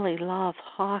really love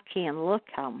hockey and look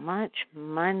how much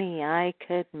money I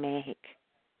could make.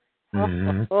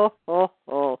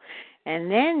 Mm-hmm.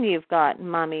 And then you've got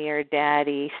mommy or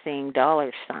daddy seeing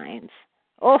dollar signs.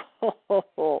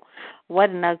 What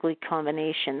an ugly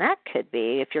combination that could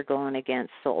be if you're going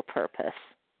against soul purpose.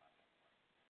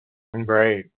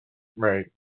 Right.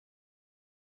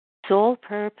 Soul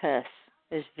purpose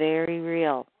is very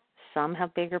real. Some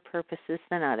have bigger purposes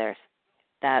than others.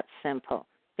 That's simple.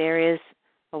 There is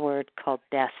a word called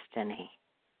destiny,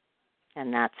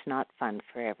 and that's not fun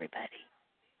for everybody.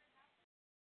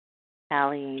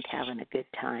 Hallie ain't having a good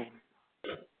time.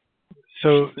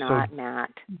 She's not, Matt.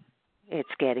 It's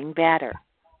getting better.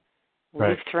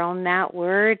 We've thrown that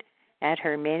word at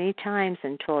her many times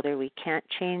and told her we can't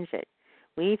change it.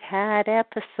 We've had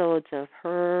episodes of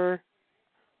her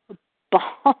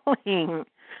bawling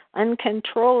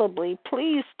uncontrollably.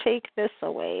 Please take this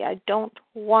away. I don't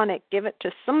want it. Give it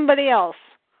to somebody else.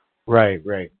 Right.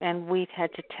 And we've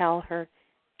had to tell her,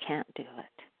 can't do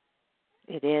it.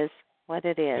 It is what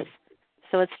it is.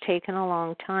 So it's taken a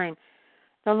long time.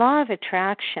 The law of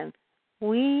attraction,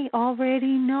 we already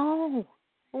know.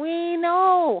 We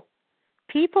know.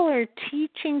 People are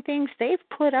teaching things. They've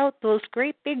put out those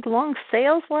great big long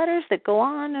sales letters that go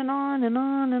on and on and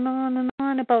on and on and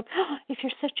on about, if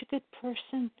you're such a good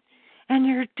person and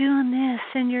you're doing this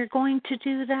and you're going to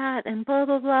do that and blah,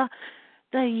 blah, blah,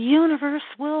 the universe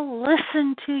will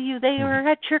listen to you. They are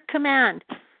at your command.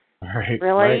 Right.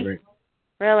 Really? Right.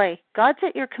 Really? God's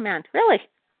at your command. Really?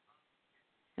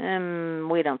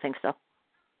 We don't think so.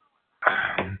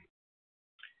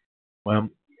 Well,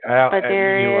 but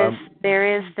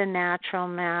there is the natural,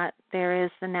 Matt. There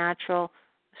is the natural.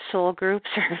 Soul groups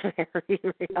are very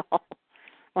real.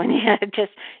 When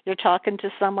you're talking to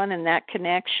someone in that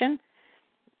connection,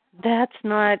 that's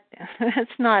not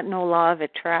no law of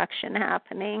attraction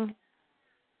happening.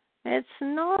 It's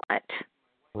not.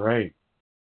 Right.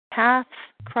 Paths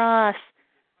cross.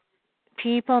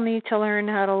 People need to learn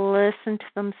how to listen to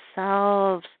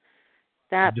themselves.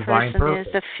 That person is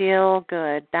a feel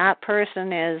good. That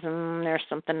person is, there's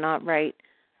something not right.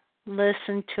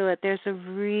 Listen to it. There's a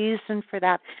reason for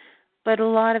that. But a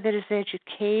lot of it is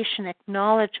education,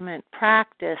 acknowledgement,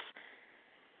 practice,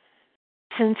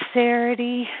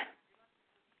 sincerity.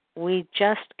 We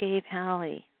just gave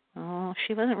Hallie. Oh,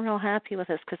 she wasn't real happy with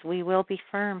us because we will be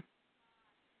firm.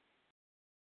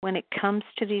 When it comes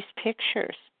to these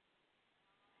pictures,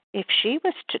 if she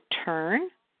was to turn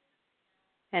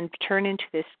into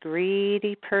this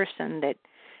greedy person that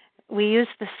we use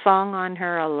the song on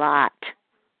her a lot,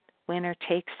 Winner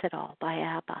Takes It All by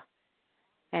ABBA.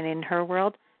 And in her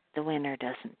world, the winner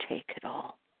doesn't take it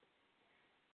all.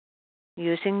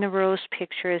 Using the rose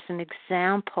picture as an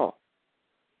example,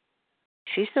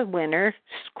 she's the winner,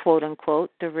 quote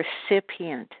unquote, the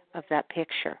recipient of that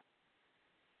picture.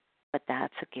 But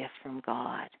that's a gift from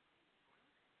God.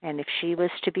 And if she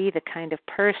was to be the kind of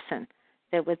person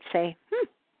that would say,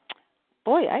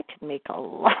 boy, I could make a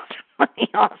lot of money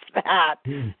off that,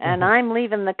 and I'm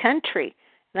leaving the country.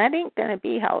 That ain't going to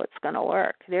be how it's going to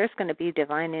work. There's going to be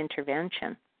divine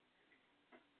intervention.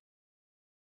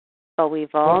 But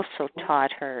we've also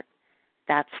taught her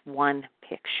that's one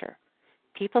picture.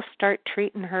 People start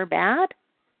treating her bad.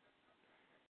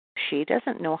 She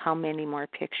doesn't know how many more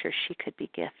pictures she could be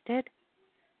gifted.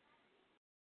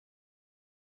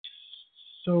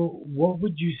 So what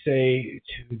would you say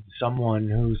to someone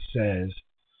who says,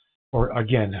 or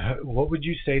again, what would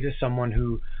you say to someone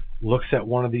who looks at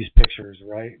one of these pictures,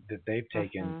 right, that they've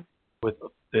taken with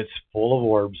it's full of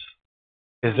orbs?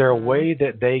 Is there a way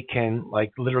that they can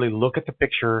like literally look at the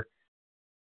picture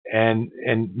and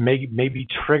maybe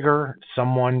trigger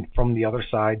someone from the other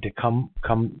side to come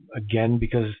again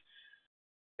because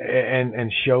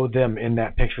and show them in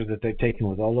that picture that they've taken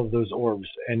with all of those orbs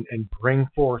and bring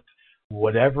forth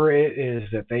whatever it is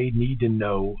that they need to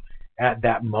know at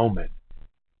that moment?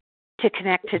 To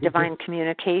connect to divine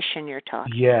communication, you're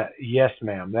talking. Yeah, yes,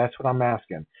 ma'am. That's what I'm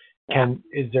asking. Yeah.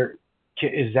 Is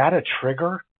that a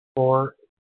trigger for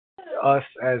us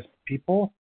as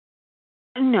people?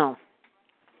 No.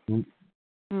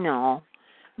 No.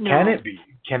 Can it be?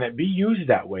 Can it be used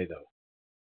that way though?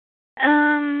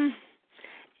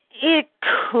 It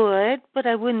could, but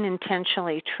I wouldn't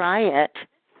intentionally try it.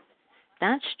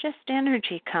 That's just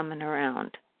energy coming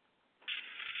around.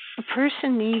 A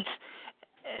person needs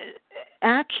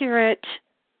accurate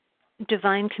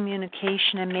divine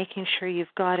communication and making sure you've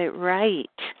got it right.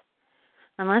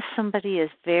 Unless somebody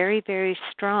is very, very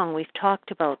strong, we've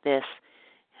talked about this.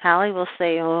 Hallie will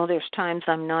say, there's times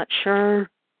I'm not sure.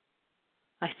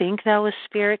 I think that was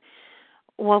spirit.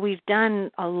 What we've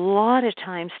done a lot of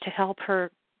times to help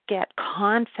her get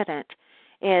confident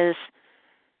is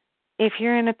if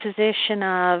you're in a position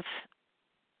of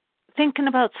thinking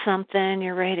about something,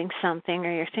 you're writing something,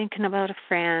 or you're thinking about a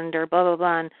friend, or blah, blah,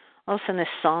 blah, and all of a sudden this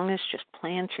song is just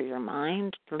playing through your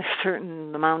mind, a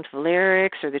certain amount of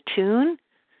lyrics or the tune,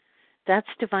 that's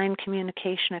divine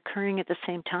communication occurring at the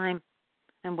same time,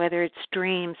 and whether it's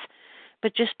dreams.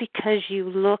 But just because you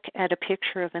look at a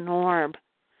picture of an orb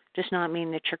does not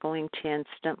mean that you're going to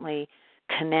instantly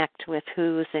connect with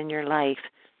who's in your life.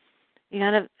 You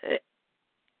gotta,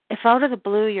 if out of the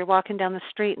blue you're walking down the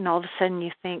street and all of a sudden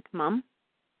you think, Mom,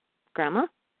 Grandma,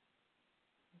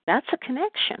 that's a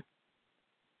connection.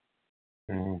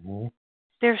 Mm-hmm.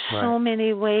 There's so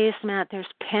many ways, Matt. There's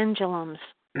pendulums.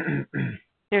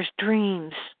 There's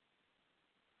dreams.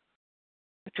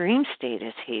 The dream state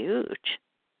is huge.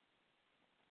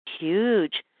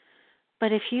 Huge.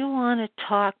 But if you want to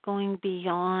talk going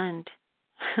beyond,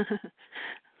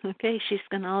 okay, she's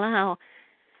going to allow.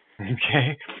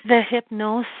 Okay. The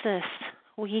hypnosis,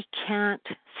 we can't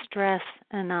stress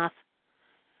enough.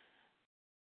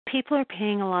 People are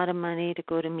paying a lot of money to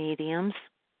go to mediums.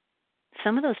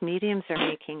 Some of those mediums are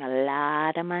making a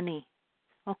lot of money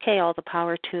okay, all the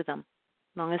power to them.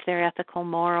 As long as they're ethical,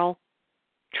 moral,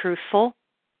 truthful,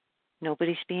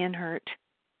 nobody's being hurt.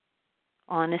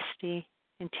 Honesty,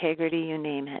 integrity, you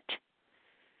name it.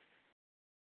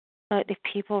 But if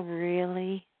people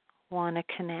really want to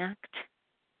connect,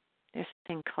 there's a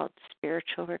thing called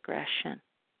spiritual regression.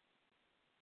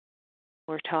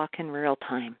 We're talking real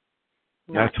time.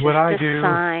 That's what I do.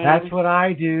 That's what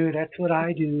I do. That's what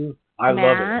I do. I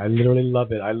love it. I literally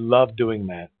love it. I love doing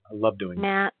that. I love doing that.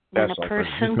 Matt, when a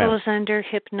person goes under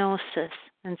hypnosis,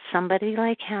 and somebody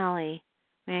like Hallie,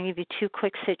 I'm going to give you two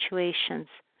quick situations.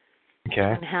 Okay.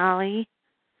 When Hallie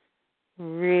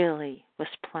really was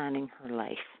planning her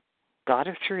life, got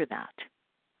her through that.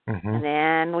 Mm-hmm. And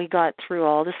then we got through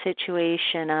all the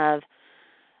situation of,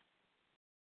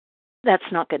 that's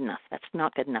not good enough. That's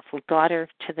not good enough. We got her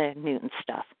to the Newton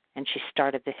stuff, and she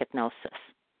started the hypnosis.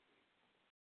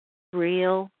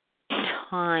 Real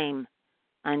time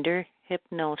under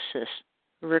hypnosis,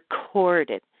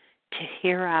 recorded to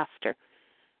hereafter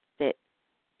that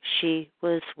she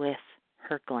was with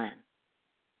her Glenn.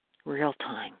 Real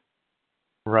time.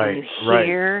 Right. When you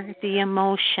hear the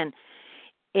emotion,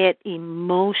 it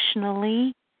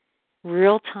emotionally,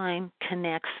 real time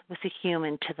connects with the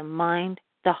human to the mind,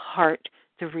 the heart,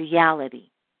 the reality.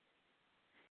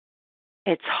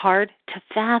 It's hard to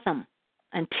fathom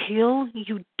until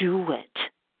you do it,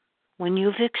 when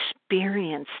you've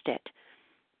experienced it.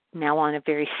 Now, on a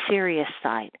very serious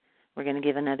side, we're going to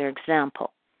give another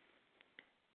example.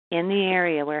 In the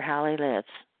area where Hallie lives,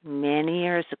 many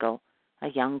years ago, a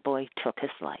young boy took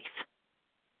his life.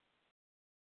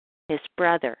 His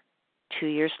brother, 2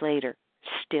 years later,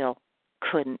 still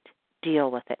couldn't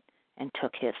deal with it and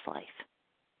took his life.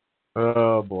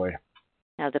 Oh, boy.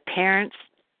 Now, the parents,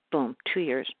 boom, 2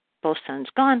 years, both sons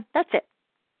gone. That's it.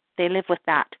 They live with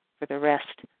that for the rest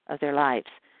of their lives.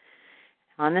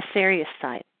 On the serious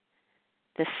side,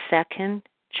 the second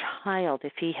child,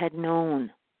 if he had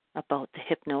known about the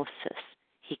hypnosis,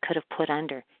 he could have put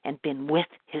under and been with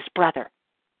his brother.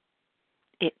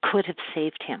 It could have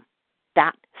saved him.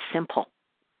 That simple.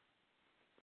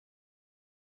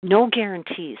 No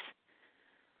guarantees,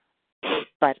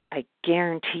 but I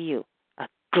guarantee you a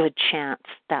good chance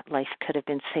that life could have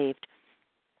been saved.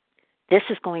 This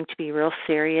is going to be real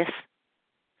serious.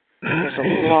 There's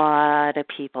a lot of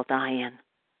people dying.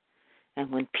 And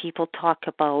when people talk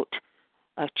about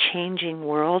a changing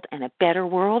world and a better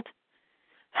world,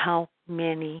 how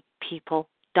many people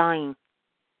dying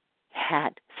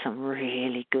had some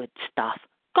really good stuff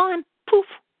gone, poof.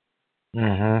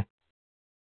 Mm-hmm.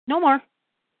 No more.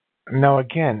 Now,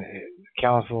 again,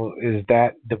 counsel, is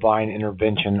that divine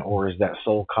intervention or is that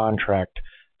soul contract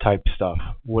type stuff?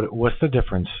 What's the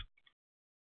difference?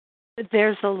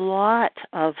 There's a lot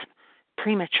of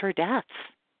premature deaths.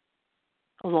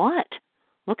 A lot.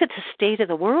 Look at the state of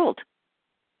the world.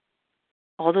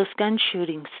 All those gun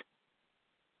shootings.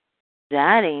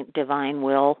 That ain't divine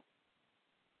will.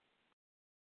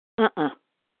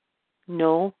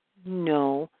 No,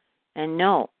 no, and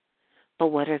no. But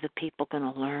what are the people going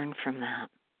to learn from that?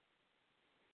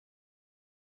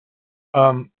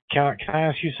 Can I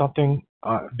ask you something?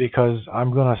 Because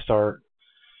I'm going to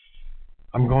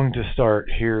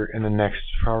start here in the next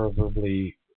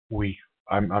probably week.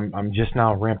 I'm just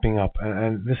now ramping up,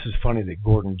 and this is funny that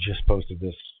Gordon just posted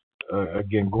this.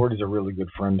 Again, Gordon's a really good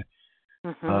friend,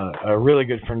 a really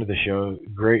good friend of the show.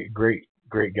 Great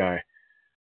guy.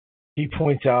 He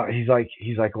points out, he's like,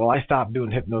 well, I stopped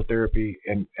doing hypnotherapy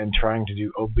and trying to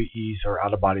do OBEs or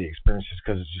out of body experiences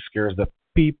because it just scares the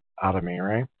beep out of me,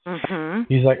 right? Mm-hmm.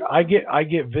 He's like, I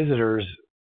get visitors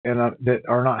and that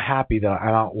are not happy that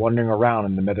I'm out wandering around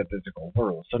in the metaphysical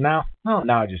world. So now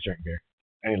I just drink beer.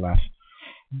 And he laughs.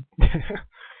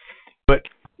 But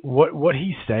what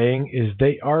he's saying is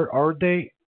they are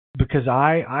they, because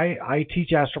I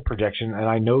teach astral projection and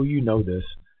I know you know this.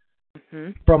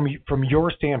 Mm-hmm. From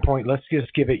your standpoint, let's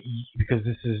just give it, because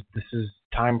this is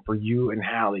time for you and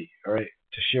Hallie, all right,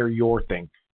 to share your thing.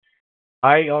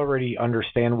 I already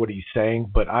understand what he's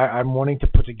saying, but I'm wanting to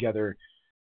put together.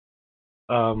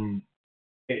 It'll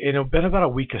be about a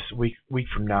week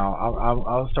from now.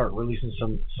 I'll start releasing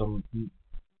some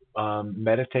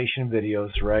meditation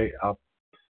videos, right?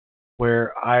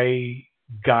 Where I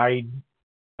guide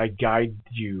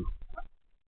you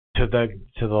to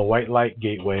the white light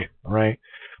gateway, right?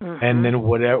 Mm-hmm. And then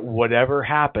whatever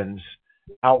happens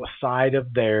outside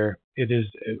of there, it is,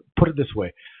 put it this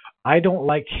way. I don't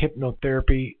like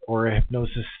hypnotherapy or a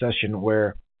hypnosis session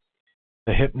where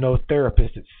the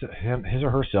hypnotherapist, his or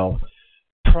herself,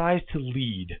 tries to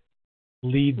lead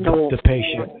the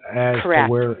patient as to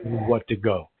where what to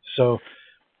go. So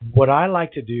What I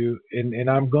like to do, and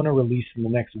I'm going to release in the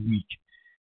next week,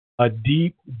 a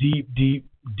deep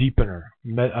deepener,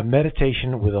 a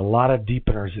meditation with a lot of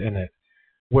deepeners in it,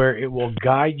 where it will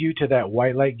guide you to that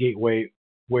white light gateway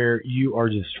where you are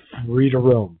just free to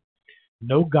roam.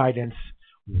 No guidance.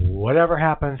 Whatever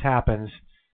happens, happens.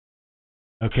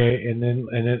 Okay, and then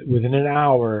within an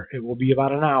hour, it will be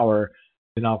about an hour,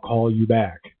 then I'll call you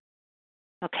back.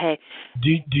 Okay. Do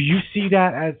you see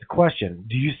that as a question?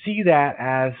 Do you see that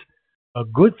as a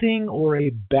good thing or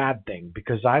a bad thing?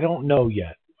 Because I don't know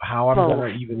yet how I'm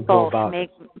going to even go about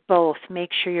it. Both. Make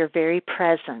sure you're very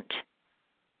present.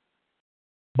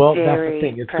 Well, that's the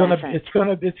thing.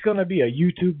 It's gonna be a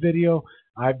YouTube video.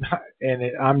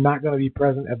 I'm not gonna be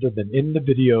present other than in the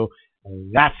video.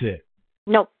 And that's it.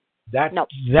 Nope. That's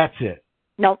it.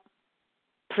 Nope.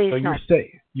 Please so no.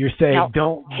 You're saying nope.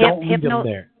 don't leave them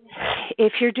there.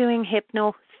 If you're doing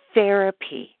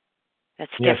hypnotherapy,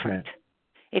 that's different. Ma'am.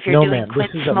 If you're doing quit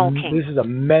smoking. This is a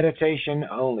meditation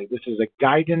only. This is a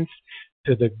guidance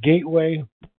to the gateway.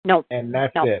 Nope. And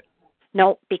that's it.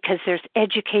 No, because there's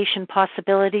education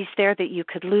possibilities there that you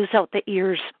could lose out the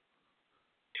ears.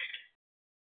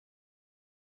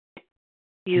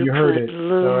 You heard could it.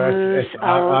 lose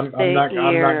out the ears. I'm not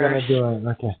going to do it.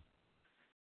 Okay.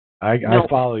 I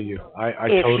follow you. I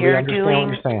totally understand what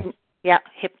you're saying. Yeah,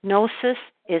 hypnosis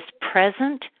is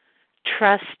present,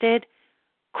 trusted,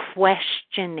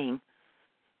 questioning.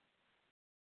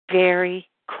 Very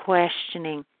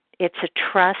questioning. It's a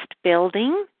trust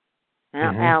building.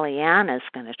 Now, Aliana's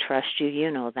going to trust you.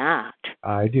 You know that.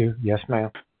 I do. Yes,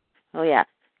 ma'am. Oh, yeah.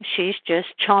 She's just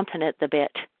chomping at the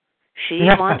bit. She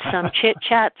wants some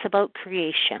chit-chats about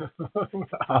creation.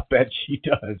 I'll bet she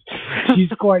does.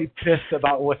 She's quite pissed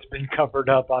about what's been covered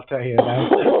up, I'll tell you that.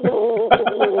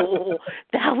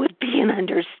 That would be an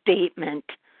understatement.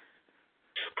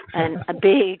 And a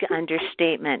big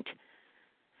understatement.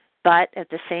 But at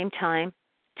the same time,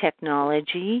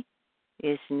 technology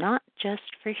is not just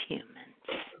for humans.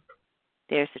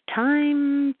 There's a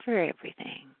time for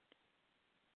everything.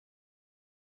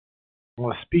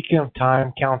 Well, speaking of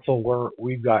time, Council,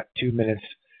 we've got 2 minutes,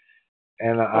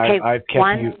 and I've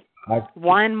kept you.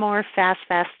 One more fast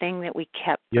thing that we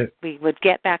would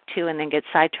get back to and then get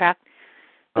sidetracked.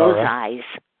 Those eyes,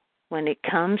 when it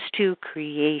comes to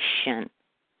creation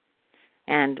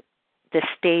and the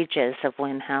stages of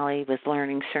when Hallie was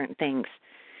learning certain things,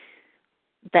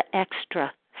 the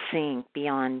extra seeing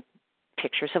beyond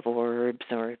pictures of orbs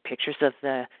or pictures of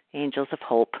the angels of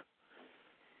hope,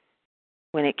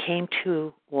 when it came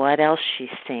to what else she's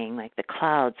seeing, like the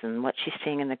clouds and what she's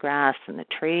seeing in the grass and the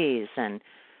trees and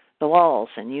the walls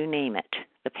and you name it,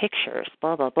 the pictures,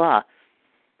 blah, blah, blah,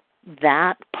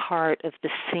 that part of the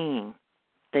seeing,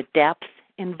 the depth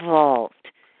involved,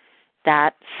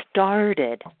 that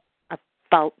started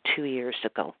about 2 years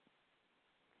ago.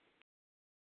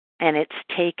 And it's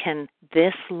taken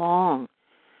this long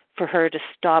for her to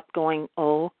stop going,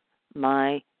 oh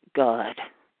my God.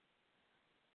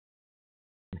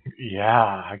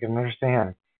 Yeah, I can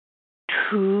understand.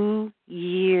 2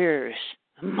 years,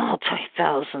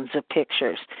 multi-thousands of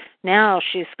pictures. Now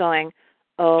she's going,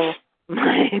 oh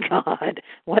my God,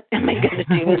 what am I going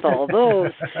to do with all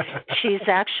those? She's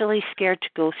actually scared to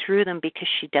go through them because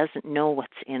she doesn't know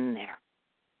what's in there.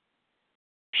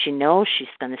 She knows she's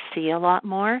going to see a lot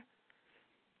more.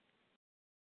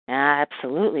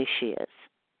 Absolutely she is.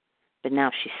 But now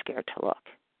she's scared to look.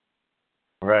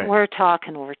 Right. We're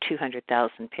talking over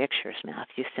 200,000 pictures,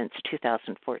 Matthew, since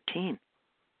 2014.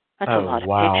 That's a lot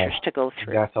of pictures to go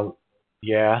through. That's a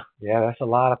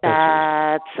lot of pictures.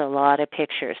 That's a lot of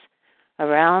pictures.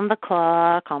 Around the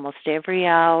clock, almost every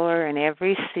hour and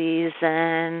every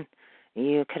season,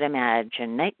 you could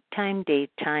imagine. Nighttime,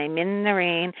 daytime, in the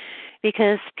rain,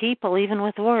 because people, even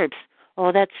with orbs,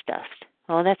 oh, that's dust.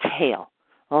 Oh, that's hail.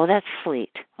 Oh, that's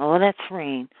sleet. Oh, that's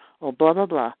rain. Oh, blah, blah,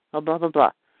 blah. Oh, blah, blah,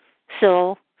 blah.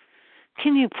 So,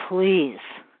 can you please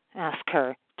ask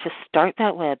her to start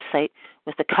that website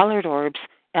with the colored orbs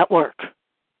at work?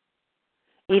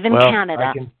 Even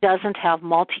Canada doesn't have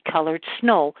multicolored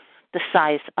snow the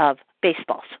size of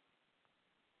baseballs.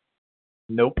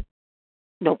 Nope.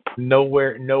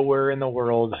 Nowhere in the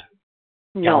world.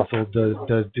 Nope.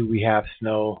 Also, do we have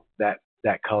snow that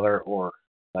color or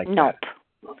like nope.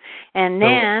 that? And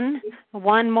then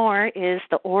one more is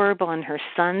the orb on her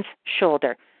son's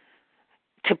shoulder.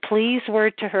 To please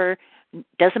word to her,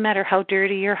 doesn't matter how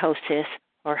dirty your house is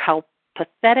or how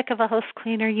pathetic of a house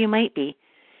cleaner you might be,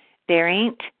 there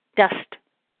ain't dust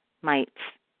mites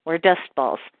or dust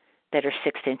balls that are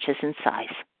 6 inches in size.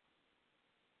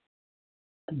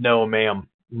 No, ma'am.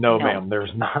 No, ma'am. There's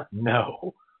not.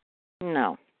 No.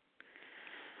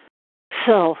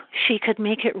 So she could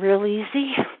make it real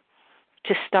easy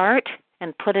to start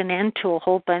and put an end to a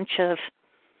whole bunch of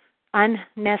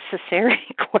unnecessary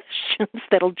questions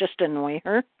that'll just annoy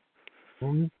her.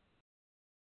 Mm-hmm.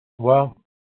 Well,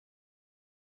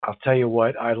 I'll tell you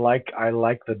what. I like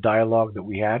the dialogue that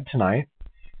we had tonight.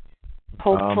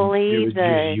 Hopefully, it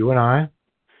was you and I.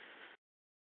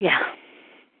 Yeah.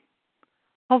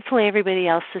 Hopefully everybody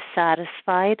else is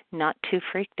satisfied, not too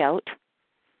freaked out.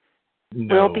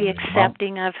 No. We'll be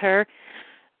accepting of her.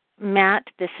 Matt,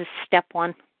 this is step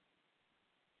one.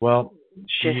 Well,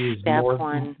 she is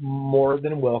more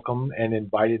than welcome and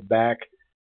invited back.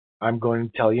 I'm going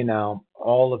to tell you now,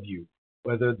 all of you,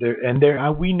 whether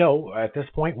we know at this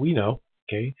point,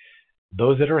 okay,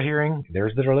 those that are hearing,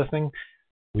 those that are listening,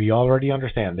 we already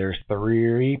understand. There's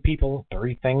three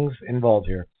things involved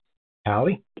here: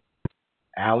 Hallie,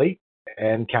 Allie,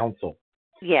 and Council.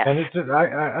 Yes. And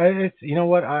it's you know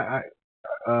what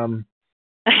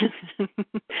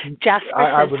Jasper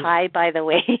says hi, by the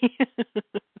way.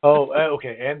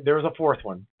 Okay. And there's a fourth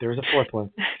one. There's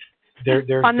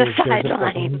on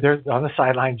the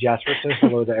sideline. Jasper says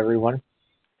hello to everyone.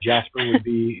 Jasper would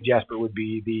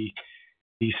be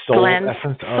the soul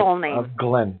essence of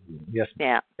Glenn. Yes.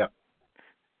 Yeah. Yep.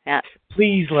 Yeah.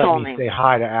 Please let me say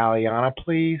hi to Aliana.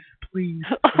 Please. Please.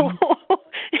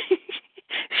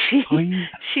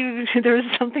 There was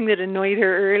something that annoyed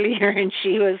her earlier, and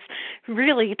she was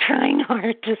really trying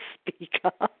hard to speak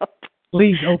up.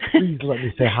 Please let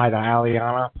me say hi to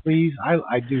Aliana. Please,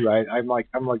 I do. I'm like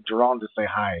drawn to say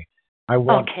hi. I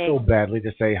want so badly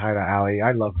to say hi to Allie.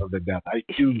 I love her to death. I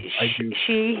do.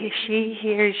 She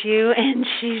hears you, and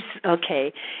she's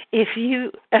okay.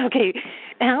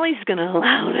 Allie's gonna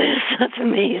allow this. That's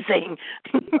amazing.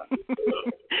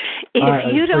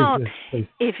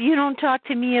 If you don't talk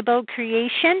to me about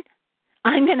creation,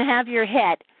 I'm gonna have your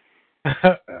head.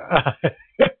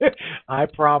 I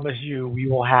promise you, we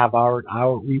will have our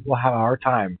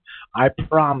time. I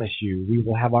promise you, we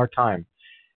will have our time,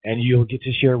 and you'll get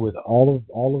to share with all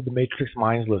of the Matrix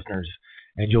Minds listeners,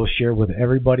 and you'll share with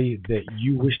everybody that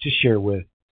you wish to share with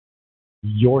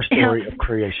your story of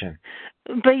creation.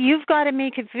 But you've got to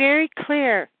make it very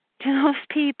clear to those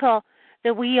people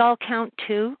that we all count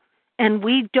too, and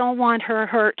we don't want her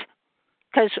hurt,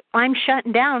 because I'm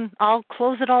shutting down. I'll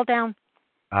close it all down.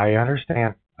 I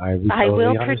understand. I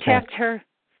will protect her.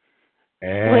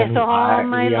 And with all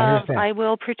my love, I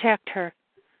will protect her.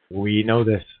 We know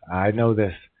this. I know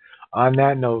this. On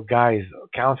that note, guys,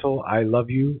 Council, I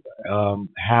love you.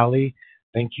 Hallie,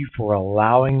 thank you for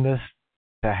allowing this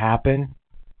to happen.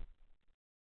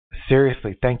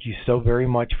 Seriously, thank you so very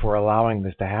much for allowing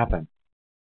this to happen.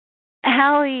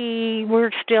 Hallie,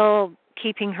 we're still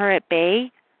keeping her at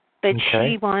bay, but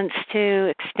she wants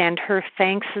to extend her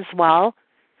thanks as well,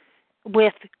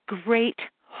 with great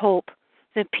hope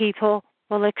that people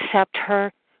will accept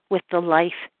her with the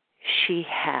life she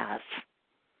has.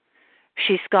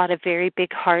 She's got a very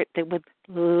big heart that would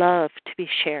love to be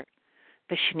shared,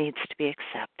 but she needs to be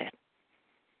accepted.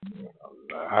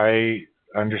 I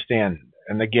understand.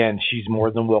 And again, she's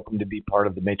more than welcome to be part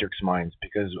of the Matrix Minds,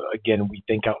 because, again, we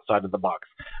think outside of the box.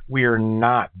 We are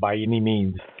not by any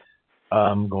means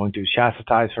going to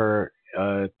chastise her,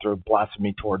 throw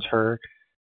blasphemy towards her,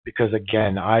 because,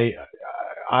 again,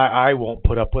 I won't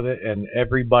put up with it, and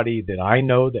everybody that I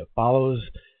know that follows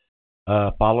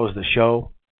the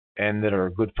show and that are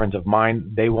good friends of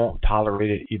mine, they won't tolerate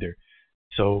it either.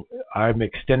 So I'm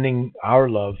extending our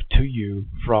love to you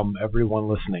from everyone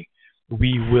listening.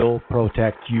 We will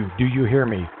protect you. Do you hear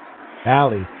me?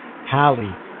 Allie,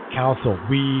 Hallie, Council,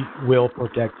 we will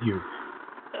protect you.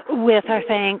 With our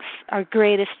thanks, our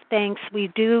greatest thanks, we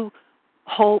do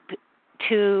hope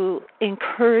to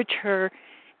encourage her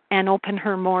and open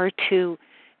her more to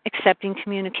accepting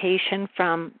communication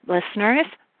from listeners,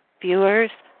 viewers,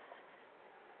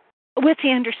 with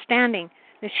the understanding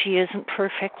that she isn't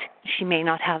perfect. She may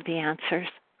not have the answers.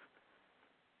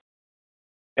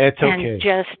 It's okay.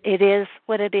 And it is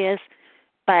what it is,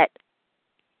 but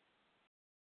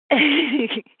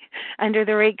under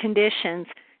the right conditions,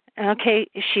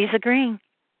 she's agreeing.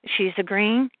 She's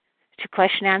agreeing to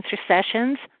question-answer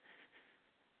sessions.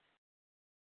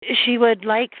 She would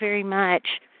like very much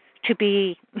to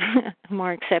be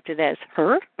more accepted as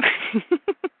her.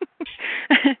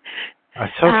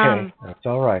 That's okay. That's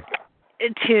all right.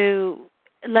 To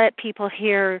let people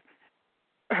hear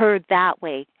her that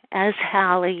way, as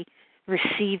Hallie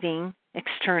receiving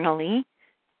externally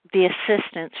the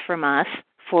assistance from us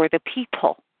for the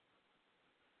people.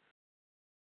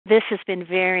 This has been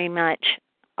very much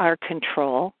our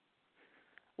control.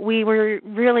 We were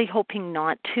really hoping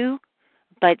not to,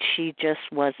 but she just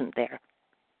wasn't there.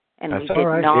 and That's we all did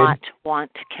right. not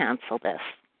want to cancel this.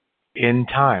 In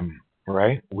time,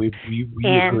 right? We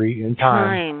agree in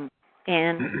time.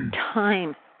 In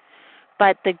time.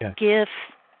 But the gifts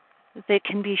that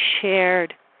can be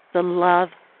shared, the love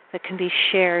that can be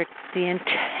shared, the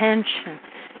intention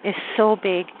is so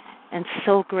big and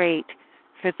so great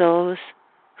for those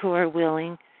who are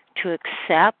willing to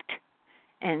accept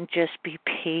and just be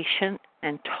patient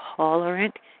and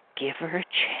tolerant. Give her a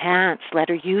chance. Let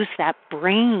her use that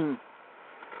brain.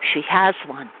 She has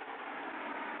one.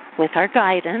 With our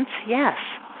guidance, yes.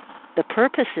 The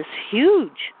purpose is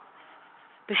huge.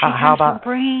 But she has a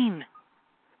brain.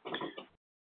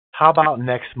 How about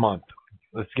next month?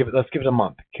 Let's give it a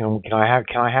month. Can I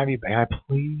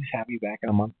please have you back in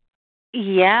a month?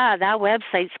 Yeah, that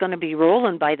website's going to be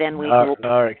rolling by then, we hope.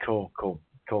 All right, cool.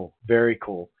 Very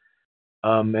cool.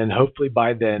 And hopefully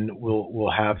by then we'll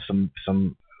have some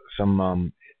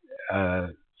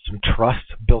trust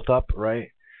built up,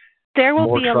 right? There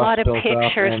will be a lot of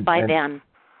pictures by then.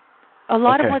 A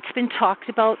lot of what's been talked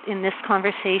about in this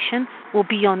conversation will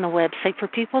be on the website for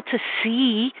people to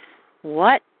see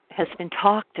what has been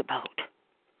talked about.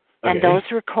 Okay. And those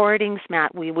recordings,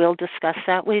 Matt, we will discuss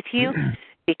that with you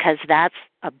because that's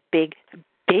a big,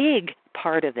 big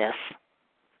part of this.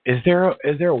 Is there a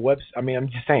website? I mean, I'm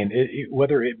just saying,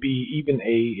 whether it be even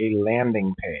a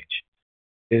landing page,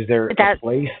 is there a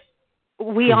place?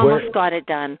 We almost got it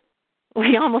done.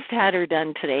 We almost had her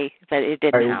done today, but it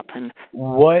didn't happen.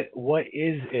 What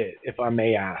is it, if I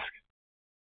may ask?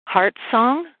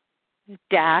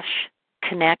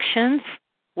 Heartsong-connections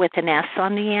with an S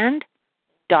on the end,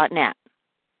 .net.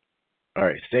 All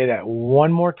right, say that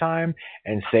one more time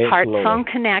and say it slowly. Heartsong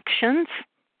Connections.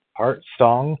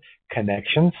 Heartsong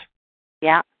Connections.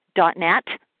 Yeah, .net.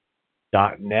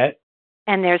 .net.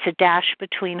 And there's a dash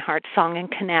between Heartsong and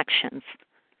Connections.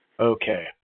 Okay.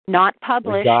 Not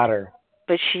published. We got her.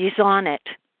 But she's on it.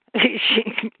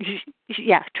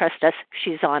 Yeah, trust us,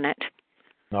 she's on it.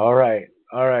 All right.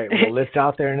 Well, it's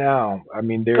out there now. I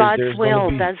mean, God's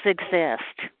will does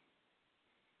exist.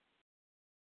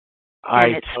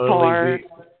 And it's for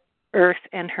Earth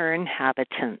and her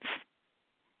inhabitants.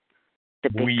 The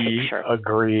big picture. We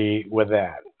agree with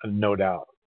that, no doubt.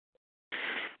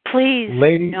 Please,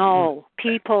 no,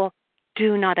 people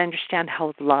do not understand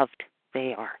how loved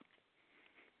they are.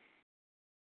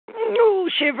 Oh,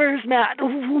 shivers, Matt.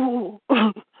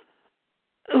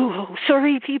 Oh,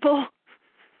 sorry, people.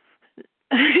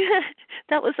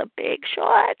 That was a big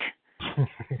shot.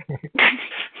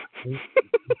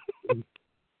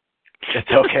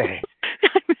 It's okay.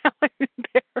 I'm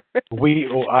embarrassed.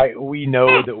 We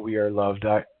know that we are loved.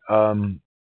 But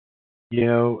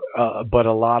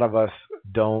a lot of us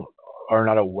are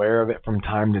not aware of it from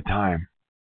time to time.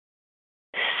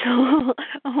 So,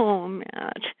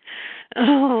 Matt.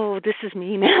 Oh, this is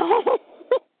me now.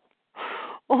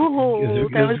 That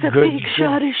was a big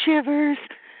shot of shivers.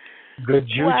 Good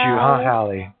juju, huh,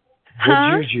 Hallie?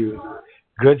 Good juju.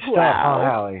 Good stuff, huh,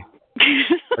 Hallie?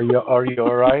 Are you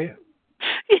all right?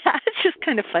 Yeah, it's just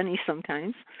kind of funny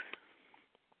sometimes.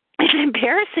 It's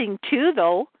embarrassing too,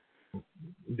 though.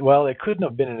 Well, it couldn't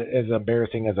have been as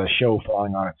embarrassing as a show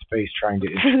falling on its face trying to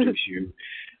introduce you.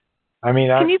 I mean,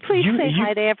 can you please say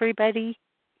hi to everybody?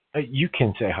 You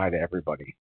can say hi to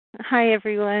everybody. Hi,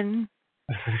 everyone.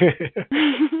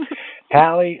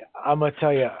 Hallie, I'm gonna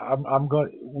tell you,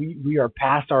 we are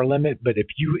past our limit, but if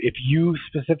you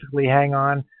specifically hang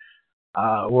on,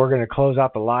 we're gonna close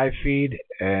out the live feed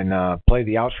and play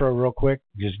the outro real quick.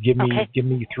 Just give me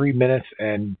 3 minutes,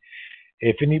 and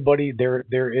if anybody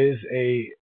there is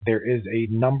a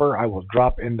number I will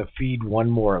drop in the feed one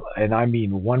more, and I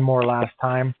mean one more last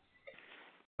time.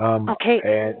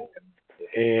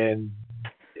 And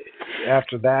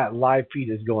after that, live feed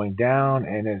is going down,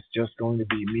 and it's just going to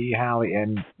be me, Hallie,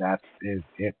 and that is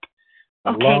it.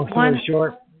 Long story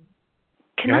short.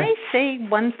 Can I say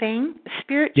one thing?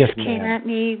 Spirit just came at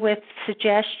me with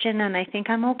suggestion, and I think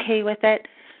I'm okay with it.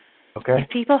 Okay. If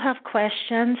people have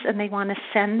questions and they want to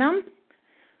send them,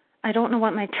 I don't know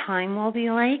what my time will be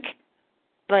like,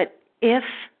 but if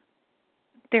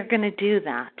they're going to do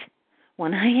that,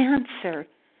 when I answer,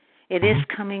 it is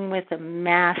coming with a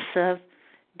massive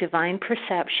divine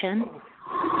perception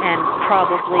and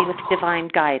probably with divine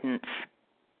guidance.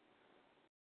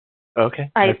 Okay,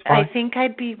 that's fine. I think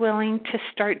I'd be willing to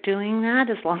start doing that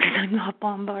as long as I'm not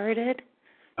bombarded.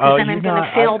 Because then I'm going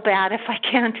to feel bad if I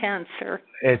can't answer.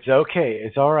 It's okay.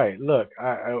 It's all right. Look,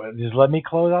 just let me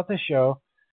close out the show.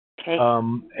 Okay.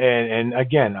 And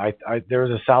again, there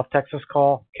was a South Texas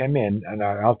call came in, and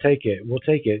I'll take it. We'll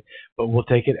take it, but we'll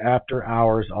take it after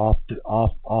hours off the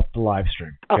live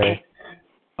stream. Okay.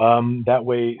 That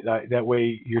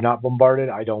way you're not bombarded.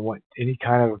 I don't want any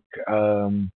kind of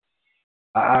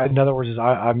in other words,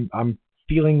 I'm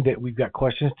feeling that we've got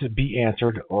questions to be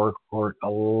answered, or a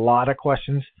lot of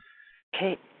questions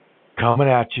Okay. coming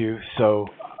at you. So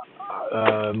what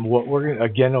I'm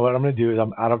gonna do is,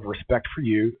 I'm out of respect for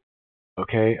you.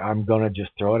 Okay, I'm gonna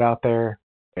just throw it out there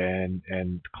and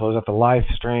close out the live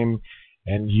stream,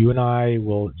 and you and I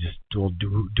will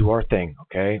do our thing.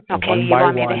 Okay. And Okay. You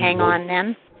want me to hang on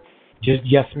then? Just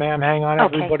yes, ma'am. Hang on,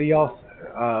 Okay. everybody else.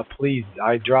 Please.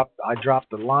 I dropped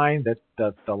the line.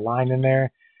 The line in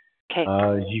there. Okay.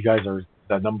 You guys are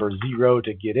the number 0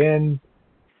 to get in.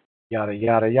 Yada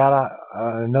yada yada.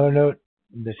 Another note,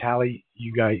 Miss Hallie,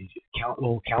 you guys,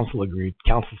 council agreed.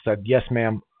 Council said yes,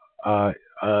 ma'am.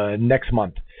 Next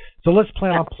month. So let's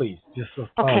plan on, please. Just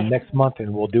let's plan on next month,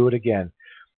 and we'll do it again.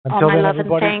 Until all my then, love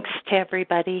everybody. And thanks to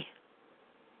everybody.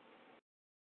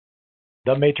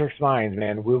 The Matrix Minds,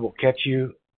 man. We will catch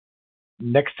you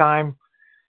next time.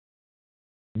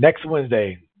 Next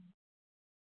Wednesday,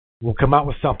 we'll come out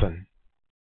with something.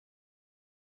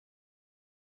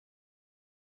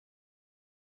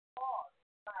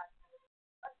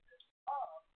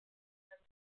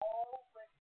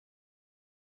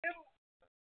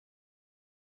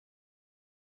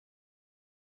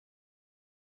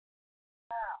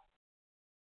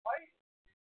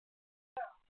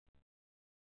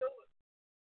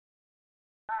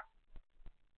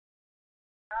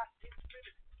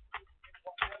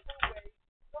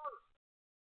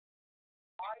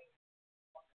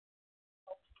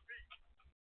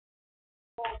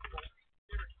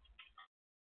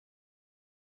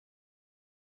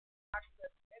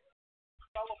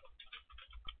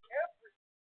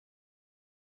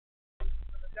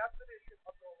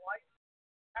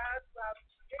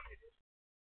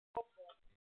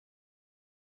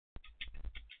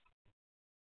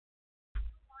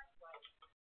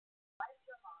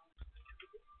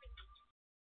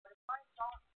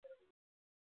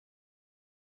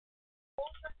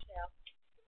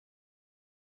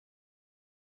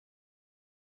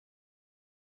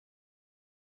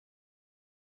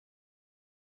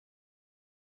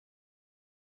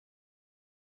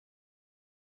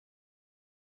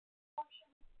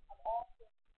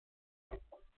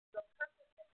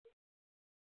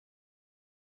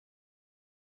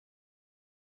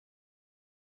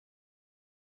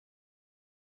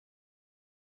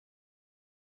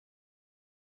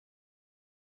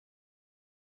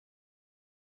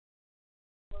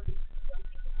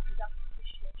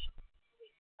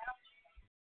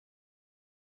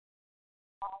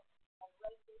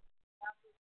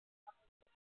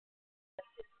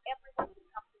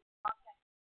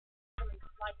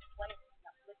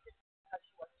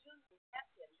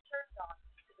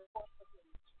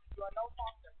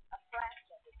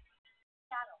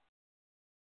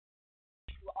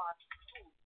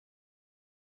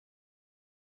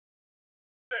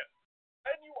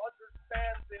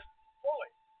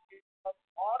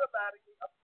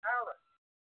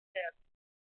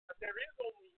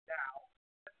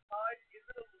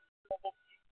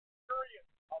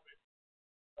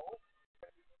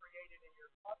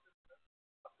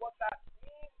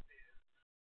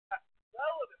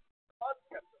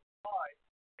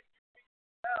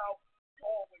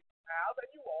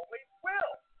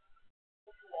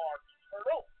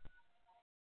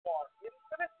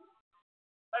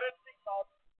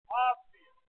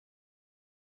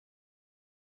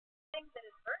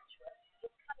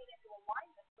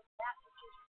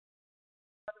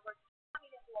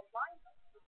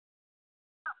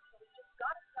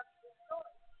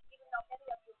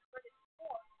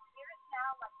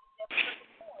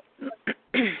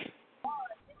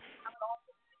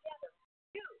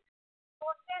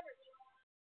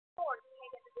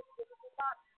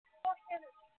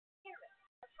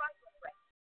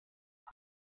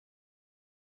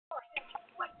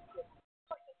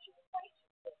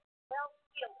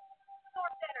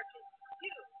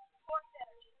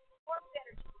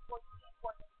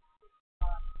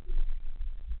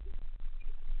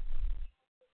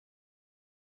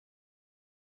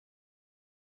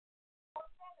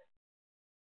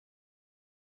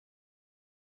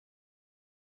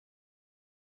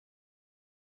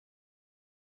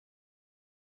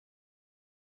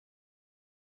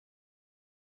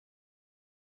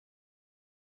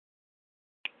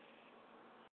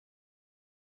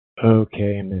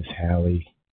 Okay, Miss Hallie.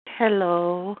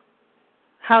 Hello.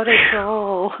 How'd it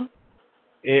go?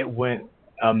 It went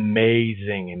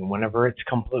amazing, and whenever it's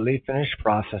completely finished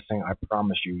processing, I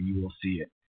promise you will see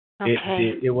it.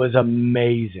 Okay. It was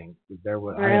amazing. There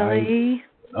was really?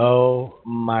 oh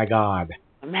my God.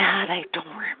 Matt, I don't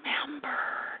remember.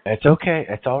 It's okay.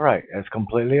 It's all right. It's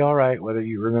completely all right, whether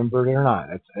you remember it or not.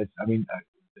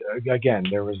 Again,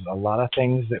 there was a lot of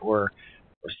things that were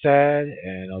said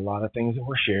and a lot of things that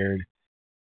were shared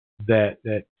that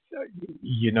it's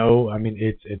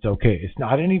okay. It's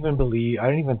not. I didn't even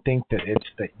think that it's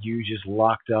that you just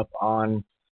locked up on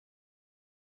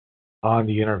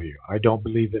the interview. I don't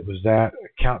believe it was that.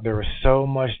 There was so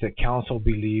much that counsel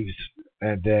believes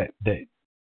that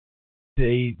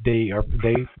they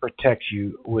protect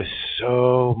you with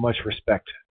so much respect.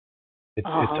 It's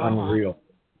unreal.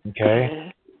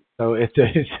 Okay, so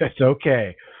it's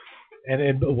okay.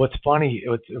 And what's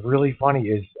really funny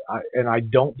is, I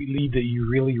don't believe that you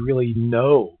really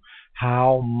know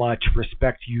how much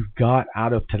respect you've got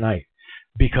out of tonight,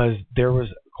 because there was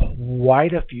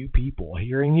quite a few people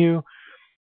hearing you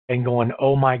and going,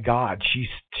 "Oh my God, she's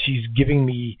giving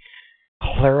me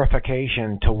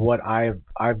clarification to what I've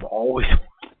always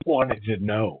wanted to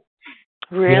know."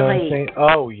 Really? You know what I'm saying?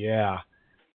 Oh yeah.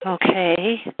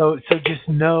 Okay. So just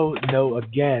know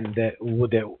again that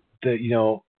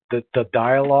the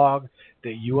dialogue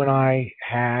that you and I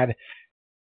had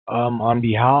on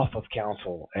behalf of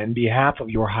counsel and behalf of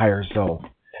your higher self.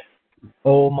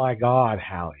 Oh my God,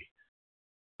 Hallie.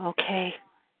 Okay.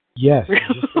 Yes,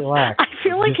 just relax. I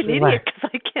feel like just an relax. idiot because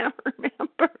I can't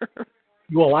remember.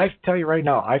 Well, I tell you right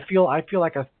now, I feel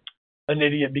like an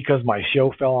idiot because my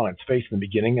show fell on its face in the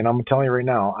beginning, and I'm telling you right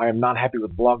now, I am not happy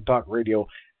with Blog Talk Radio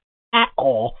at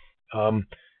all.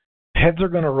 Heads are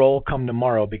gonna roll come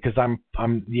tomorrow because I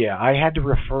had to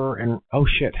refer and oh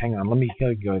shit, hang on, let me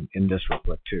go in this real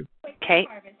quick too. Okay.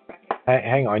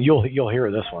 Hang on, you'll hear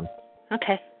this one.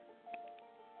 Okay.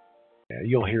 Yeah,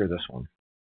 you'll hear this one.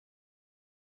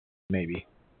 Maybe.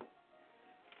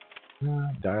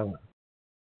 Dial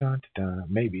it.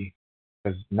 Maybe.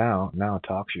 Because now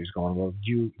TalkShoe's going, well,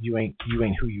 you ain't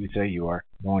who you say you are.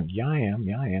 Going, yeah I am.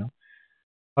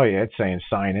 Oh yeah, it's saying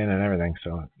sign in and everything,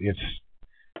 so it's.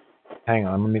 Hang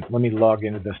on, let me log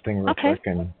into this thing real quick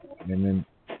and then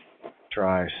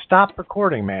try stop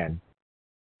recording, man.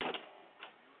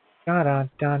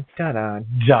 Dun.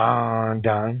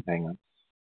 Hang on.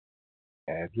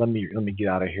 Let me get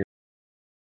out of here.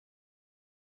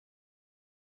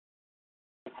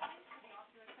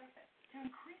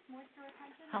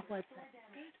 How was it?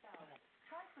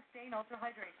 Sustain ultra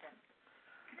hydration.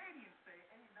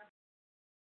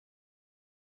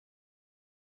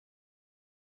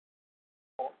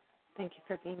 Thank you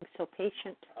for being so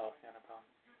patient. Oh, yeah, no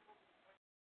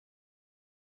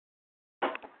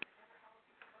problem.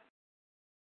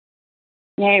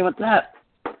 Hey, what's up?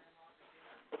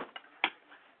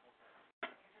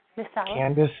 Miss Hallie?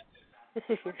 Candace? This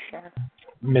is your sheriff.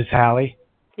 Miss Hallie?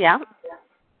 Yeah?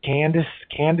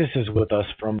 Candace is with us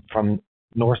from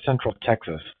North Central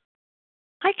Texas.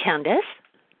 Hi, Candace.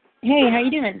 Hey, how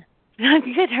you doing? I'm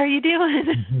good. How are you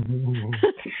doing?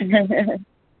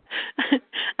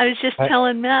 I was just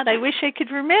telling Matt, I wish I could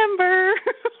remember.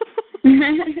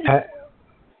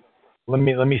 Let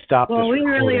me stop this recording. Well, we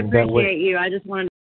really appreciate you. I just wanted